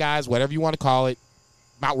 all-time guys, whatever you want to call it?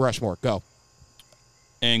 Mount Rushmore, go.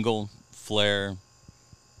 Angle, Flair,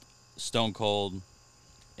 Stone Cold,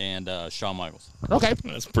 and Shawn Michaels. Okay.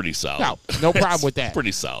 That's pretty solid. No problem with that.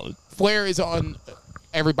 Pretty solid. Flair is on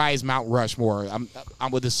everybody's Mount Rushmore. I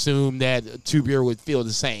would assume that Two Beer would feel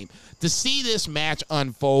the same. To see this match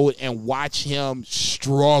unfold and watch him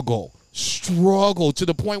struggle to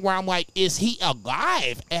the point where I'm like, is he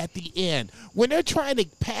alive at the end? When they're trying to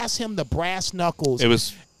pass him the brass knuckles. It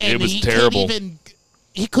was he terrible.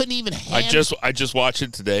 He couldn't even hand. I just watched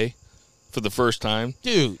it today for the first time.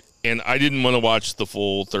 Dude. And I didn't want to watch the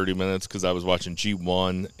full 30 minutes because I was watching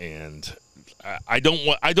G1, and I don't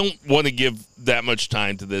want to give that much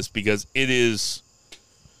time to this because it is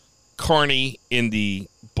carny indie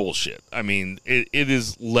bullshit. I mean, it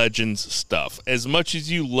is Legends stuff. As much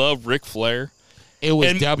as you love Ric Flair, it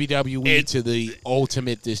was and WWE to the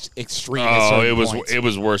ultimate extreme. Oh, it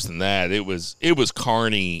was worse than that. It was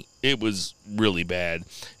carny. It was really bad.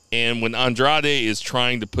 And when Andrade is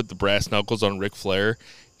trying to put the brass knuckles on Ric Flair,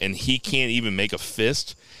 and he can't even make a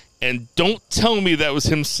fist. And don't tell me that was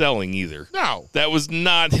him selling either. No. That was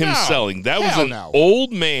not him selling. That was an no.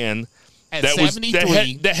 old man At that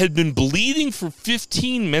 73. that had been bleeding for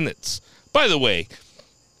 15 minutes. By the way,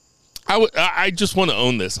 I just want to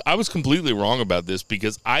own this. I was completely wrong about this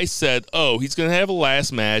because I said, oh, he's going to have a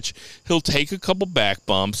last match. He'll take a couple back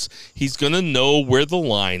bumps. He's going to know where the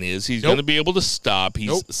line is. He's going to be able to stop.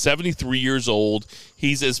 He's 73 years old.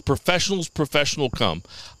 He's as professional come.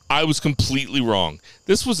 I was completely wrong.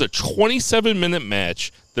 This was a 27-minute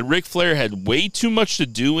match that Ric Flair had way too much to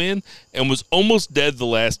do in and was almost dead the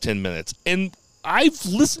last 10 minutes. And I've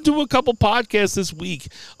listened to a couple podcasts this week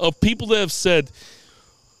of people that have said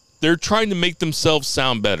they're trying to make themselves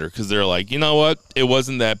sound better because they're like, you know what? It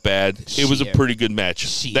wasn't that bad. It was a pretty good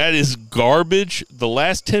match. That is garbage. The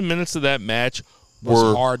last 10 minutes of that match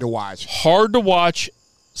were hard to watch.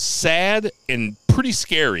 Sad and pretty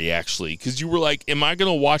scary, actually, because you were like, am I going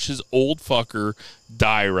to watch this old fucker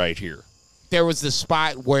die right here? There was the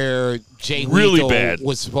spot where Jay Really Lethal bad.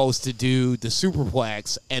 was supposed to do the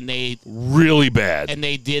superplex, and they Really bad. and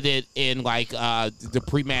they did it in like the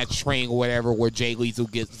pre-match training or whatever, where Jay Lethal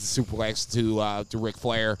gets the superplex to Ric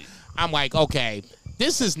Flair. I'm like, okay,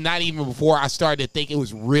 this is not even before I started to think it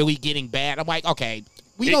was really getting bad. I'm like, okay,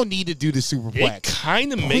 we don't need to do the superplex. It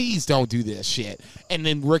kind of Please don't do this shit. And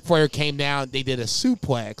then Ric Flair came down, they did a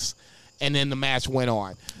suplex, and then the match went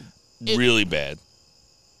on. really bad.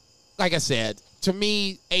 Like I said, to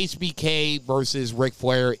me, HBK versus Ric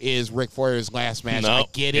Flair is Ric Flair's last match. No, I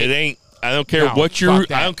get it. It ain't. I don't care No, what you. fuck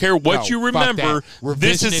that. I don't care what No, you fuck remember. that.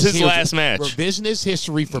 This is his Revisionist last match. Revisionist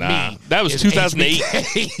history for me. That was is 2008.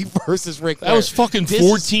 HBK versus Ric Flair. That was fucking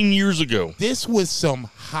 14 years ago. This was some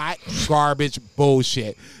hot garbage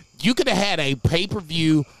bullshit. You could have had a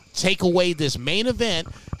pay-per-view, take away this main event,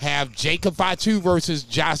 have Jacob Fatu versus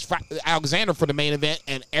Josh Alexander for the main event,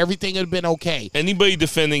 and everything would have been okay. Anybody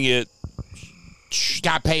defending it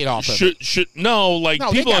Got paid off of it. should no, like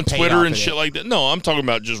No, they people got on paid Twitter off and of shit it. like that. No, I'm talking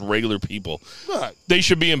about just regular people. Look, They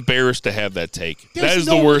should be embarrassed to have that take. There's That is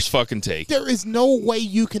no- the worst fucking take. there is no way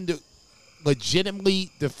you can legitimately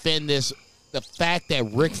defend this. The fact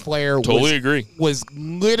that Ric Flair Totally agree. was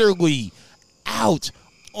literally out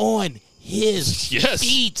on his Yes.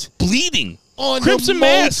 feet Bleeding. on Crimson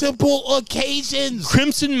Mask. multiple occasions.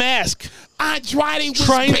 Crimson Mask. Andrade was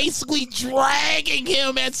Trying- basically dragging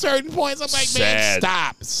him at certain points. I'm like, man,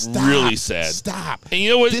 Sad. stop. Really sad. Stop. And you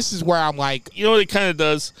know what? This is where I'm like, You know what it kind of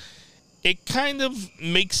does? It kind of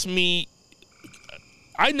makes me.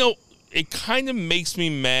 I know it kind of makes me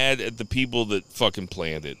mad at the people that fucking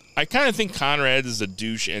planned it. I kind of think Conrad is a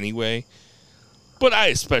douche anyway, but I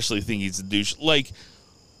especially think he's a douche. Like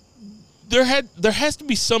there has to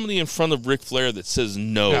be somebody in front of Ric Flair that says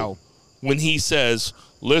no. when he says,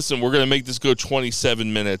 "Listen, we're going to make this go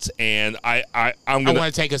 27 minutes, and I'm I going to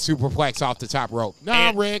want to take a superplex off the top rope.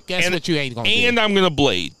 No, Rick, guess what you ain't going to do. and I'm going to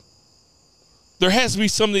blade." There has to be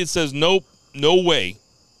somebody that says, "Nope, no way.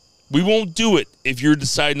 We won't do it if you're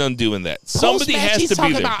deciding on doing that." Somebody Post-match, has he's to be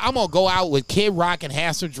talking there. about, I'm going to go out with Kid Rock and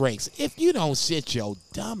have some drinks. If you don't sit your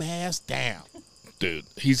dumb ass down. Dude,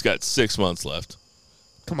 he's got 6 months left.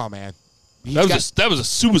 Come on, man. That was a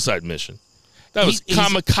suicide mission. That was He's-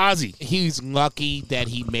 kamikaze. He's lucky that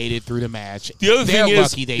he made it through the match. The other They're thing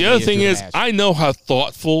is, lucky they the other made it thing through is, the match. I know how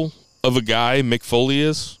thoughtful of a guy Mick Foley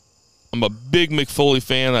is. I'm a big Mick Foley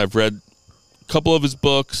fan. I've read a couple of his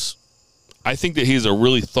books. I think that he's a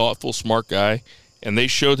really thoughtful, smart guy, and they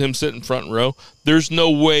showed him sitting front row. There's no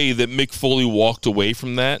way that Mick Foley walked away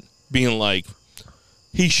from that being like,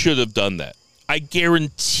 he should have done that. I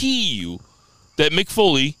guarantee you that Mick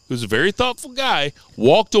Foley, who's a very thoughtful guy,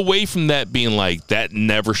 walked away from that being like, that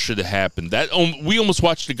never should have happened. We almost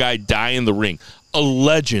watched a guy die in the ring. A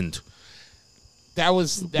legend.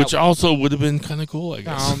 Which also would have been kind of cool, I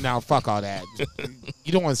guess. No, fuck all that.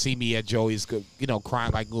 You don't want to see me at Joey's,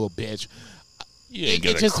 crying like a little bitch. You ain't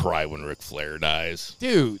It gonna cry when Ric Flair dies.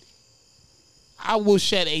 Dude, I will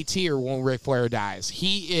shed a tear when Ric Flair dies.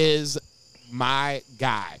 He is my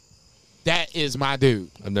guy. That is my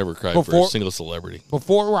dude. I've never cried for a single celebrity.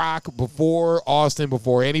 Before Rock, before Austin,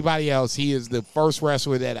 before anybody else, he is the first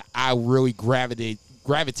wrestler that I really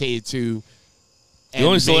gravitated to. The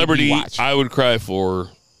only celebrity I would cry for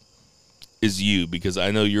is you, because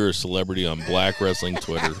I know you're a celebrity on Black Wrestling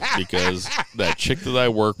Twitter, because that chick that I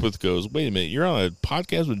work with goes, "Wait a minute, you're on a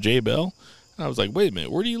podcast with Jay Bell?" And I was like, "Wait a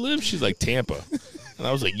minute, where do you live?" She's like, "Tampa." And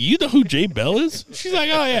I was like, "You know who Jay Bell is?" She's like,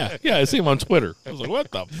 "Oh, yeah. Yeah, I see him on Twitter." I was like, "What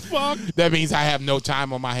the fuck?" That means I have no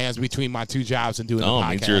time on my hands between my two jobs and doing the podcast. It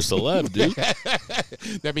means you're a celeb,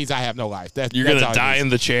 dude. That means I have no life. You're going to die in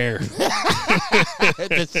the chair.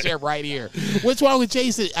 This chair right here. What's wrong with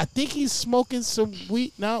Jason? I think he's smoking some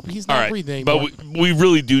weed. No, he's not breathing. But we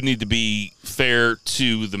really do need to be fair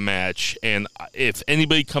to the match. And if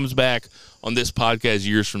anybody comes back on this podcast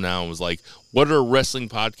years from now and was like, "What are wrestling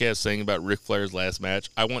podcasts saying about Ric Flair's last match?"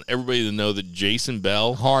 I want everybody to know that Jason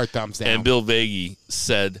Bell hard thumbs down and Bill Vagey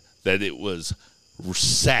said that it was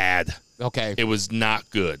sad. Okay, it was not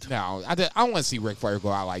good. No, I don't want to see Ric Flair go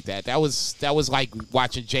out like that. That was like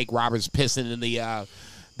watching Jake Roberts pissing in the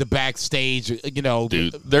backstage.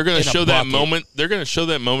 Dude, they're gonna show that moment. They're gonna show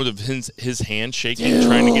that moment of his hand shaking,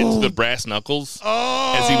 trying to get to the brass knuckles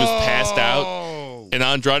as he was passed out. And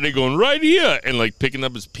Andrade going right here and like picking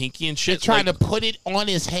up his pinky and shit. Trying to put it on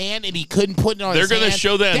his hand and he couldn't put it on his hand. They're going to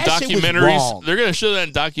show that in shit was documentaries. wrong. They're going to show that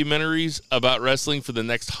in documentaries about wrestling for the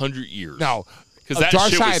next 100 years. No. Because that Dark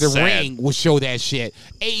shit Side was of the sad. Ring will show that shit.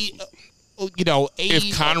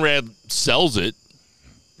 If Conrad sells it.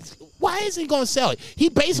 Why is he going to sell it? He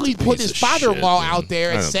basically put his father-in-law out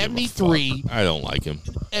there at 73. I don't like him.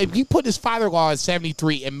 He put his father-in-law at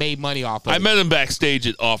 73 and made money off of it. I met him backstage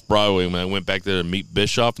at Off Broadway when I went back there to meet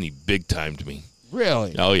Bischoff, and he big-timed me.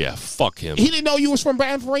 Really? Oh, yeah. Fuck him. He didn't know you was from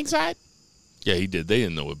Band from Ringside? Yeah, he did. They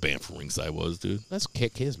didn't know what Band from Ringside was, dude. Let's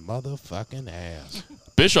kick his motherfucking ass.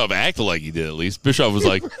 Bischoff acted like he did, at least. Bischoff was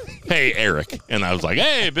like, "Hey, Eric." And I was like,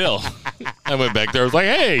 "Hey, Bill." I went back there. I was like,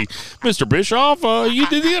 "Hey, Mr. Bischoff, you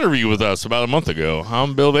did the interview with us about a month ago.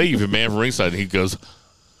 I'm Bill Vagey from Man from Ringside." And he goes,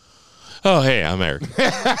 "Oh, hey, I'm Eric."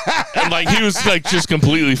 And like he was like just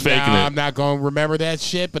completely faking it. I'm not going to remember that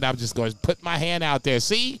shit, but I'm just going to put my hand out there.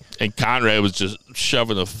 See? And Conrad was just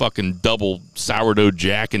shoving a fucking double sourdough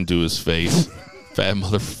jack into his face. Fat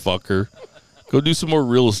motherfucker. Go do some more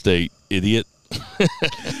real estate, idiot.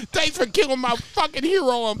 Thanks for killing my fucking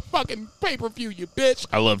hero on fucking pay-per-view, you bitch.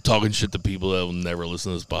 I love talking shit to people that will never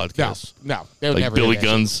listen to this podcast. No, they'll like never Billy hear that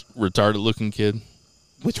Gunn's retarded-looking kid.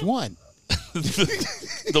 Which one?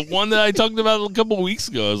 The one that I talked about a couple weeks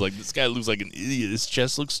ago. I was like, this guy looks like an idiot. His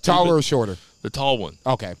chest looks stupid. Taller or shorter? The tall one.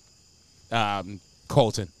 Okay.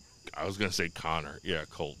 Colton. I was going to say Connor. Yeah,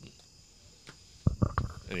 Colton.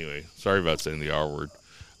 Anyway, sorry about saying the R word.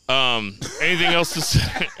 Anything else to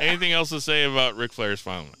say? Anything else to say about Ric Flair's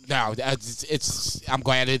final match? No, it's. I'm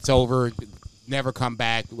glad it's over. Never come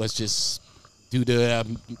back. Let's just do the.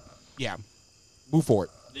 Move forward.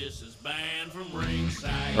 This is Banned from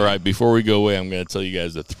Ringside. All right, before we go away, I'm going to tell you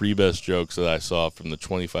guys the 3 best jokes that I saw from the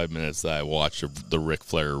 25 minutes that I watched of the Ric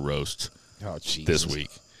Flair roast this week.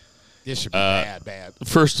 This should be bad.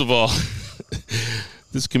 First of all,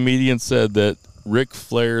 this comedian said that Ric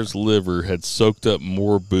Flair's liver had soaked up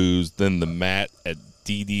more booze than the mat at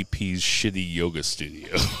DDP's shitty yoga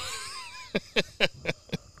studio.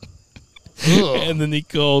 And then he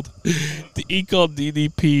called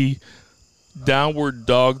DDP Downward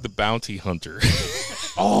Dog the Bounty Hunter.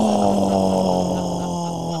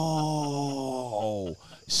 Oh,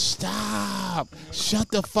 stop. Shut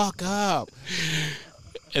the fuck up.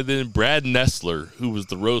 And then Brad Nessler, who was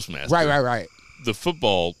the roast master. Right. The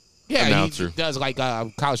football announcer. He does like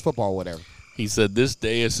college football or whatever. He said, this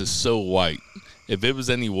dais is so white. If it was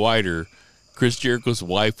any whiter, Chris Jericho's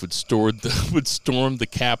wife would storm the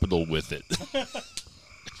Capitol with it.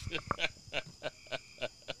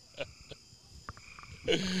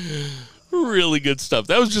 Really good stuff.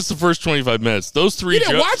 That was just the first 25 minutes. Those three. You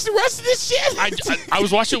didn't watch the rest of this shit? I was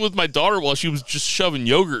watching it with my daughter while she was just shoving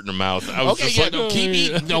yogurt in her mouth. I was just like, keep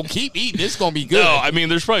eating. No, keep eating. This is gonna be good. No, I mean,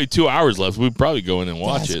 there's probably 2 hours left. We'd probably go in and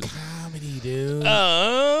watch That's it. comedy, dude.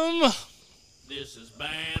 This is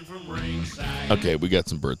banned from ringside. Okay, we got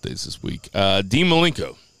some birthdays this week. Dean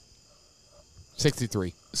Malenko,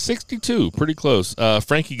 63. 62, pretty close.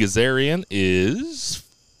 Frankie Kazarian is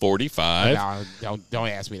 45. No, don't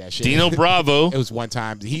ask me that shit. Dino Bravo It was one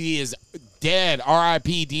time. He is dead.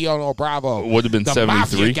 R.I.P. Dino Bravo. would have been the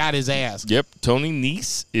 73. Mafia got his ass. Yep. Tony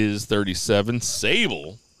Nese is 37.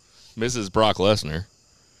 Sable, Mrs. Brock Lesnar.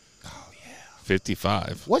 Oh, yeah.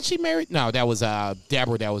 55. Was she married? No, that was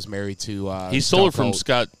Deborah that was married to He stole her Stone from Cold.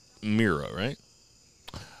 Scott Miro, right?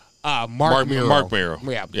 Mark Miro. Mark Miro.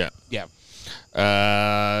 Yeah.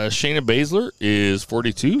 Shayna Baszler is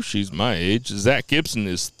 42. She's my age. Zach Gibson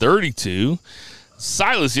is 32.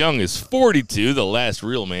 Silas Young is 42, the last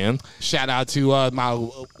real man. Shout out to my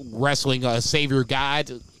wrestling savior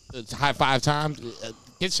guide. High five time.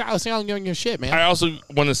 Get Silas Young on your shit, man. I also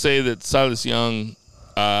want to say that Silas Young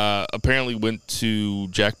apparently went to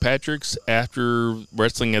Jack Patrick's after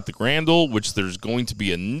wrestling at the Grandel, which there's going to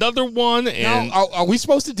be another one. And now, are we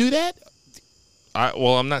supposed to do that?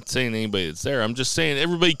 I'm not saying anybody that's there. I'm just saying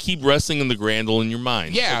everybody keep wrestling in the Grandel in your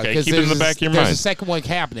mind. Yeah, okay? Keep it in the back of your there's mind. a second one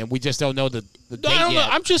happening. We just don't know the date I don't know. yet.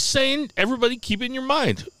 I'm just saying everybody keep it in your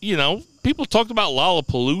mind. You know, people talked about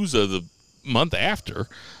Lollapalooza the month after.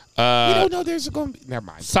 We don't know there's going to be. Never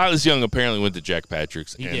mind. Silas Young apparently went to Jack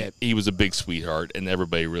Patrick's. He and did. He was a big sweetheart, and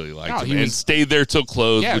everybody really liked No, him. he And was- stayed there till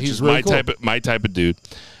close, Yeah, which he is was really cool. my type of dude.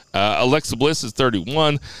 Alexa Bliss is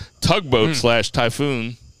 31. Tugboat /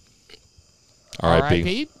 Typhoon.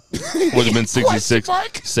 R.I.P. Would have been 66. Question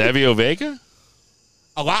mark? Savio Vega?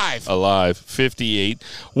 Alive. 58.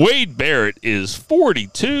 Wade Barrett is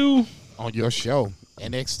 42. On your show,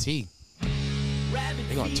 NXT.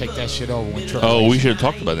 They're going to take that shit over when Triple Oh, H. we should have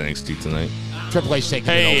talked about NXT tonight. Triple H taking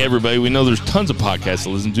it Hey, over. everybody. We know there's tons of podcasts to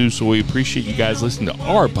listen to, so we appreciate you guys listening to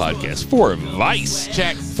our podcast. For Vice,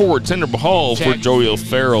 Check. For Tinder Mahal, for Check. Joey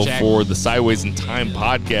O'Farrell, Check. for the Sideways in Time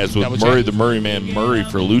podcast with Double Murray check. the Murray Man Murray,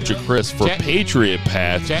 for Lucha Chris, for Check. Patriot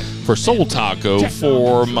Path, Check. for Soul Taco, Check.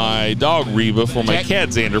 for my dog Reba, for my Check. cat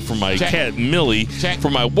Xander, for my Check. cat Millie, Check. for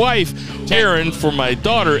my wife Check. Erin, for my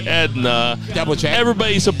daughter Edna. Double check.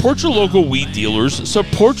 Everybody, support your local weed dealers,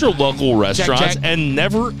 support your local restaurants, check. and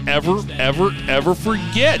never, ever, ever, ever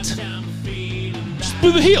forget.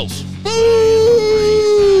 Split the heels.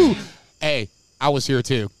 Boo! Hey, I was here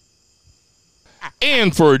too.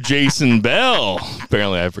 And for Jason Bell.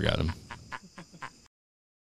 Apparently I forgot him.